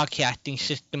Mutual Broadcasting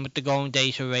System with the Golden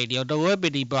Days of Radio, the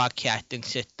Liberty Broadcasting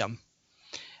System.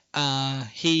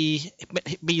 He's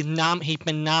been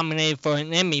nominated for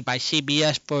an Emmy by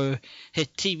CBS for his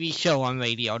TV show on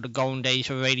radio, The Golden Days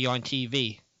of Radio on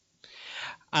TV.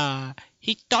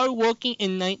 He started working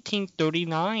in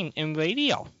 1939 in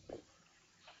radio.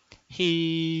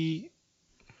 He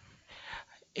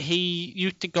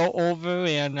used to go over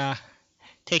and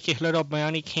take his little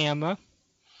brownie camera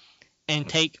and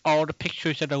take all the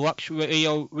pictures of the Lux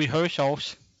radio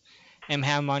rehearsals and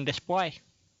have them on display.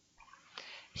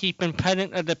 He's been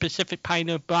president of the Pacific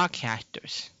Pioneer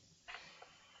Broadcasters.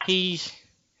 He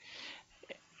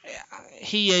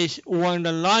is one of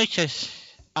the largest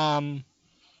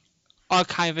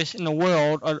archivists in the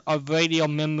world of radio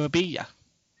memorabilia.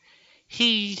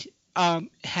 He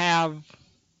have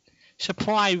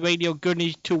supplied radio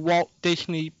goodies to Walt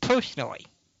Disney personally.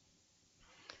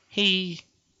 He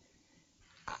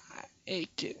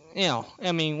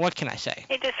I mean, what can I say?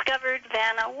 He discovered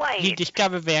Vanna White. He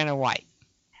discovered Vanna White.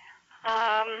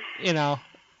 Um,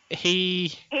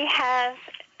 he has,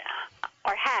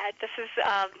 or had, this is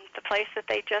the place that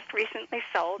they just recently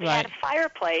sold. He Right. had a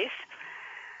fireplace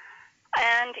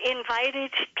and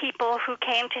invited people who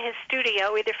came to his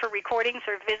studio, either for recordings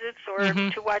or visits or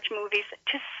to watch movies,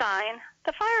 to sign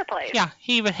the fireplace. Yeah,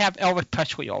 he would have Elvis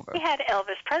Presley over. He had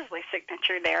Elvis Presley's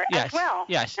signature there Yes, as well.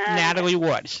 yes, And Natalie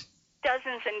Woods.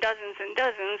 dozens and dozens and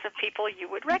dozens of people you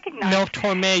would recognize. Mel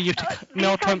Torme used to. These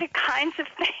are the kinds of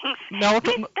things.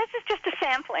 This is just a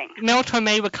sampling. Mel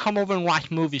Torme would come over and watch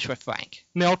movies with Frank.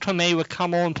 Mel Torme would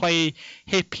come over and play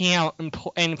his piano,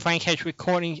 and Frank has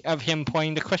recordings of him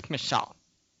playing the Christmas song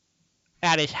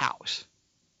at his house.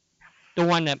 The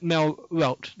one that Mel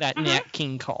wrote, that Nat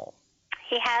King Cole.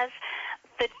 He has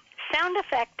the sound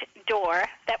effect door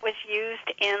that was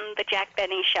used in the Jack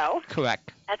Benny show.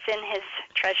 Correct. That's in his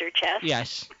treasure chest.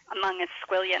 Yes. Among a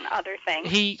squillion other things.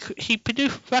 He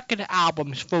produced record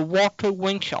albums for Walter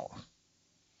Winchell.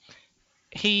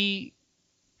 He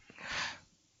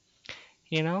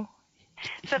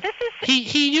So this is...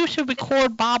 He used to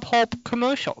record Bob Hope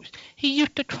commercials. He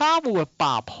used to travel with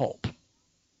Bob Hope.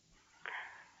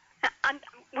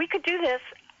 We could do this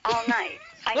all night.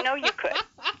 I know you could.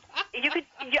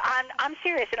 I'm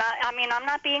serious, and I mean, I'm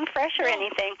not being fresh or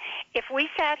anything. If we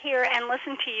sat here and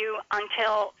listened to you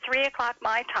until 3 o'clock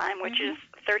my time, which is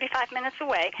 35 minutes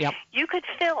away, you could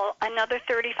fill another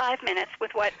 35 minutes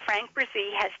with what Frank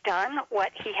Brzee has done,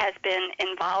 what he has been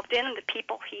involved in, the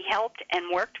people he helped and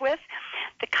worked with,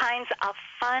 the kinds of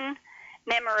fun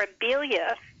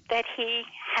memorabilia that he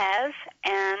has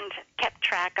and kept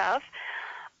track of.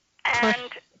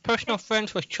 And personal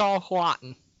friends with Charles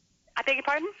Lawton. I beg your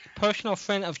pardon? Personal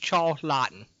friend of Charles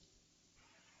Lawton.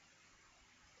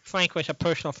 Frank was a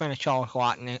personal friend of Charles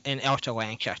Lawton and Elsa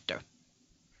Lanchester.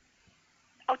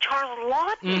 Oh, Charles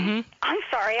Lawton? I'm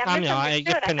sorry, I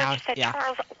misunderstood. I thought you said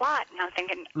Charles Lawton. I'm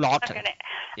thinking, Lawton. I'm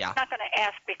not going to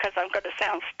ask because I'm going to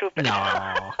sound stupid.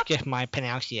 No, just my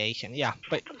pronunciation. Yeah,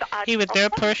 but he was their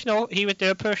personal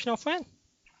friend.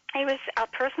 He was a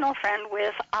personal friend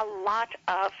with a lot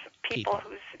of people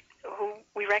who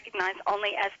we recognize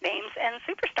only as names and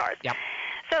superstars. Yep.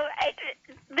 So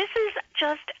this is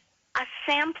just a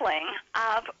sampling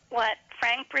of what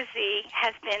Frank Brzee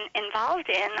has been involved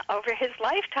in over his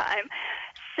lifetime.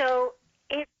 So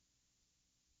it...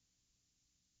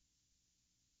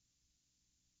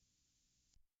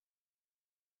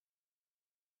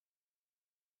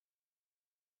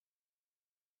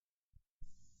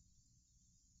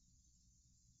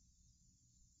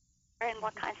 and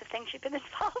what kinds of things you've been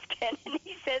involved in. And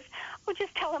he says, oh,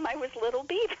 just tell him I was Little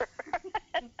Beaver.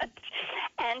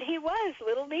 And he was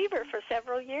Little Beaver for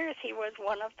several years. He was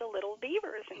one of the Little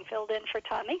Beavers and filled in for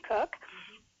Tommy Cook.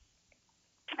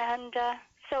 And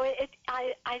so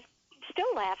I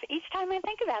still laugh. Each time I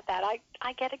think about that,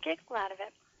 I get a giggle out of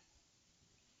it.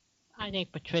 I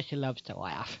think Patricia loves to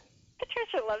laugh.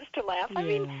 Patricia loves to laugh. I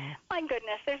mean, my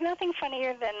goodness, there's nothing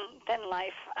funnier than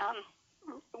life.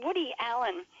 Woody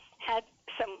Allen had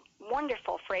some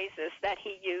wonderful phrases that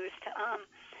he used.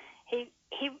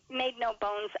 He made no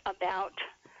bones about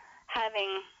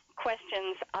having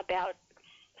questions about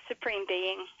Supreme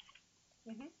Being.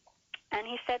 And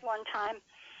he said one time,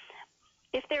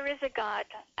 if there is a God,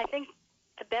 I think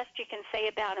the best you can say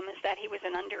about him is that he was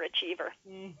an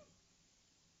underachiever.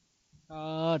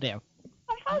 Oh, dear.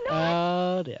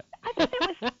 Oh, dear. I thought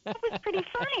that was pretty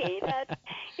funny. That,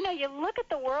 you look at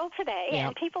the world today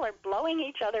and people are blowing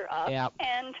each other up,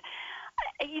 and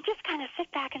you just kind of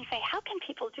sit back and say, how can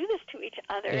people do this to each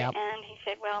other? And he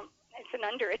said, well, it's an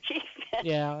underachievement.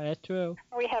 Yeah, that's true.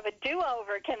 We have a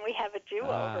do-over. Can we have a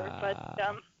do-over? But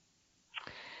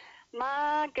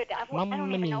my goodness, I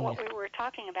don't even know what we were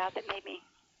talking about that made me...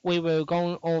 We were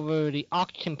going over the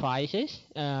auction prices,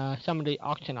 some of the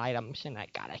auction items, and I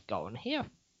got it going here.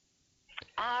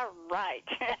 All right.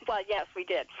 Well, yes, we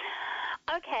did.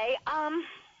 Okay,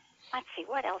 let's see,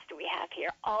 what else do we have here?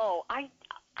 Oh, I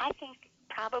think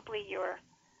probably you're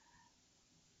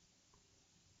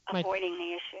avoiding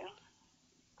the issue.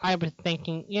 I was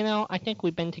thinking, I think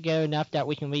we've been together enough that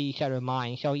we can read each other's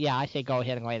minds, so yeah, I say go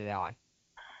ahead and write it on.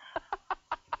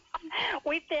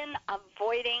 We've been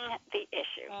avoiding the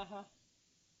issue.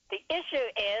 The issue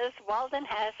is Walden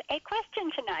has a question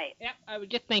tonight. Yep, I was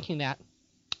just thinking that.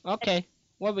 Okay,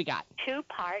 what we got?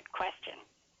 Two-part question.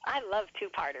 I love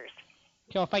two-parters.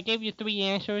 So if I gave you 3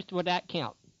 answers, would that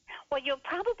count? Well, you'll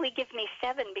probably give me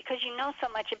 7 because you know so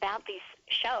much about these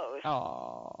shows.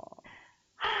 Oh.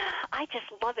 I just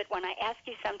love it when I ask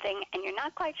you something and you're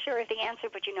not quite sure of the answer,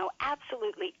 but you know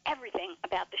absolutely everything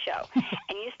about the show.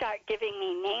 And you start giving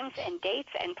me names and dates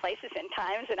and places and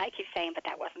times, and I keep saying, but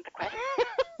that wasn't the question.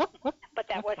 But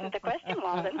that wasn't the question,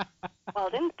 Walden.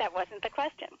 Walden, that wasn't the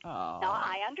question. Oh. No,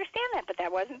 I understand that, but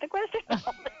that wasn't the question.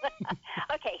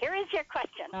 Okay, here is your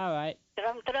question. All right.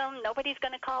 Dum-dum, nobody's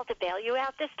going to call to bail you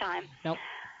out this time. Nope.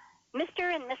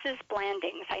 Mr. and Mrs.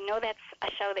 Blandings. I know that's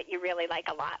a show that you really like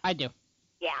a lot. I do.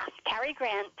 Yeah. Cary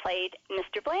Grant played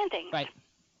Mr. Blandings. Right.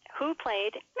 Who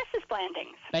played Mrs.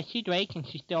 Blandings? Betsy Drake, and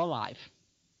she's still alive.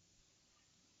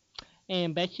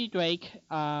 And Betsy Drake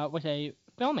was a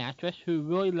film actress who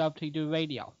really loved to do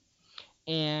radio.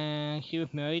 And she was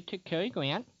married to Cary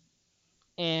Grant,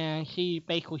 and she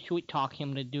basically sweet-talked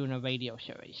him to doing a radio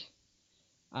series.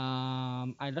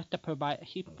 I looked up her bio.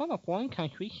 She's from a foreign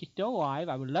country. She's still alive.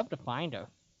 I would love to find her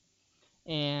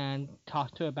and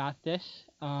talk to her about this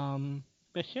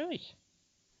series.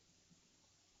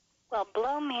 Well,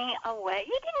 blow me away.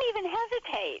 You didn't even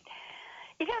hesitate.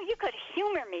 You know, you could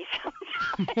humor me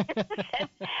sometimes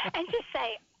and just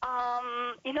say,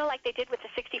 you know, like they did with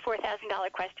the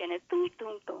 $64,000 question. It's boom,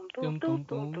 boom, boom, boom, boom,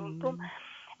 boom, boom, boom.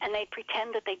 And they'd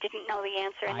pretend that they didn't know the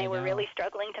answer and they were really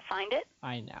struggling to find it.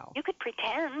 I know. You could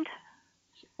pretend.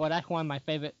 Well, that's one of my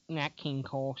favorite Nat King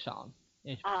Cole songs.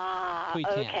 Okay.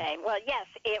 Well, yes,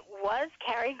 it was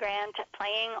Cary Grant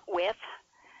playing with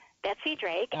Betsy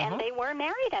Drake, and they were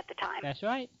married at the time. That's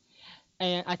right.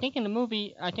 And I think in the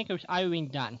movie, I think it was Irene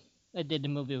Dunn that did the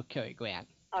movie with Cary Grant.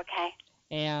 Okay.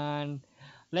 And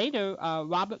later,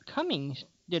 Robert Cummings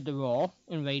did the role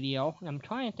in radio. I'm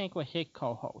trying to think what his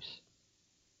co-host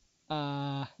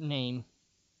name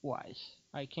was.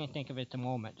 I can't think of it at the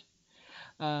moment.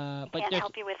 But can't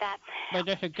help you with that. But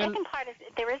there's a good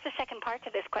there is a second part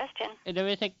to this question. There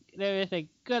is a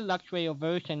good Lux Radio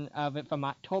version of it from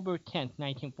October 10th,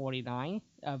 1949,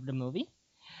 of the movie.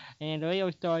 And the radio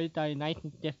started in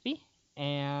 1950,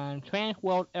 and Trans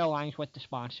World Airlines was the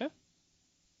sponsor.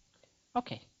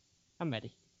 Okay, I'm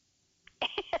ready.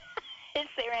 Is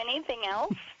there anything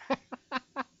else?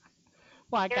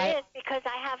 Well, there is, because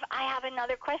I have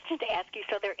another question to ask you,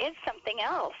 so there is something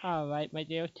else. All right, my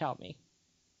dear, tell me.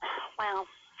 Well,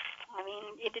 I mean,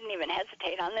 you didn't even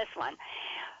hesitate on this one.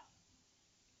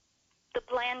 The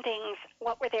Blandings,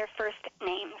 what were their first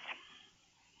names?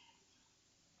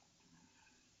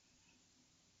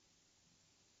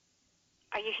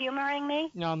 Are you humoring me?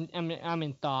 No, I'm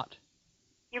in thought.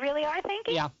 You really are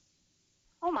thinking? Yeah.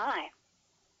 Oh, my.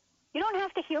 You don't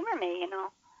have to humor me, you know.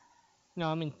 No,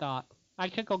 I'm in thought. I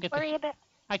could go get Don't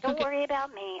worry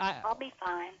about me. I'll be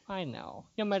fine. I know.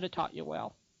 Your mother taught you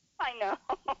well. I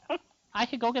know. I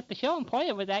could go get the show and play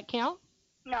it. Would that count?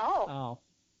 No. Oh.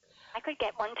 I could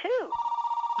get one, too.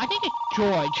 I think it's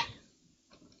George.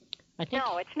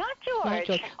 No, it's not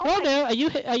George. Oh, well, there,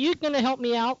 are you going to help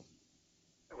me out?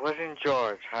 It wasn't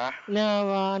George, huh? No,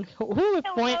 Ron. Who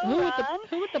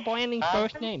was the Blandings'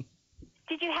 first name?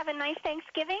 Did you have a nice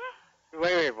Thanksgiving?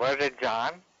 Wait, was it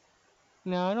John?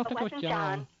 No, I don't think it was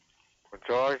John.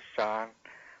 George, John.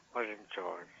 Wasn't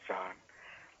George, John.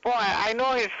 Boy, I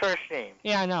know his first name.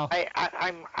 Yeah, I know. I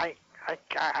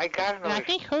gotta know. And I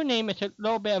think her name is a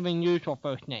little bit of an unusual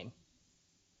first name.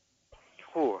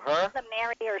 Who, her? The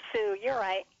Mary or Sue, you're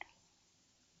right.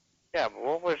 Yeah, but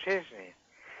what was his name?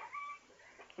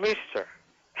 Mister.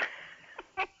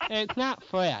 It's not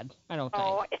Fred, I don't think.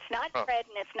 Oh, it's not Fred,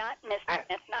 and it's not Mr., and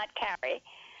it's not Carrie.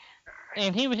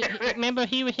 And he was, remember,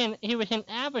 he was in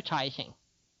advertising.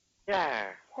 Yeah,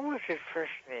 what was his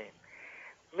first name?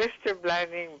 Mr.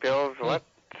 Blanding builds what?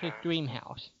 His dream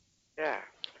house. Yeah.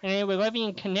 And they were living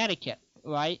in Connecticut,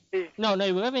 right? No,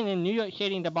 they were living in New York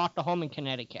City and they bought the home in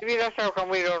Connecticut. Maybe that's how come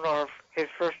we don't know his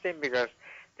first name, because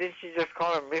didn't she just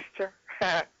call him Mister?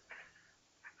 I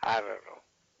don't know.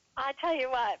 I tell you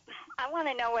what, I want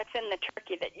to know what's in the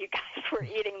turkey that you guys were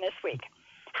eating this week.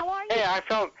 How are you? Hey, I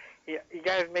felt you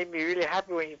guys made me really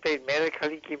happy when you played Mere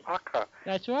Kalikimaka.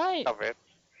 That's right. Of it.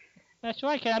 That's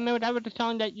right, because I remember that was the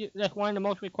song that's one of the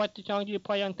most requested songs you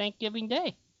play on Thanksgiving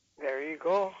Day. There you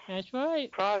go. That's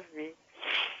right. Crosby.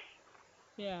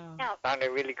 Yeah. Sounded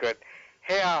really good.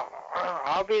 Hey,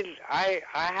 I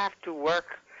have to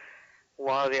work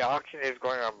while the auction is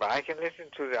going on, but I can listen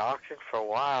to the auction for a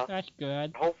while. That's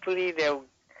good. Hopefully they'll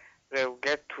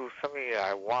get to something that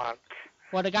I want.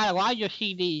 Well, they got a lot of your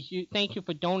CDs. Thank you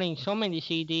for donating so many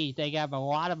CDs. They have a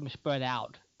lot of them spread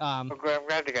out. I'm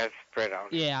glad they got spread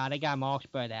out. Yeah, they got them all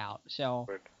spread out. So,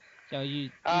 good. So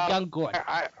you done good.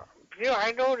 I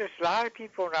noticed a lot of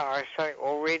people now are selling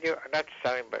old radio, not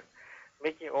selling, but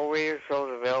making old radio shows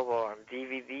available on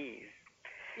DVDs.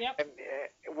 Yep. And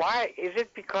why? Is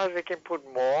it because they can put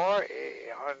more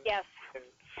on? Yes.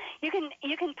 You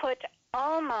can put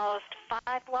almost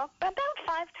about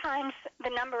 5 times the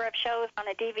number of shows on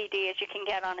a DVD as you can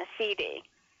get on a CD.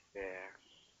 Yeah.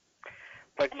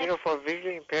 But, you know, for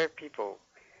visually impaired people,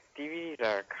 DVDs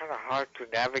are kind of hard to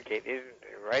navigate, isn't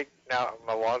it? Right now,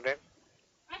 Walden?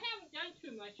 I haven't done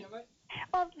too much of it.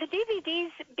 Well, the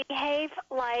DVDs behave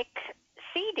like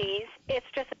CDs. It's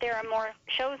just that there are more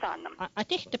shows on them. I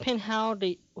think it depends how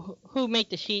who make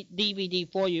the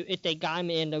DVD for you, if they got them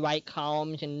in the right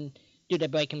columns and do they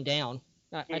break them down.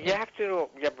 You have to know,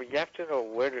 but you have to know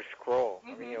where to scroll.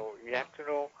 I mean, you have to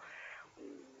know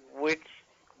which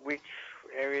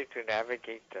area to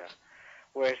navigate.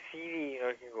 Where CD,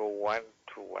 you can go 1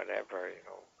 to whatever,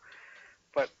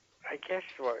 But I guess,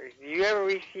 do you ever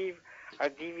receive a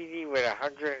DVD with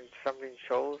 100 and something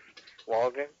shows,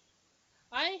 Walden?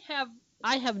 I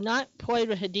have not played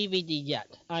with a DVD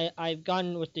yet. I've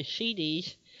gone with the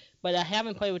CDs, but I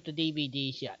haven't played with the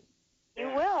DVDs yet. You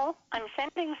will. I'm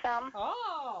sending some.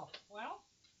 Oh, well.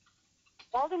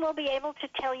 Walden will be able to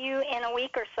tell you in a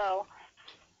week or so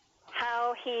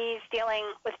how he's dealing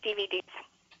with DVDs.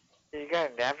 You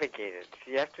gotta navigate it.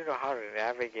 You have to know how to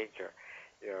navigate your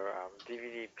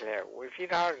DVD player. If you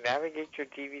know how to navigate your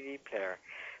DVD player,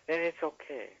 then it's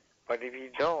okay. But if you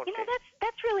don't,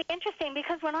 that's really interesting,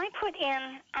 because when I put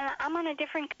in, I'm on a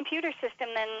different computer system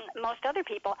than most other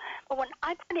people, but when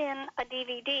I put in a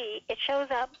DVD, it shows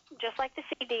up just like the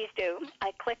CDs do.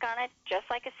 I click on it just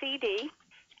like a CD,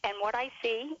 and what I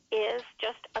see is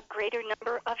just a greater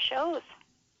number of shows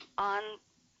on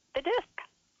the disc.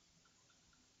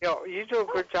 You do a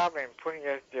good job in putting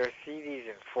your CDs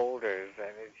in folders,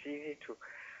 and it's easy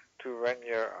to run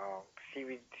your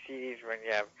CDs when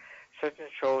you have certain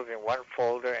shows in one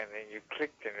folder, and then you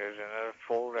click, and there's another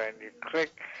folder, and you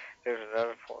click, there's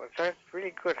another folder. So it's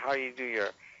really good how you do your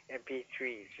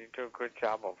MP3s. You do a good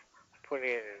job of putting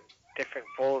it in different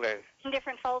folders.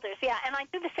 Different folders, yeah. And I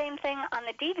do the same thing on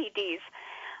the DVDs.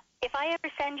 If I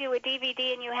ever send you a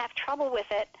DVD and you have trouble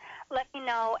with it, let me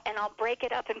know, and I'll break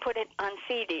it up and put it on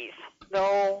CDs.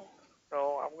 No,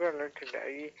 I'm going to learn to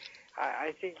do.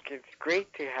 I think it's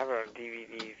great to have it on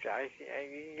DVDs.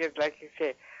 You get, like you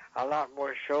say, a lot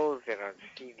more shows than on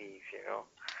CDs,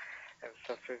 and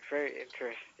stuff. So it's very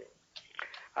interesting.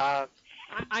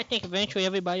 I think eventually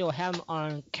everybody will have them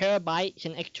on terabytes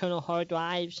and external hard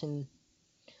drives. And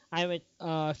I would,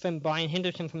 friend Brian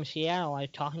Henderson from Seattle, I was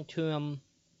talking to him,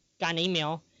 got an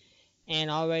email,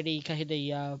 and already, because of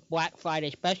the Black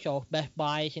Friday special, Best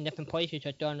Buys and different places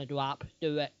are starting to drop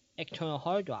the external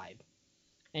hard drive.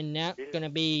 And that's going to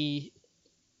be,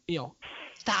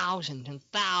 thousands and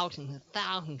thousands and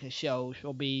thousands of shows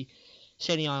will be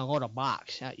sitting on a little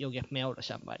box that you'll get mailed to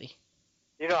somebody.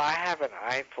 I have an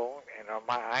iPhone, and on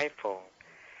my iPhone,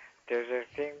 there's a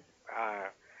thing,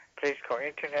 place called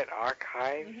Internet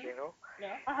Archives,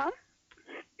 Yeah. Uh-huh.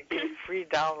 You get free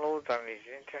downloads on these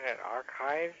Internet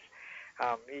Archives.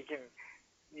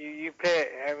 You play,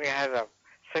 it has a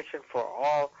section for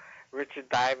all Richard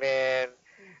Diamond,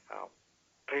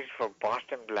 place for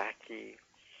Boston Blackie.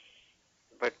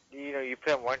 But, you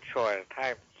play one show at a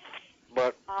time.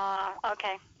 But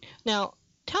okay. Now,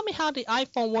 tell me how the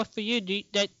iPhone works for you.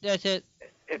 Does it...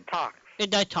 It talks. It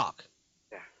does talk.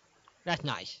 Yeah. That's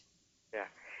nice. Yeah.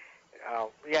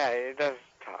 It does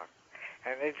talk.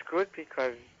 And it's good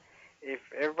because if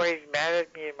everybody's mad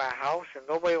at me in my house and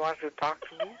nobody wants to talk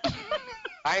to me,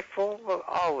 iPhone will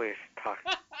always talk.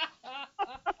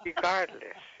 Regardless,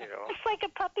 It's like a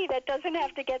puppy that doesn't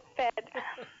have to get fed.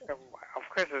 Of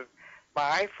course,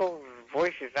 my iPhone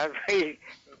voice is not very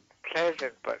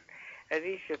pleasant, but at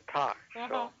least it talks.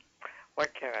 So,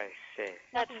 what can I say?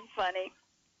 That's funny.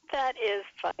 That is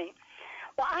funny.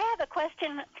 Well, I have a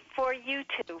question for you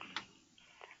two.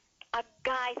 A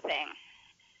guy thing.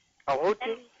 A who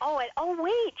thing?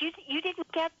 Wait, you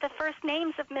didn't get the first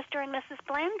names of Mr. and Mrs.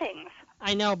 Blandings.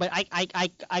 I know, but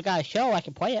I got a show. I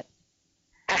can play it.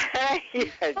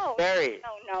 Jerry.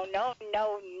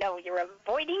 No. You're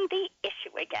avoiding the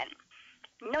issue again.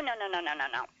 No.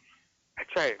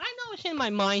 That's right. I know it's in my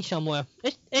mind somewhere.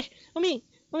 Let me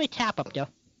tap up there.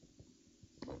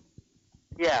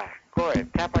 Yeah, go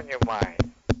ahead. Tap on your mind.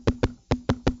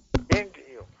 Into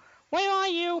you. Where are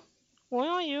you? Where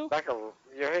are you?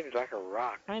 Your head is like a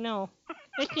rock. I know.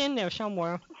 It's in there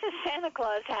somewhere. It's a Santa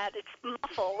Claus hat. It's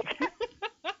muffled.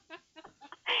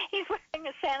 He's wearing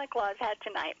a Santa Claus hat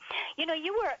tonight.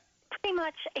 You were pretty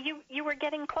much, you were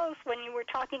getting close when you were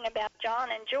talking about John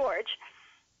and George.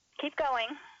 Keep going.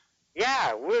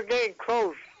 Yeah, we're getting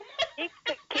close.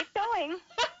 Keep going.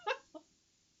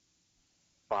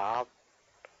 Bob.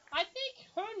 I think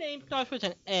her name starts with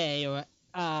an A or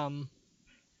Or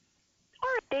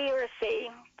a D or a C,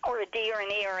 or a D or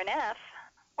an E or an F,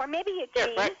 or maybe a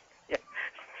G. Right. Yeah.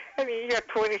 I mean, you got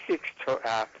 26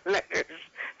 letters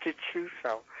to choose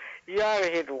from. You ought to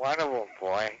hit one of them,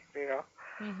 boy. You know.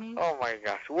 Mm-hmm. Oh my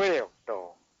gosh, William,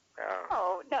 no.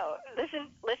 Oh no!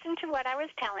 Listen to what I was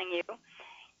telling you.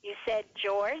 You said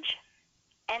George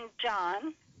and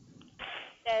John.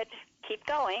 Said keep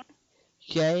going.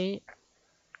 J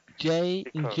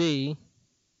and G.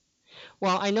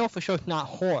 Well, I know for sure it's not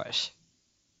horse.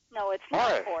 No, it's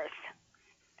not horse.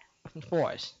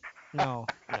 Horse. No.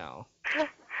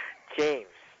 James.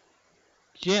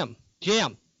 Jim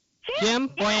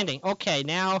Blanding. Okay,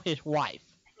 now his wife.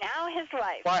 Now his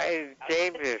wife. Why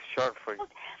James is short for?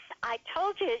 I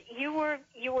told you you were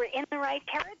in the right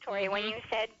territory when you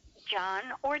said John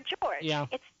or George. Yeah.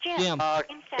 It's Jim. Jim.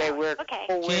 Okay, we're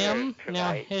Jim.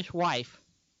 tonight. Now his wife.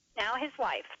 Now his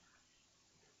wife.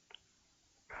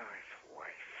 Oh, his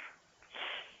wife.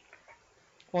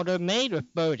 Well, they're made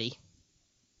with Birdie.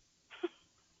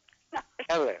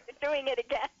 Helen. They're doing it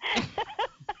again.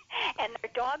 And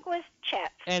their dog was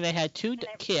Chet. And they had two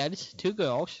kids, 2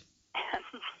 girls.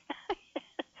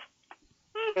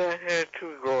 Yeah,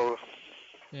 2 girls.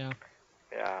 Yeah.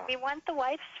 Yeah. We want the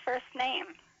wife's first name.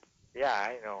 Yeah,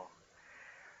 I know.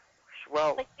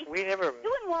 Well, we never.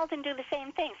 You and Walden do the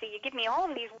same thing. So you give me all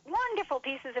of these wonderful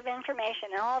pieces of information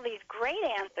and all these great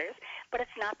answers, but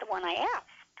it's not the one I asked.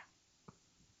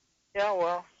 Yeah,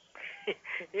 well,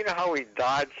 you know how we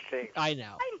dodge things. I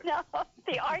know. I know.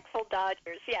 The artful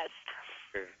dodgers, yes.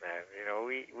 Man, you know,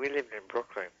 we lived in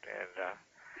Brooklyn, and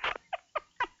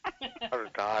how to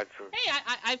dodge.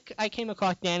 Hey, I came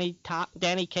across Danny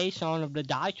Kaye's song of the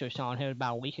Dodgers song here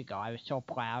about a week ago. I was so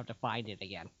proud to find it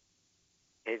again.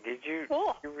 Hey, did you?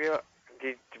 Cool.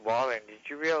 Walden, did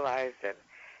you realize that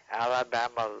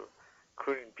Alabama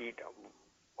couldn't beat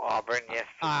Auburn yesterday?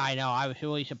 I know. I was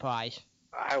really surprised.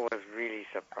 I was really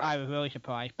surprised. I was really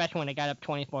surprised, especially when they got up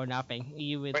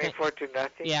 24-0. 24 to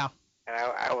nothing. Yeah. And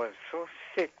I was so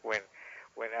sick when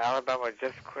Alabama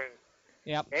just couldn't.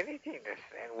 Yep. Anything.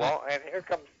 And here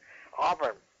comes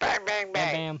Auburn. Bang, bang,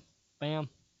 bang. Bam.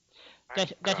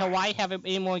 Does Hawaii have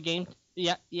any more games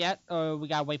yet, or we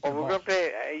gotta wait for the we're ball? gonna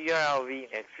play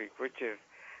UNLV next week, which is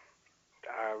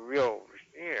real.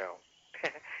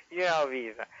 UNLV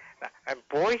is. And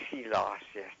Boise lost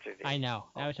yesterday. I know.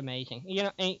 That was amazing.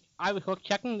 And I was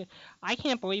checking. I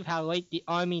can't believe how late the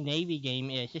Army-Navy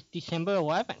game is. It's December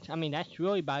 11th. I mean, that's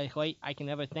really about as late I can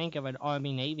ever think of an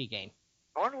Army-Navy game.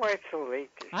 I wonder why it's so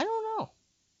late. I don't know.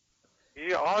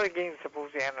 All the games are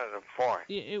supposed to end on the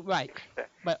 4th. Right.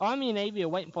 But Army and Navy are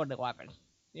waiting for the 11th.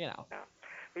 Yeah.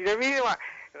 The reason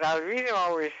why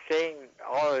we're saying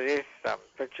all of this,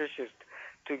 Patricia, is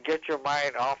to get your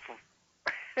mind off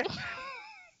of...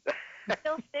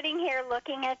 Still sitting here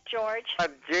looking at George.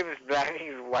 Jim's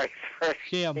Blanding's wife's first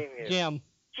Jim. Jim,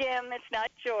 it's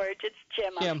not George, it's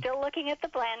Jim. I'm still looking at the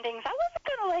Blandings. I wasn't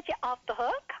going to let you off the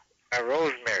hook.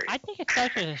 Rosemary. I think it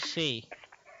starts with a C.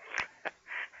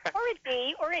 Or a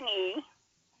D, or an E,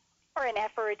 or an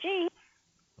F, or a G.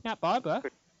 Not Barbara.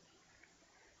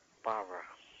 Barbara.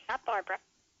 Not Barbara.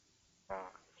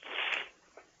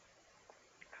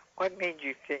 What made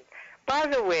you think... By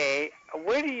the way,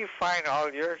 where do you find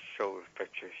all your shows,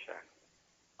 Patricia?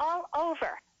 All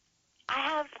over. I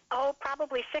have,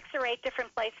 probably 6 or 8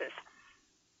 different places.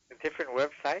 Different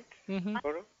websites? Mm-hmm.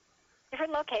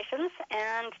 Different locations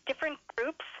and different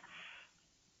groups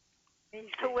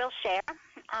who will share.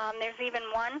 There's even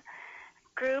one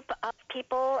group of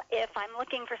people, if I'm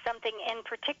looking for something in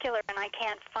particular and I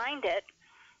can't find it,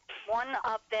 one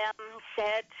of them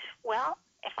said, well,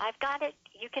 if I've got it,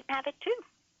 you can have it too.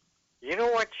 You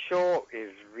know what show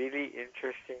is really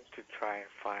interesting to try and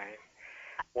find?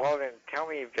 Well, then tell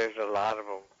me if there's a lot of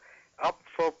them. Up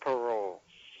for Parole.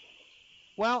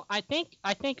 Well, I think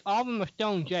all of them are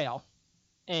still in jail.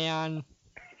 And...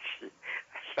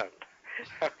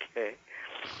 Okay.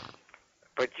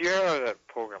 But you heard of that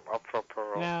program, Up for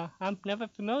Parole? No, I'm never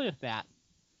familiar with that.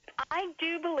 I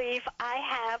do believe I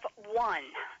have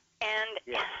one. And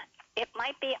it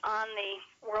might be on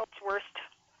the world's worst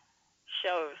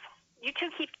shows. You two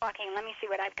keep talking. Let me see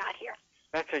what I've got here.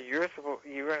 That's you're going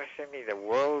to send me the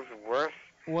world's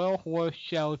worst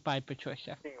shows by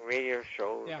Patricia. Radio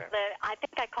shows. Yeah. I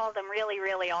think I called them really,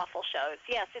 really awful shows.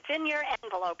 Yes, it's in your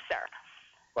envelope, sir.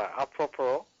 What, Up for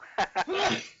Parole?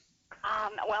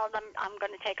 Well, I'm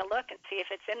going to take a look and see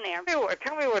if it's in there.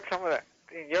 Tell me what some of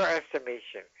in your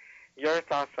estimation, your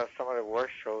thoughts on some of the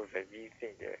worst shows that you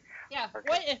think are... Yeah,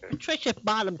 what is Patricia's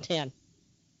bottom 10?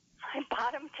 My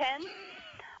bottom 10?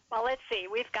 Well, let's see.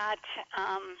 We've got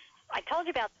I told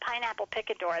you about Pineapple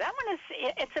Picador. That one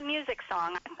it's a music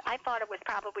song. I thought it was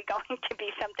probably going to be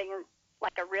something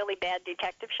like a really bad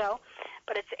detective show,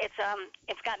 but it's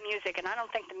got music, and I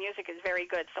don't think the music is very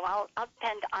good, so I'll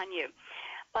depend on you.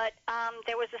 But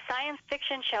there was a science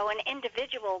fiction show, an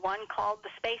individual one called The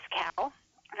Space Cow,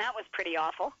 and that was pretty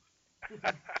awful.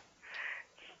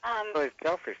 Well,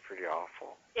 itself is pretty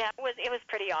awful. Yeah, it was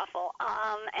pretty awful.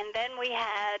 And then we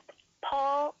had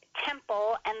Paul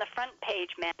Temple and the Front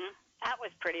Page Men. That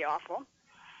was pretty awful.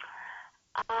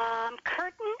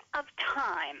 Curtain of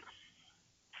Time,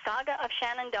 Saga of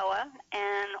Shenandoah,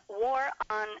 and War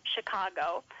on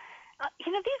Chicago.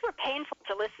 These were painful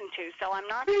to listen to, so I'm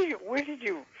not... Where did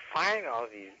you find all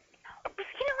these?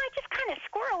 I just kind of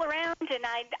squirrel around, and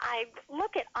I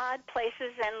look at odd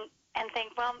places and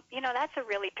think, well, that's a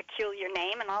really peculiar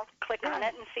name, and I'll click on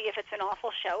it and see if it's an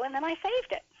awful show, and then I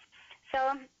saved it.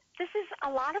 So this is a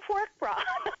lot of work, Rob,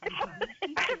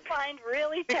 to find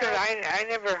really Because terrible. I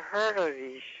never heard of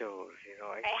these shows,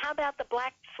 Okay, how about The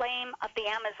Black Flame of the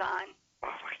Amazon?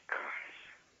 Oh, my gosh.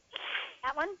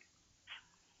 That one?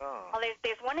 Oh. Well,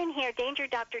 there's one in here, Danger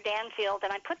Dr. Danfield,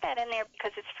 and I put that in there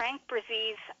because it's Frank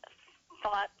Brzez's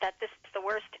thought that this is the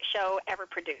worst show ever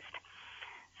produced.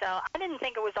 So I didn't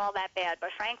think it was all that bad,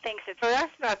 but Frank thinks it's... So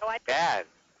that's not bad.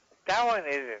 That one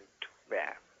isn't too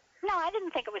bad. No, I didn't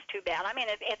think it was too bad. I mean,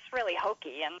 it's really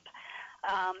hokey, and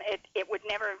it would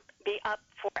never be up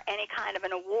for any kind of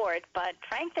an award, but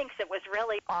Frank thinks it was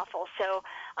really awful, so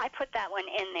I put that one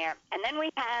in there. And then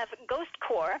we have Ghost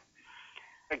Corps.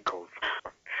 Ghost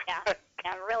Corps.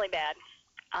 Yeah, really bad.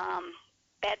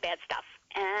 Bad stuff.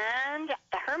 And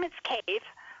The Hermit's Cave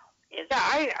is... Yeah,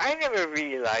 I never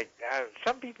really liked that.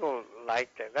 Some people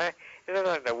liked it. Is it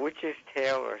like The Witch's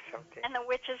Tale or something? And The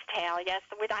Witch's Tale, yes.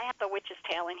 I have The Witch's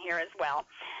Tale in here as well.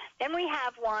 Then we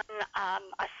have one,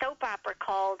 a soap opera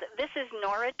called This Is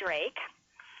Nora Drake,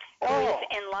 who's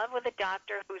in love with a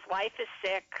doctor whose wife is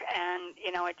sick, and,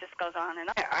 it just goes on and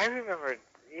on. Yeah, I remember,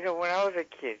 when I was a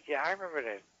kid, I remember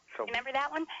that. So remember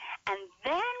that one? And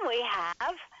then we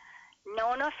have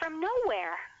Nona from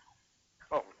Nowhere.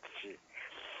 Oh, gee.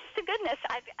 To goodness,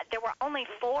 there were only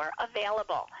 4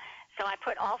 available, so I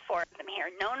put all 4 of them here.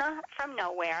 Nona from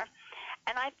Nowhere,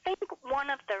 and I think one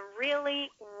of the really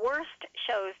worst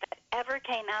shows that ever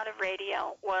came out of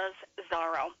radio was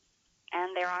Zorro.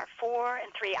 And there are 4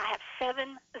 and 3. I have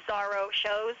 7 Zorro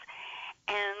shows,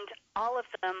 and all of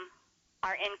them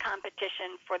are in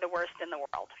competition for the worst in the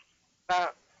world.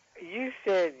 You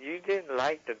said you didn't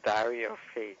like The Diary of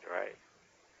Fate, right?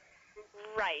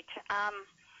 Right. I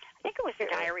think it was The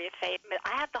Diary of Fate. But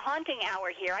I have The Haunting Hour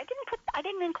here. I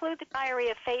didn't include The Diary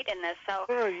of Fate in this, so...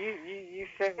 No, you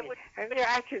said me. And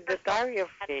actually, The Diary of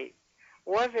Fate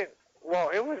wasn't... Well,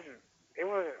 it wasn't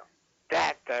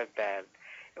that bad.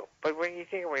 But when you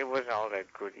think of it wasn't all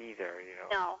that good either,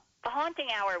 No. The Haunting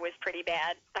Hour was pretty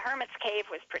bad. The Hermit's Cave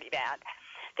was pretty bad.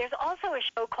 There's also a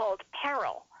show called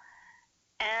Peril,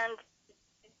 and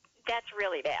that's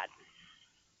really bad.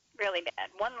 Really bad.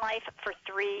 One Life for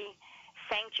 3,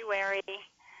 Sanctuary,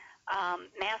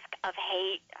 Mask of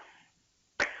Hate.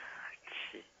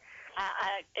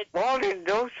 Walden,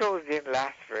 those shows didn't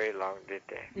last very long, did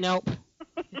they? Nope.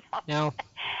 No.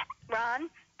 Ron,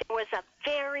 there was a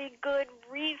very good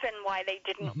reason why they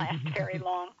didn't last very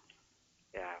long.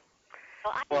 Yeah.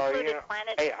 Well, I included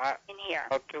Planet in here.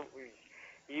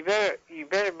 You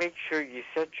better make sure you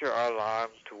set your alarm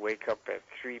to wake up at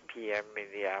 3 p.m.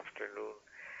 in the afternoon,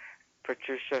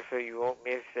 Patricia, so you won't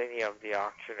miss any of the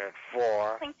auction at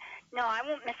 4. No, I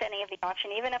won't miss any of the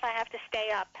auction, even if I have to stay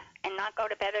up and not go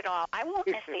to bed at all. I won't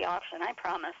miss the auction, I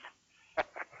promise.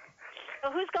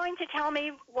 So who's going to tell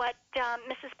me what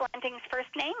Mrs. Blanting's first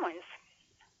name was?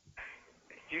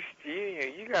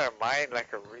 You got a mind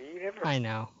like a reed. I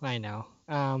know.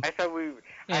 I thought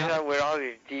with all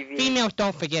these DVDs. Females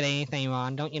don't forget anything,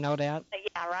 Ron. Don't you know that?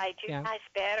 Yeah, right. You guys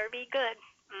better be good.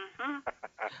 Mm-hmm.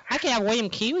 I can have William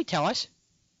Keeley tell us.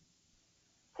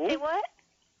 Who? Say what?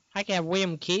 I can have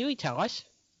William Keeley tell us.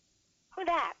 Who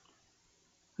that?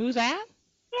 Who's that?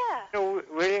 Yeah. No,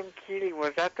 William Keeley,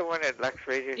 was that the one at Lux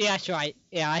Radio? Yeah, that's right.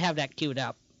 Yeah, I have that queued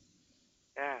up.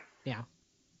 Yeah. Yeah.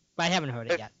 But I haven't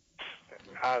heard it yet.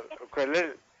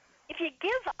 If you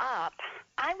give up,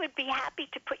 I would be happy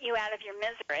to put you out of your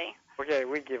misery. Okay,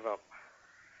 we give up.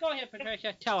 Go ahead,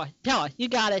 Patricia. Tell her. You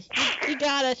got it. You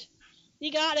got it.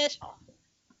 You got it.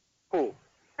 Who?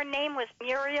 Her name was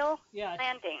Muriel Yes.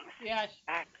 Landings. Yes.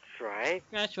 That's right.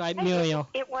 That's right, Muriel.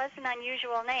 It was an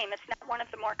unusual name. It's not one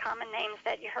of the more common names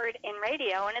that you heard in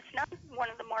radio, and it's not one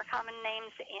of the more common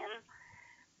names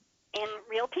in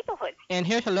real peoplehood. And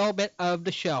here's a little bit of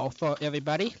the show for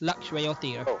everybody. Lux Radio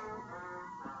Theater. Oh.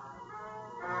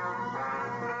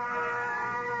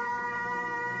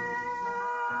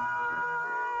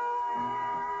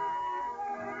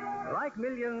 Like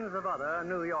millions of other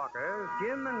New Yorkers,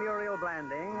 Jim and Muriel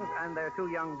Blandings and their 2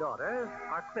 young daughters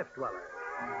are cliff dwellers.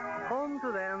 Home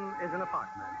to them is an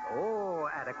apartment. Oh,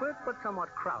 adequate, but somewhat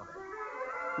crowded.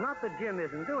 Not that Jim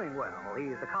isn't doing well.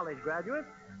 He's a college graduate,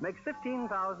 makes $15,000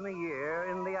 a year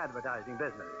in the advertising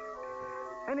business.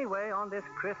 Anyway, on this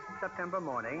crisp September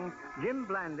morning, Jim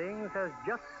Blandings has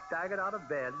just staggered out of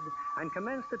bed and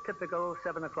commenced a typical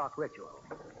 7 o'clock ritual.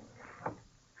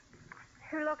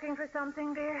 You looking for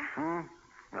something, dear?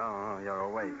 No, you're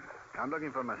awake. I'm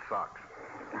looking for my socks.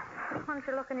 Why don't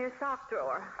you look in your sock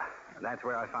drawer? That's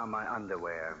where I found my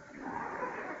underwear.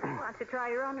 Why don't you try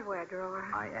your underwear drawer?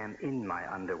 I am in my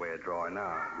underwear drawer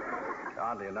now.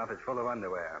 Oddly enough, it's full of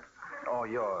underwear. All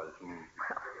yours. Well,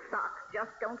 socks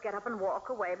just don't get up and walk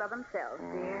away by themselves,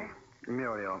 dear.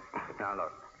 Muriel, now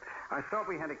look. I thought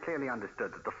we had it clearly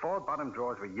understood that the 4 bottom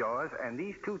drawers were yours and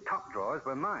these 2 top drawers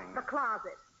were mine. The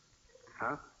closet.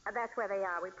 Huh? That's where they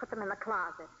are. We put them in the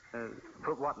closet.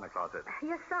 Put what in the closet?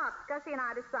 Your socks. Gussie and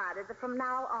I decided that from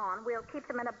now on, we'll keep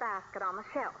them in a basket on the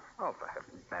shelf. Oh, for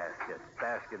heaven's sake.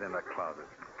 Basket in the closet.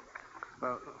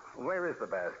 Well, where is the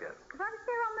basket? Right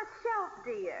there on the shelf,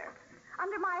 dear.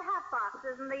 Under my hat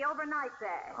boxes and the overnight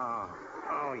bag.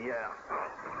 Oh, yeah.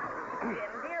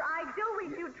 Jim, dear, I do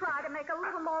wish you'd try to make a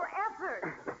little more effort.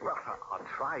 Well, I'll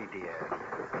try, dear.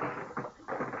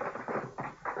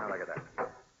 Now, look at that.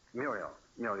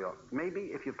 Muriel,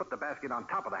 maybe if you put the basket on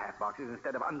top of the hat boxes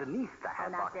instead of underneath the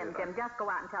hat boxes. Jim, just go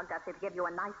out and tell Gussie to give you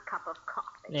a nice cup of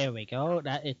coffee. There we go.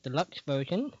 That is the deluxe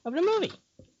version of the movie.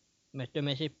 Mr. and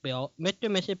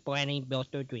Mrs. Blanning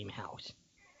built their dream house.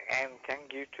 And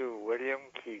thank you to William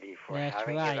Keeley for That's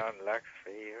having right. it on Lux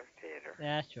Video Theater.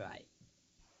 That's right.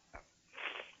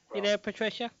 You there,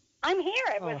 Patricia? I'm here.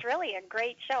 It Oh. was really a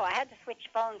great show. I had to switch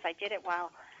phones. I did it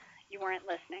while you weren't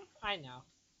listening. I know.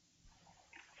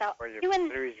 So Or your you and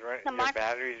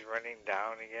battery's running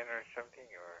down again or something?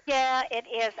 Or yeah, it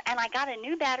is. And I got a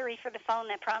new battery for the phone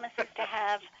that promises to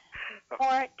have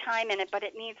more time in it, but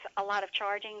it needs a lot of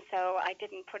charging, so I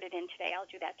didn't put it in today. I'll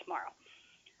do that tomorrow.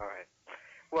 All right.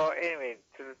 Well, anyway,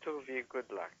 to the 2 of you,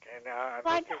 good luck. And I'm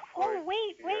Well, looking forward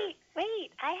wait.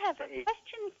 I have a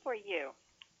question for you.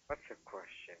 What's the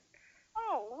question?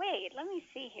 Oh, wait. Let me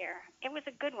see here. It was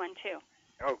a good one, too.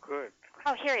 Oh, good.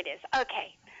 Oh, here it is.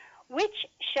 Okay. Which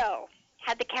show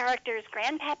had the characters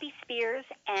Grandpappy Spears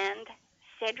and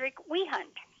Cedric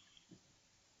Wehunt?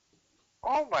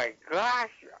 Oh, my gosh.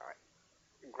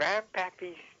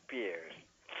 Grandpappy Spears.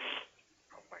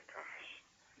 Oh, my gosh.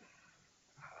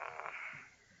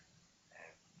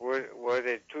 Were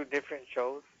there 2 different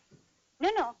shows?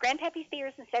 No. Grandpappy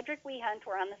Spears and Cedric Wehunt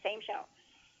were on the same show.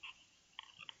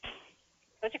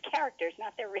 Those are characters,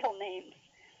 not their real names.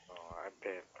 Oh, I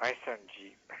bet. My son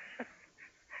Jeep.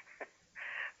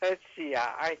 Let's see.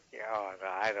 I don't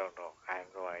know. I have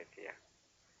no idea.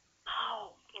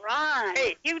 Oh, Ron.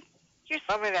 Hey, you're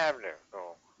Mom and Abner.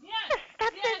 Oh. Yes,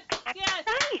 that's it. Yes.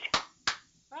 Right.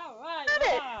 All right, Got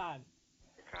it. Ron.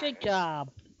 Good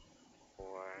job.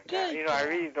 Good. I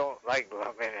really don't like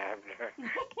Mom and Abner.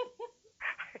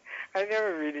 I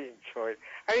never really enjoyed.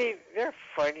 I mean, they're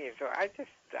funny, so I don't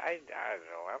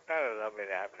know. I'm not a Love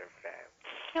and Abner fan.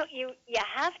 So you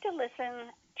have to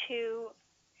listen to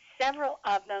several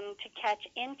of them to catch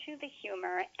into the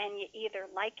humor, and you either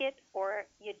like it or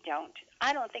you don't.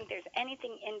 I don't think there's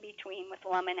anything in between with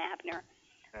Lum and Abner.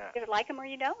 Yeah. You either like them or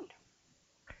you don't.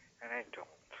 And I don't.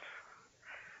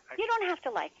 You don't have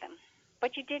to like them,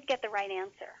 but you did get the right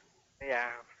answer. Yeah,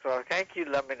 so thank you,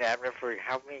 Lum and Abner, for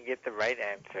helping me get the right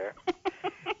answer.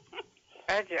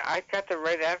 Imagine, I got the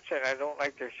right answer and I don't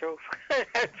like their show.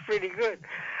 That's pretty good.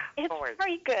 It's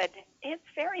very good. It's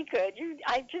very good.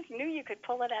 I just knew you could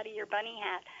pull it out of your bunny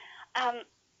hat.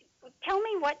 Tell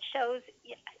me what shows.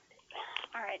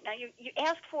 All right, now you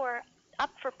asked for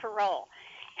Up for Parole,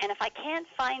 and if I can't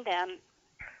find them,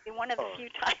 it's one of the few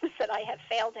times that I have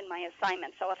failed in my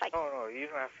assignment. So if I No, you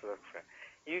don't have to look for it.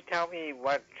 You tell me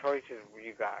what choices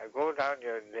you got. Go down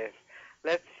your list.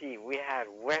 Let's see. We had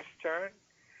Western.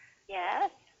 Yes.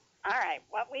 All right,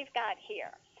 what we've got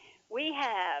here. We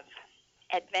have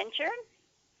adventure,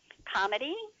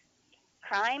 comedy,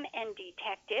 crime and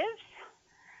detectives,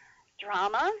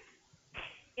 drama,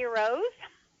 heroes,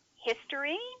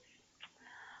 history,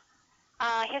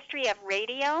 history of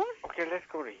radio. Okay, let's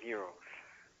go to Heroes.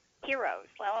 Heroes.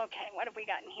 Well, okay, what have we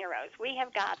got in Heroes? We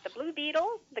have got the Blue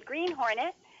Beetle, the Green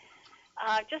Hornet,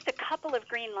 just a couple of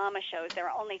Green Llama shows. There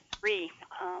are only 3,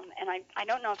 and I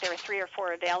don't know if there are 3 or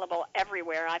 4 available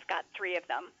everywhere. I've got 3 of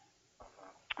them.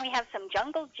 We have some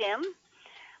Jungle Jim,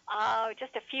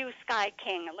 just a few Sky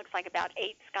King. It looks like about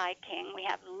 8 Sky King. We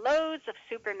have loads of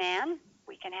Superman.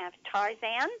 We can have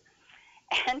Tarzan.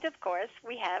 And, of course,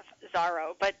 we have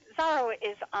Zorro. But Zorro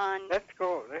is on... Let's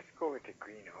go with the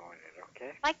Green Hornet,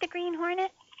 okay? Like the Green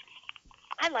Hornet?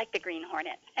 I like the Green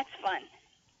Hornet. That's fun.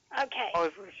 Okay. I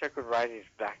always wish I could ride his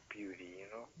Black Beauty, you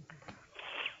know?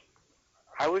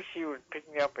 I wish he would pick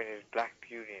me up in his Black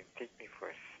Beauty and take me for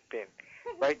a spin.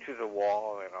 Right through the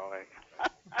wall and all that.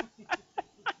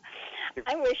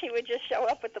 I wish he would just show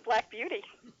up with the Black Beauty.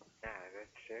 Yeah,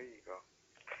 there you go.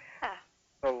 Ah.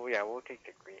 Oh, yeah, we'll take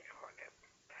the Green Hornet.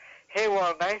 Hey,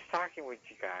 well, nice talking with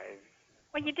you guys.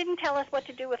 Well, you didn't tell us what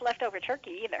to do with leftover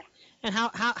turkey either. And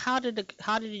how did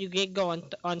you get going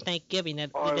on Thanksgiving?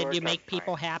 Did you make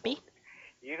people happy?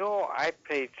 You know, I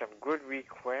played some good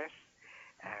requests.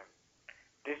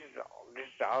 This is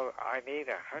I made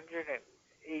 $108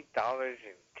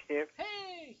 in tips.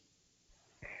 Hey!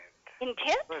 And in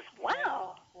tips?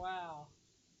 Wow. Wow.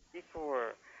 People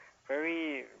were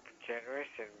very generous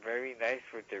and very nice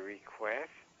with the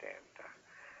request, and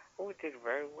we did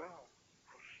very well.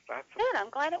 Good. I'm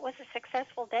glad it was a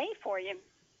successful day for you.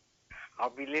 I'll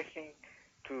be listening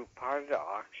to part of the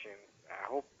auction. I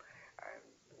hope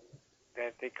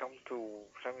that they come to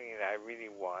something that I really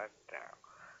want,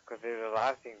 because there's a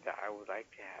lot of things that I would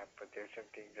like to have, but there's some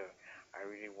things that I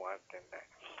really want, and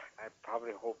I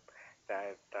probably hope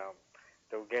that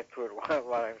they'll get to it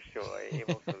while I'm still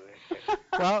able to listen.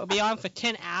 Well, it'll be on for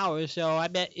 10 hours, so I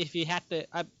bet if you have to,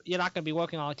 you're not going to be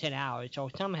working all 10 hours, so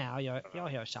somehow you'll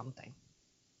hear something.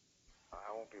 I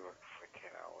won't be working for 10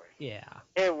 hours. Yeah.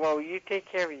 Hey, well, you take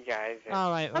care of you guys.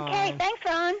 All right, Ron. Okay, thanks,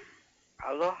 Ron.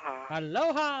 Aloha.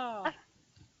 Aloha.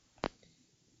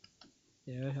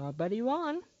 There's our buddy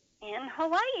Ron. In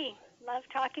Hawaii. Love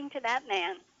talking to that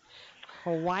man.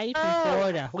 Hawaii from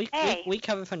Florida. We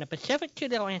cover from the Pacific to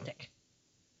the Atlantic.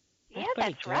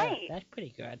 That's good. Right. That's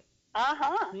pretty good.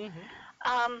 Uh-huh.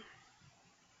 Mm-hmm.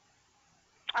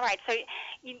 All right, so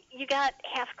you got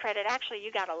half credit. Actually,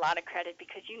 you got a lot of credit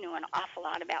because you knew an awful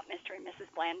lot about Mr. and Mrs.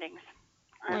 Blandings.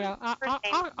 Well,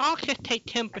 I'll just take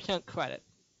 10% credit.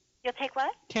 You'll take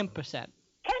what? 10%. 10%?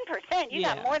 You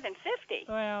got more than 50.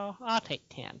 Well, I'll take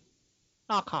 10.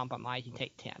 I'll compromise and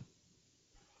take 10.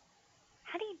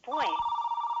 Boy,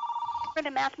 you're the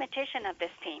mathematician of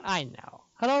this team. I know.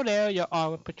 Hello there, you're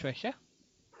on with Patricia.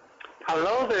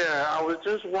 Hello there. I was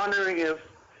just wondering if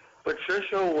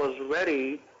Patricia was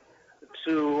ready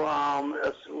to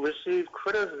receive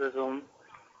criticism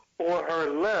for her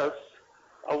list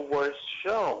of worst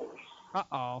shows.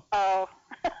 Uh-oh. Oh.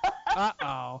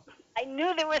 Uh-oh. I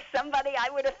knew there was somebody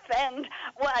I would offend.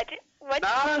 What?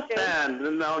 Not offend.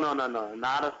 No.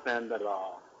 Not offend at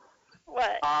all.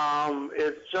 What?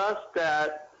 It's just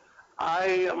that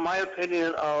my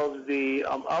opinion of the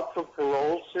Up for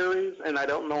Parole series, and I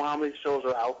don't know how many shows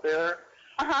are out there.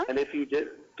 Uh-huh. And if you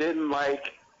didn't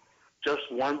like just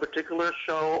one particular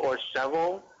show or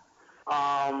several,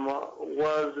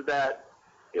 was that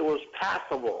it was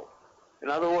passable. In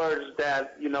other words,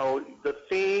 that the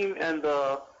theme and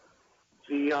the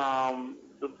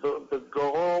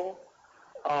goal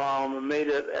made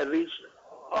it at least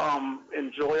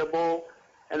enjoyable,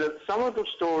 and that some of the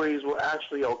stories were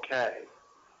actually okay.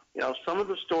 Some of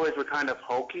the stories were kind of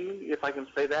hokey, if I can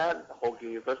say that.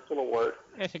 Hokey, if that's still a word.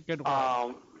 That's a good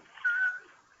word.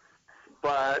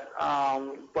 But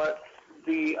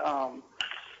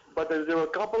there were a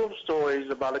couple of stories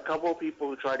about a couple of people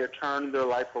who tried to turn their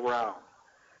life around,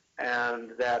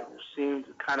 and that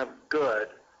seemed kind of good.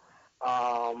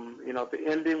 The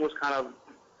ending was kind of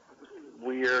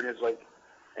weird. It's like,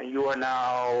 and you are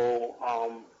now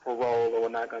paroled, or we're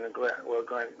going to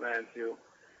grant you.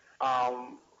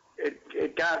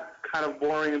 It got kind of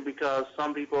boring because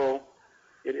some people,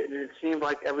 it seemed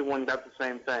like everyone got the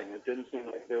same thing. It didn't seem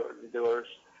like there was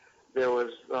there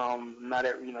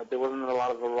wasn't a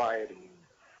lot of variety.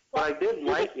 But I did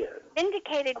like it.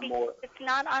 Vindicated because it's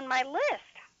not on my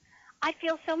list. I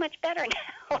feel so much better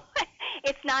now.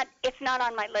 It's not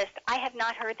on my list. I have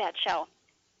not heard that show.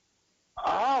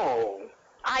 Oh.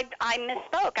 I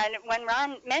misspoke. When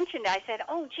Ron mentioned it, I said,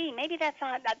 "Oh, gee, maybe that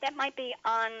might be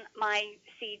on my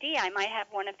CD. I might have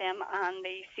one of them on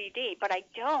the CD, but I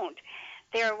don't."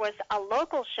 There was a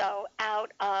local show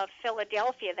out of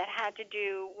Philadelphia that had to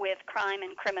do with crime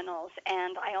and criminals,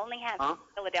 and I only have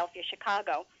Philadelphia,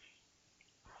 Chicago,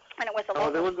 and it was a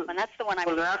local one. And that's the one I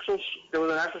was. There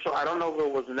was an actual show. I don't know if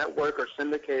it was network or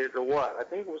syndicated or what. I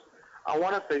think it was. I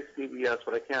want to say CBS,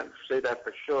 but I can't say that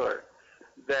for sure.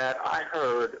 That I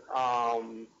heard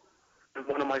in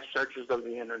one of my searches of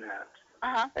the internet.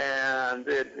 Uh-huh. And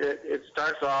it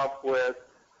starts off with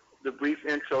the brief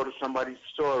intro to somebody's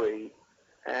story,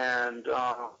 and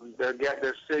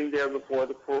they're sitting there before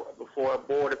a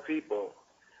board of people,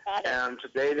 And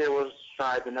today they will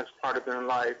decide the next part of their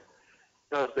life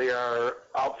because they are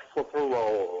up for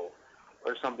parole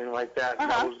or something like that.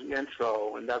 And that was the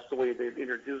intro, and that's the way they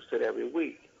introduced it every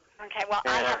week. Okay, well,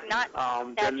 I have not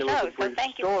then there was a brief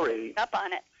story up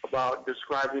on it. about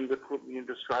describing the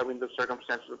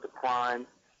circumstances of the crime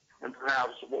and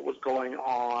perhaps what was going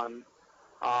on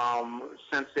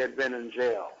since they had been in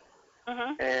jail.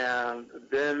 And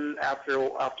then after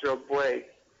a break,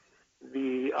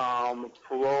 the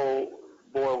parole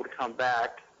board would come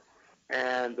back,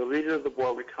 and the leader of the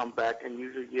board would come back and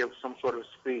usually give some sort of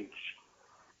speech.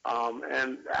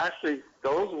 And actually,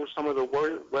 those were some of the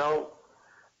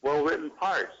well-written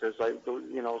parts. It's like,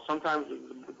 sometimes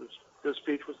the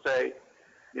speech would say,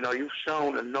 you've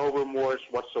shown no remorse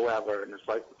whatsoever, and it's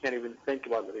like, you can't even think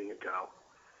about letting it go.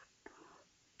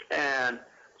 And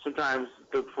sometimes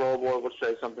the parole board would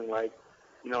say something like,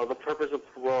 the purpose of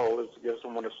parole is to give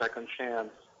someone a second chance,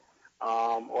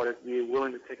 or to be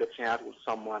willing to take a chance with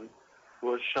someone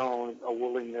who has shown a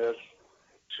willingness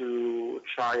to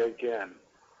try again.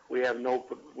 We have no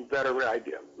better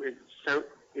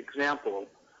example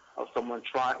of someone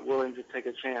willing to take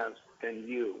a chance than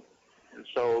you, and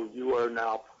so you are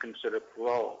now considered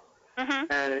parole.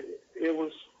 And it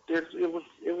was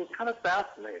kind of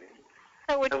fascinating.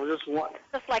 So it was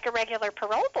just like a regular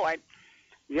parole board.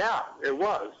 Yeah, it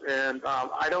was, and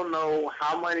I don't know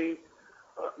how many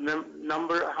of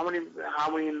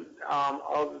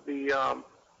the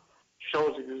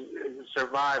shows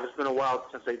survive. It's been a while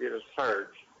since they did a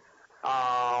search,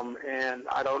 and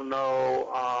I don't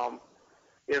know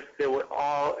if they were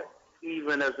all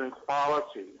even as in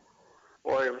quality,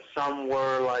 or if some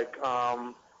were like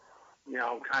kind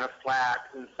of flat,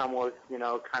 and some were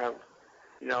kind of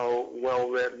well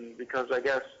written, because I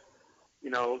guess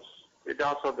it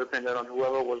also depended on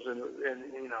whoever was in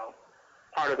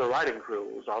part of the writing crew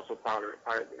was also part of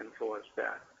influenced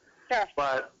that. Sure.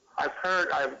 But I've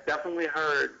definitely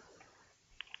heard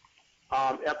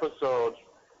episodes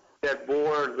that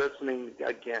bore listening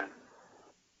again.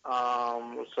 So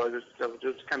I was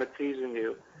just kind of teasing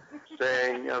you,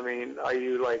 saying, are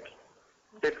you like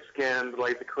thick-skinned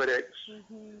like the critics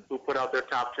who put out their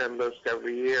top 10 list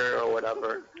every year or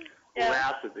whatever? You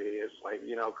have to be. It's like,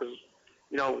 because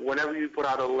whenever you put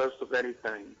out a list of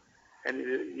anything, and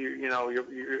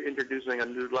you're introducing a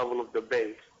new level of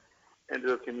debate into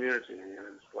the community, and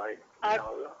it's like,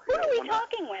 who are we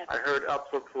talking with? I heard Up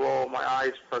for Parole, my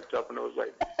eyes perked up, and it was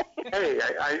like, hey,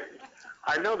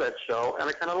 I know that show, and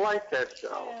I kind of like that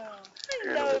show. I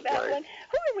know that one.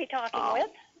 Who are we talking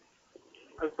with?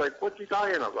 It's like, what you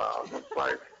talking about? It's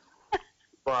like,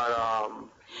 but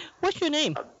what's your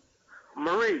name?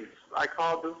 Maurice.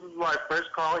 This is my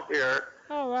first call here.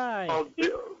 All right. I called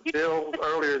Bill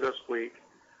earlier this week.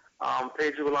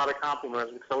 Paid you a lot of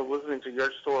compliments because I was listening to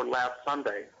your store last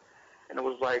Sunday, and it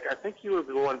was like, I think you were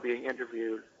the one being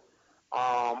interviewed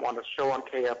on a show on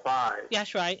KFI.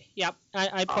 That's right. Yep.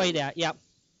 I played that. Yep.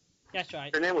 That's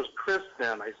right. Your name was Chris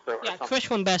then, I thought. Yeah, Chris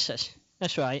from Bessus.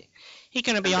 That's right. He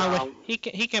can be on with he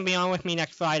can be on with me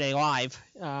next Friday live.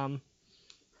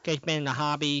 He's been in the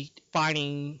hobby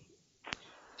finding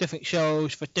different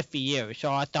shows for 50 years.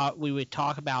 So I thought we would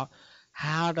talk about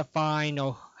how to find,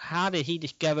 or how did he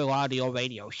discover a lot of the old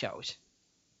radio shows?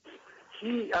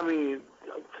 The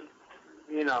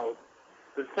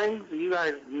things that you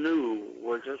guys knew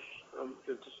were just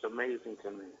amazing to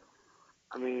me.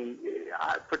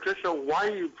 Patricia, why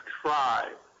do you try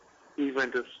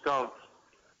even to stump?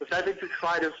 The fact that you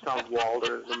try to stump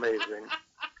Walden is amazing.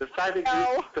 The fact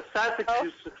that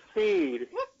you succeed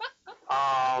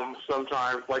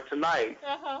sometimes, like tonight,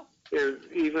 is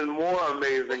even more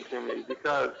amazing to me,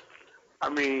 because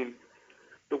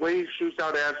the way he shoots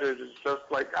out answers is just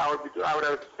like I would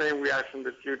have the same reaction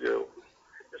that you do.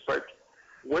 It's like,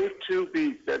 wait 2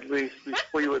 beats at least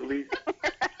before you at least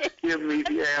give me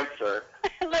the answer.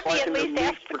 Let me at least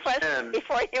ask the question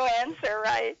before you answer,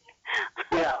 right?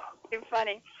 Yeah. Too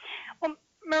funny. Well,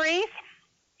 Maurice,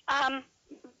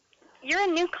 you're a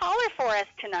new caller for us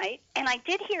tonight, and I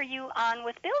did hear you on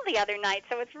with Bill the other night,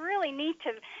 so it's really neat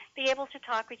to be able to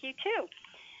talk with you too.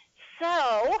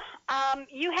 So,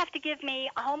 you have to give me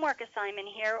a homework assignment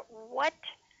here. What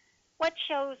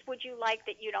shows would you like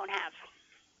that you don't have?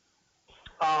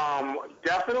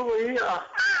 Definitely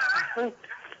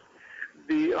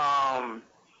the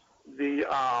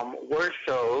worst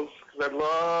shows, because I'd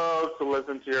love to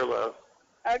listen to your list.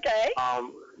 Okay.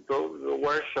 The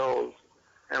worst shows.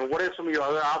 And what are some of your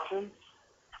other options?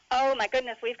 Oh, my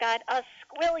goodness, we've got a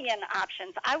squillion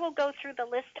options. I will go through the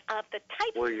list of the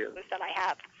types of shows that I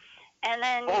have. And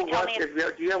then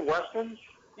do you have Westerns?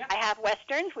 I have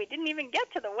Westerns. We didn't even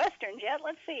get to the Westerns yet.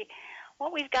 Let's see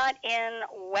what we've got in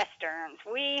Westerns.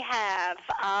 We have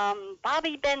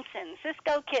Bobby Benson,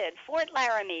 Cisco Kid, Fort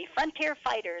Laramie, Frontier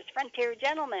Fighters, Frontier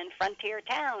Gentlemen, Frontier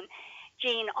Town,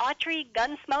 Gene Autry,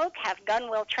 Gunsmoke, Have Gun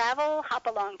Will Travel,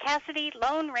 Hopalong Cassidy,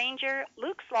 Lone Ranger,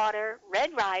 Luke Slaughter, Red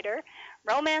Rider,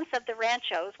 Romance of the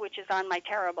Ranchos, which is on my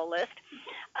terrible list.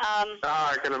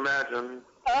 I can imagine.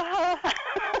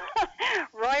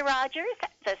 Roy Rogers,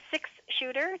 The Six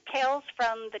Shooter, Tales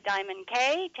from the Diamond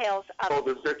K, Tales of... Oh,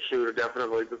 the six shooter,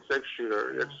 definitely. The six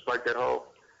shooter. It's like that whole...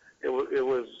 It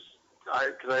was...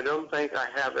 Because I don't think I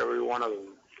have every one of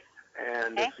them.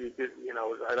 And if you could,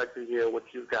 I'd like to hear what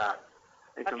you've got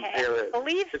and compare it. I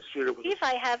believe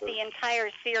I have the the entire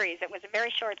series. It was a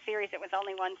very short series. It was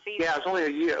only one season. Yeah, it was only a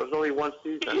year. It was only one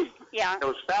season. Yeah. It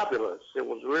was fabulous. It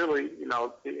was really,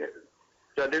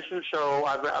 the audition show,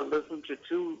 I've listened to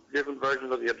two different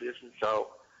versions of the audition show.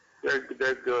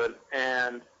 They're good.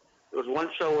 And there was one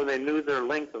show where they knew their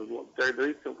length of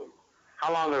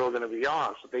how long they were going to be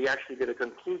on. So they actually did a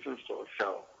conclusion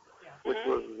show, which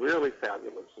was really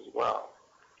fabulous as well.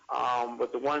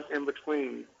 But the ones in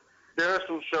between, there are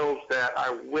some shows that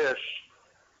I wish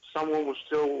someone was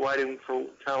still writing for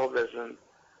television,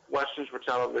 Westerns for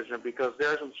television, because there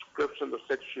are some scripts in the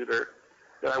Six Shooter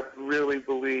that I really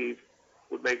believe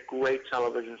would make great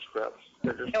television scripts.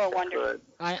 They're just wonderful.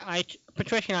 Good.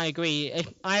 Patricia and I agree.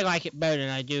 I like it better than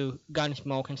I do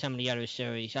Gunsmoke and some of the other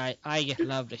series. I just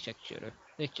love the Six Shooter.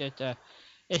 It's just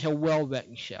it's a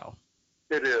well-written show.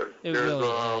 It is. It really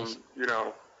is.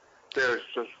 There's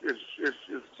just it's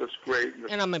just great.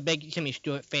 And I'm a big Jimmy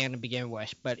Stewart fan to begin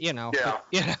with, but Yeah.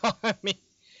 I mean,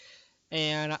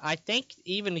 and I think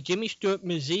even the Jimmy Stewart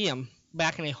Museum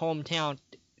back in their hometown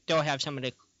still have some of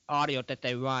the audio that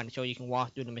they run, so you can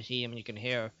walk through the museum and you can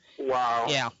hear. Wow.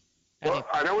 Yeah. Well,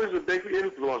 I know he's a big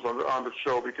influence on the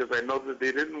show because I know that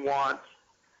they didn't want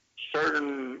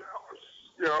certain.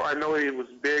 I know he was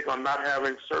big on not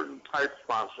having certain type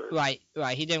sponsors. Right.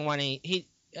 He didn't want any.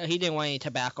 He didn't want any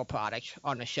tobacco products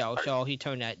on the show, so he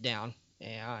turned that down.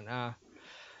 And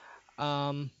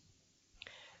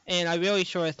and I really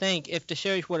sort of think if the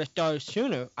series would have started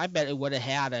sooner, I bet it would have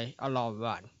had a long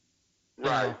run.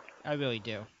 Right. I really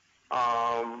do.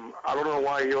 I don't know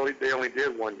why they only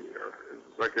did 1 year.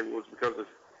 It's like it was because of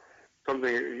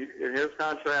something in his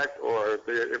contract, or if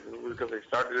it was because they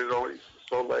started it only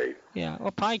so late. Yeah.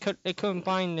 Well, probably they couldn't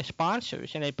find the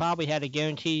sponsors, and they probably had to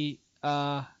guarantee.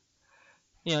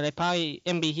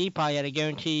 NBC probably had to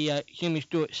guarantee Jimmy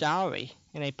Stewart's salary,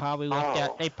 and they probably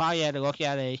had to look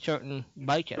at a certain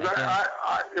budget.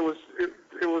 It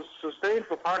was sustained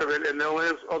for part of it, and the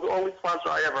only sponsor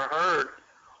I ever heard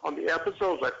on the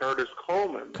episodes I've heard is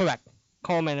Coleman. Correct,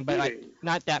 Coleman, but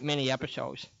not that many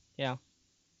episodes. Yeah.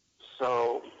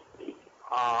 So,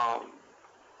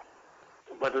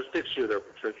 but the Six Shooter,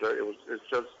 Patricia, it's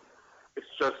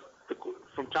just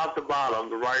from top to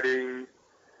bottom, the writing,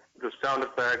 the sound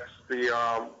effects, the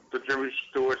Jimmy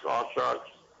Stewart's all shots.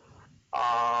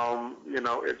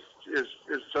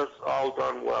 It's just all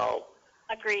done well.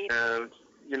 Agreed. And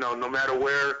no matter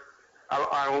where,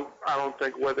 I don't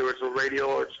think whether it's a radio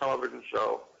or television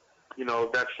show,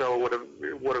 that show would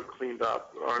have cleaned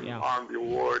up on the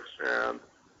awards, and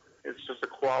it's just a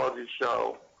quality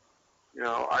show.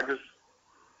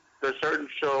 There's certain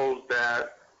shows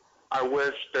that I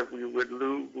wish that we would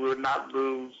not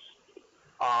lose.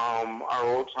 Our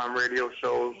old-time radio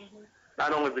shows,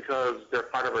 not only because they're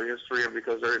part of our history and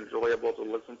because they're enjoyable to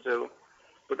listen to,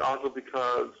 but also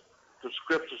because the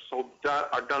scripts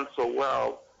are done so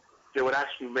well, they would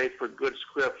actually make for good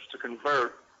scripts to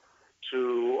convert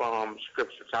to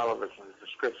scripts for television, to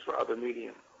scripts for other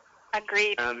mediums.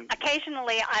 Agreed.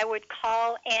 Occasionally, I would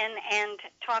call in and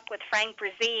talk with Frank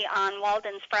Brzee on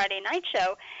Walden's Friday Night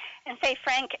Show and say,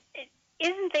 Frank,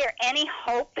 isn't there any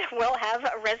hope that we'll have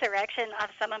a resurrection of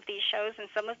some of these shows and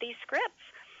some of these scripts?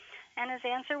 And his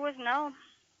answer was no.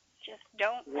 Just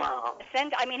don't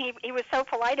send. I mean, he was so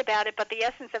polite about it, but the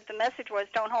essence of the message was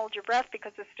don't hold your breath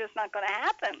because it's just not going to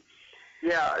happen.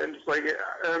 Yeah, and it's like,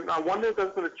 and I wonder if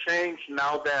that's going to change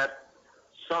now that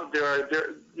there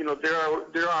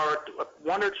are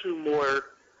one or two more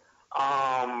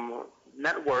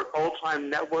old-time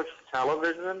networks for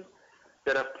television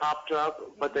that have popped up,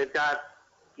 but they've got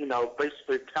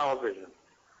basically television.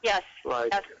 Yes.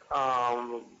 Like, yes.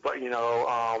 But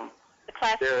the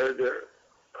classic.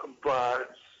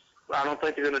 But I don't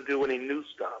think they're going to do any new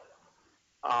stuff.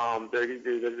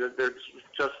 They're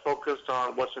just focused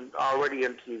on what's already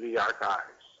in TV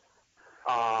archives.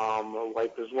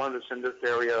 Like there's one that's in this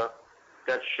area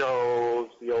that shows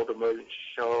the old emergency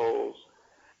shows,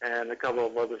 and a couple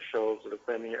of other shows that have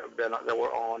been here, that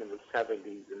were on in the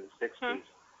 70s and the 60s,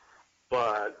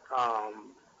 but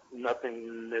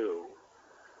nothing new.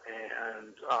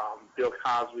 And Bill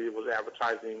Cosby was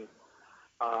advertising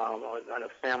on a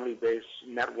family-based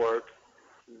network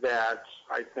that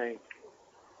I think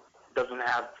doesn't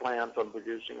have plans on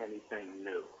producing anything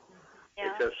new. Yeah.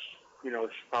 It just,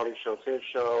 probably shows his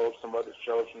show, some other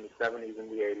shows from the 70s and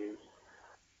the 80s,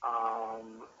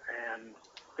 and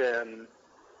then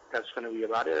that's going to be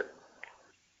about it.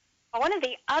 One of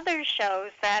the other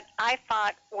shows that I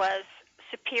thought was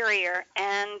superior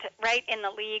and right in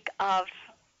the league of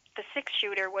the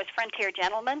six-shooter was Frontier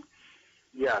Gentlemen.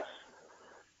 Yes.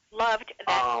 Loved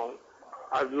that.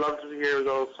 I'd love to hear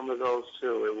some of those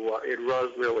too. It was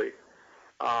really,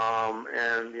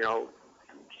 and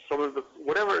some of the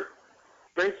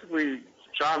basically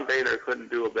John Dana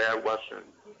couldn't do a bad Western.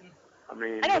 I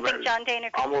mean, I don't think John Dana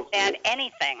could do bad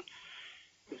anything.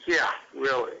 Yeah,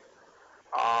 really.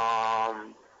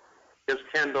 His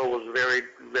Kendall was very,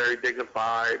 very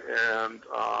dignified, and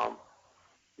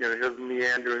his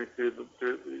meandering through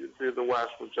the West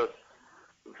was just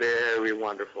very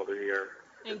wonderful to hear.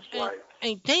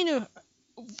 And Dana,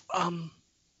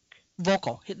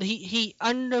 vocal. He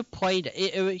underplayed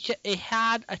it. It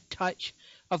had a touch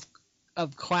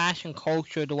of class and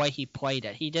culture the way he played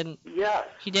it. He didn't. Yeah.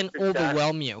 He didn't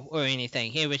overwhelm you or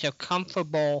anything. It was a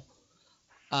comfortable.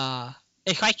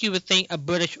 It's like you would think a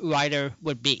British writer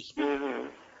would be. Mm-hmm.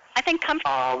 I think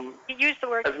comfortable. You used the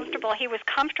word comfortable. He was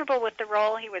comfortable with the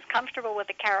role. He was comfortable with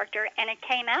the character, and it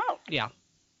came out. Yeah.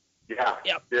 Yeah.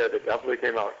 Yep. Yeah, it definitely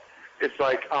came out. It's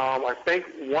like I think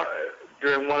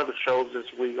during one of the shows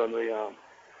this week on the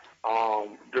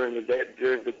during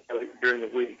the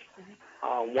week,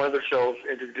 one of the shows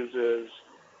introduces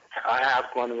a half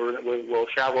one with Will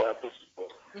Shallow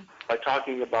episode by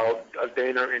talking about a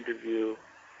Dana interview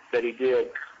that he did,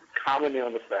 commenting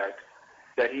on the fact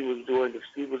that he was doing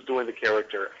the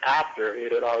character after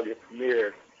it had already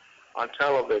premiered on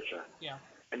television. Yeah.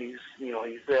 And he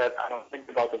said, I don't think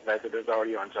about the fact that it's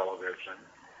already on television,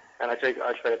 and I try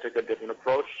to take a different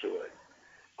approach to it.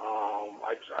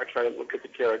 I try to look at the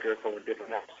character from a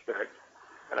different aspect,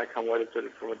 and I come at it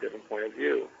from a different point of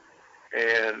view.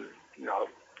 And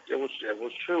it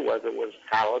was true, whether it was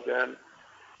Paladin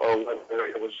or whether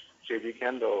it was J.B.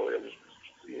 Kendall. It was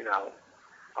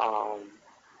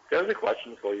there's a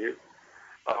question for you.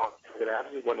 Could I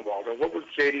ask you, Walden? What did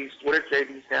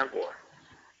JD stand for?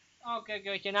 Oh, good.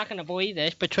 You're not going to believe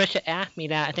this. Patricia asked me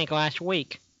that, I think, last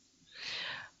week.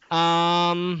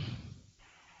 I'm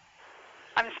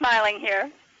smiling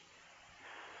here.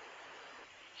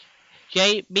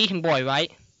 Jay Beaton Boy,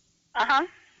 right? Uh-huh.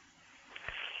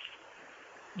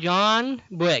 John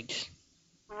Briggs.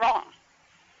 Wrong.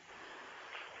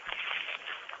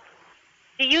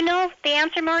 Do you know the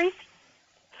answer, Maurice?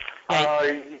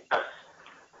 Yes.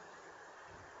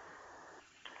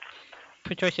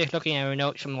 Patricia's looking at her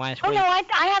notes from last week. Oh, no,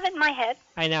 I have it in my head.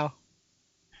 I know.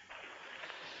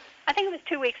 I think it was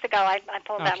 2 weeks ago I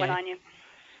pulled that one on you.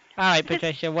 All right,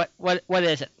 Patricia, what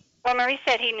is it? Well, Maurice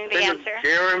said he knew the answer.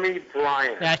 Jeremy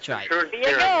Bryan. That's right. There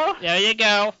you go. There you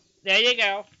go. There you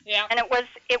go. Yeah. And it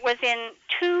was in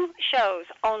 2 shows,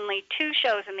 only 2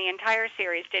 shows in the entire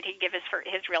series did he give his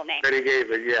real name. That he gave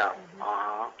it, yeah.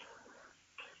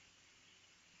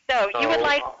 So you would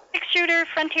like six-shooter,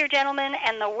 Frontier Gentlemen,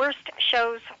 and the worst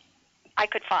shows I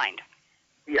could find.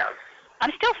 Yes.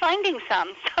 I'm still finding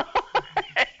some, so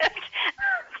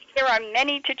there are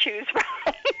many to choose from.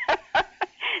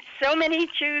 So many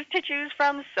to choose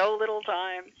from, so little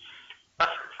time.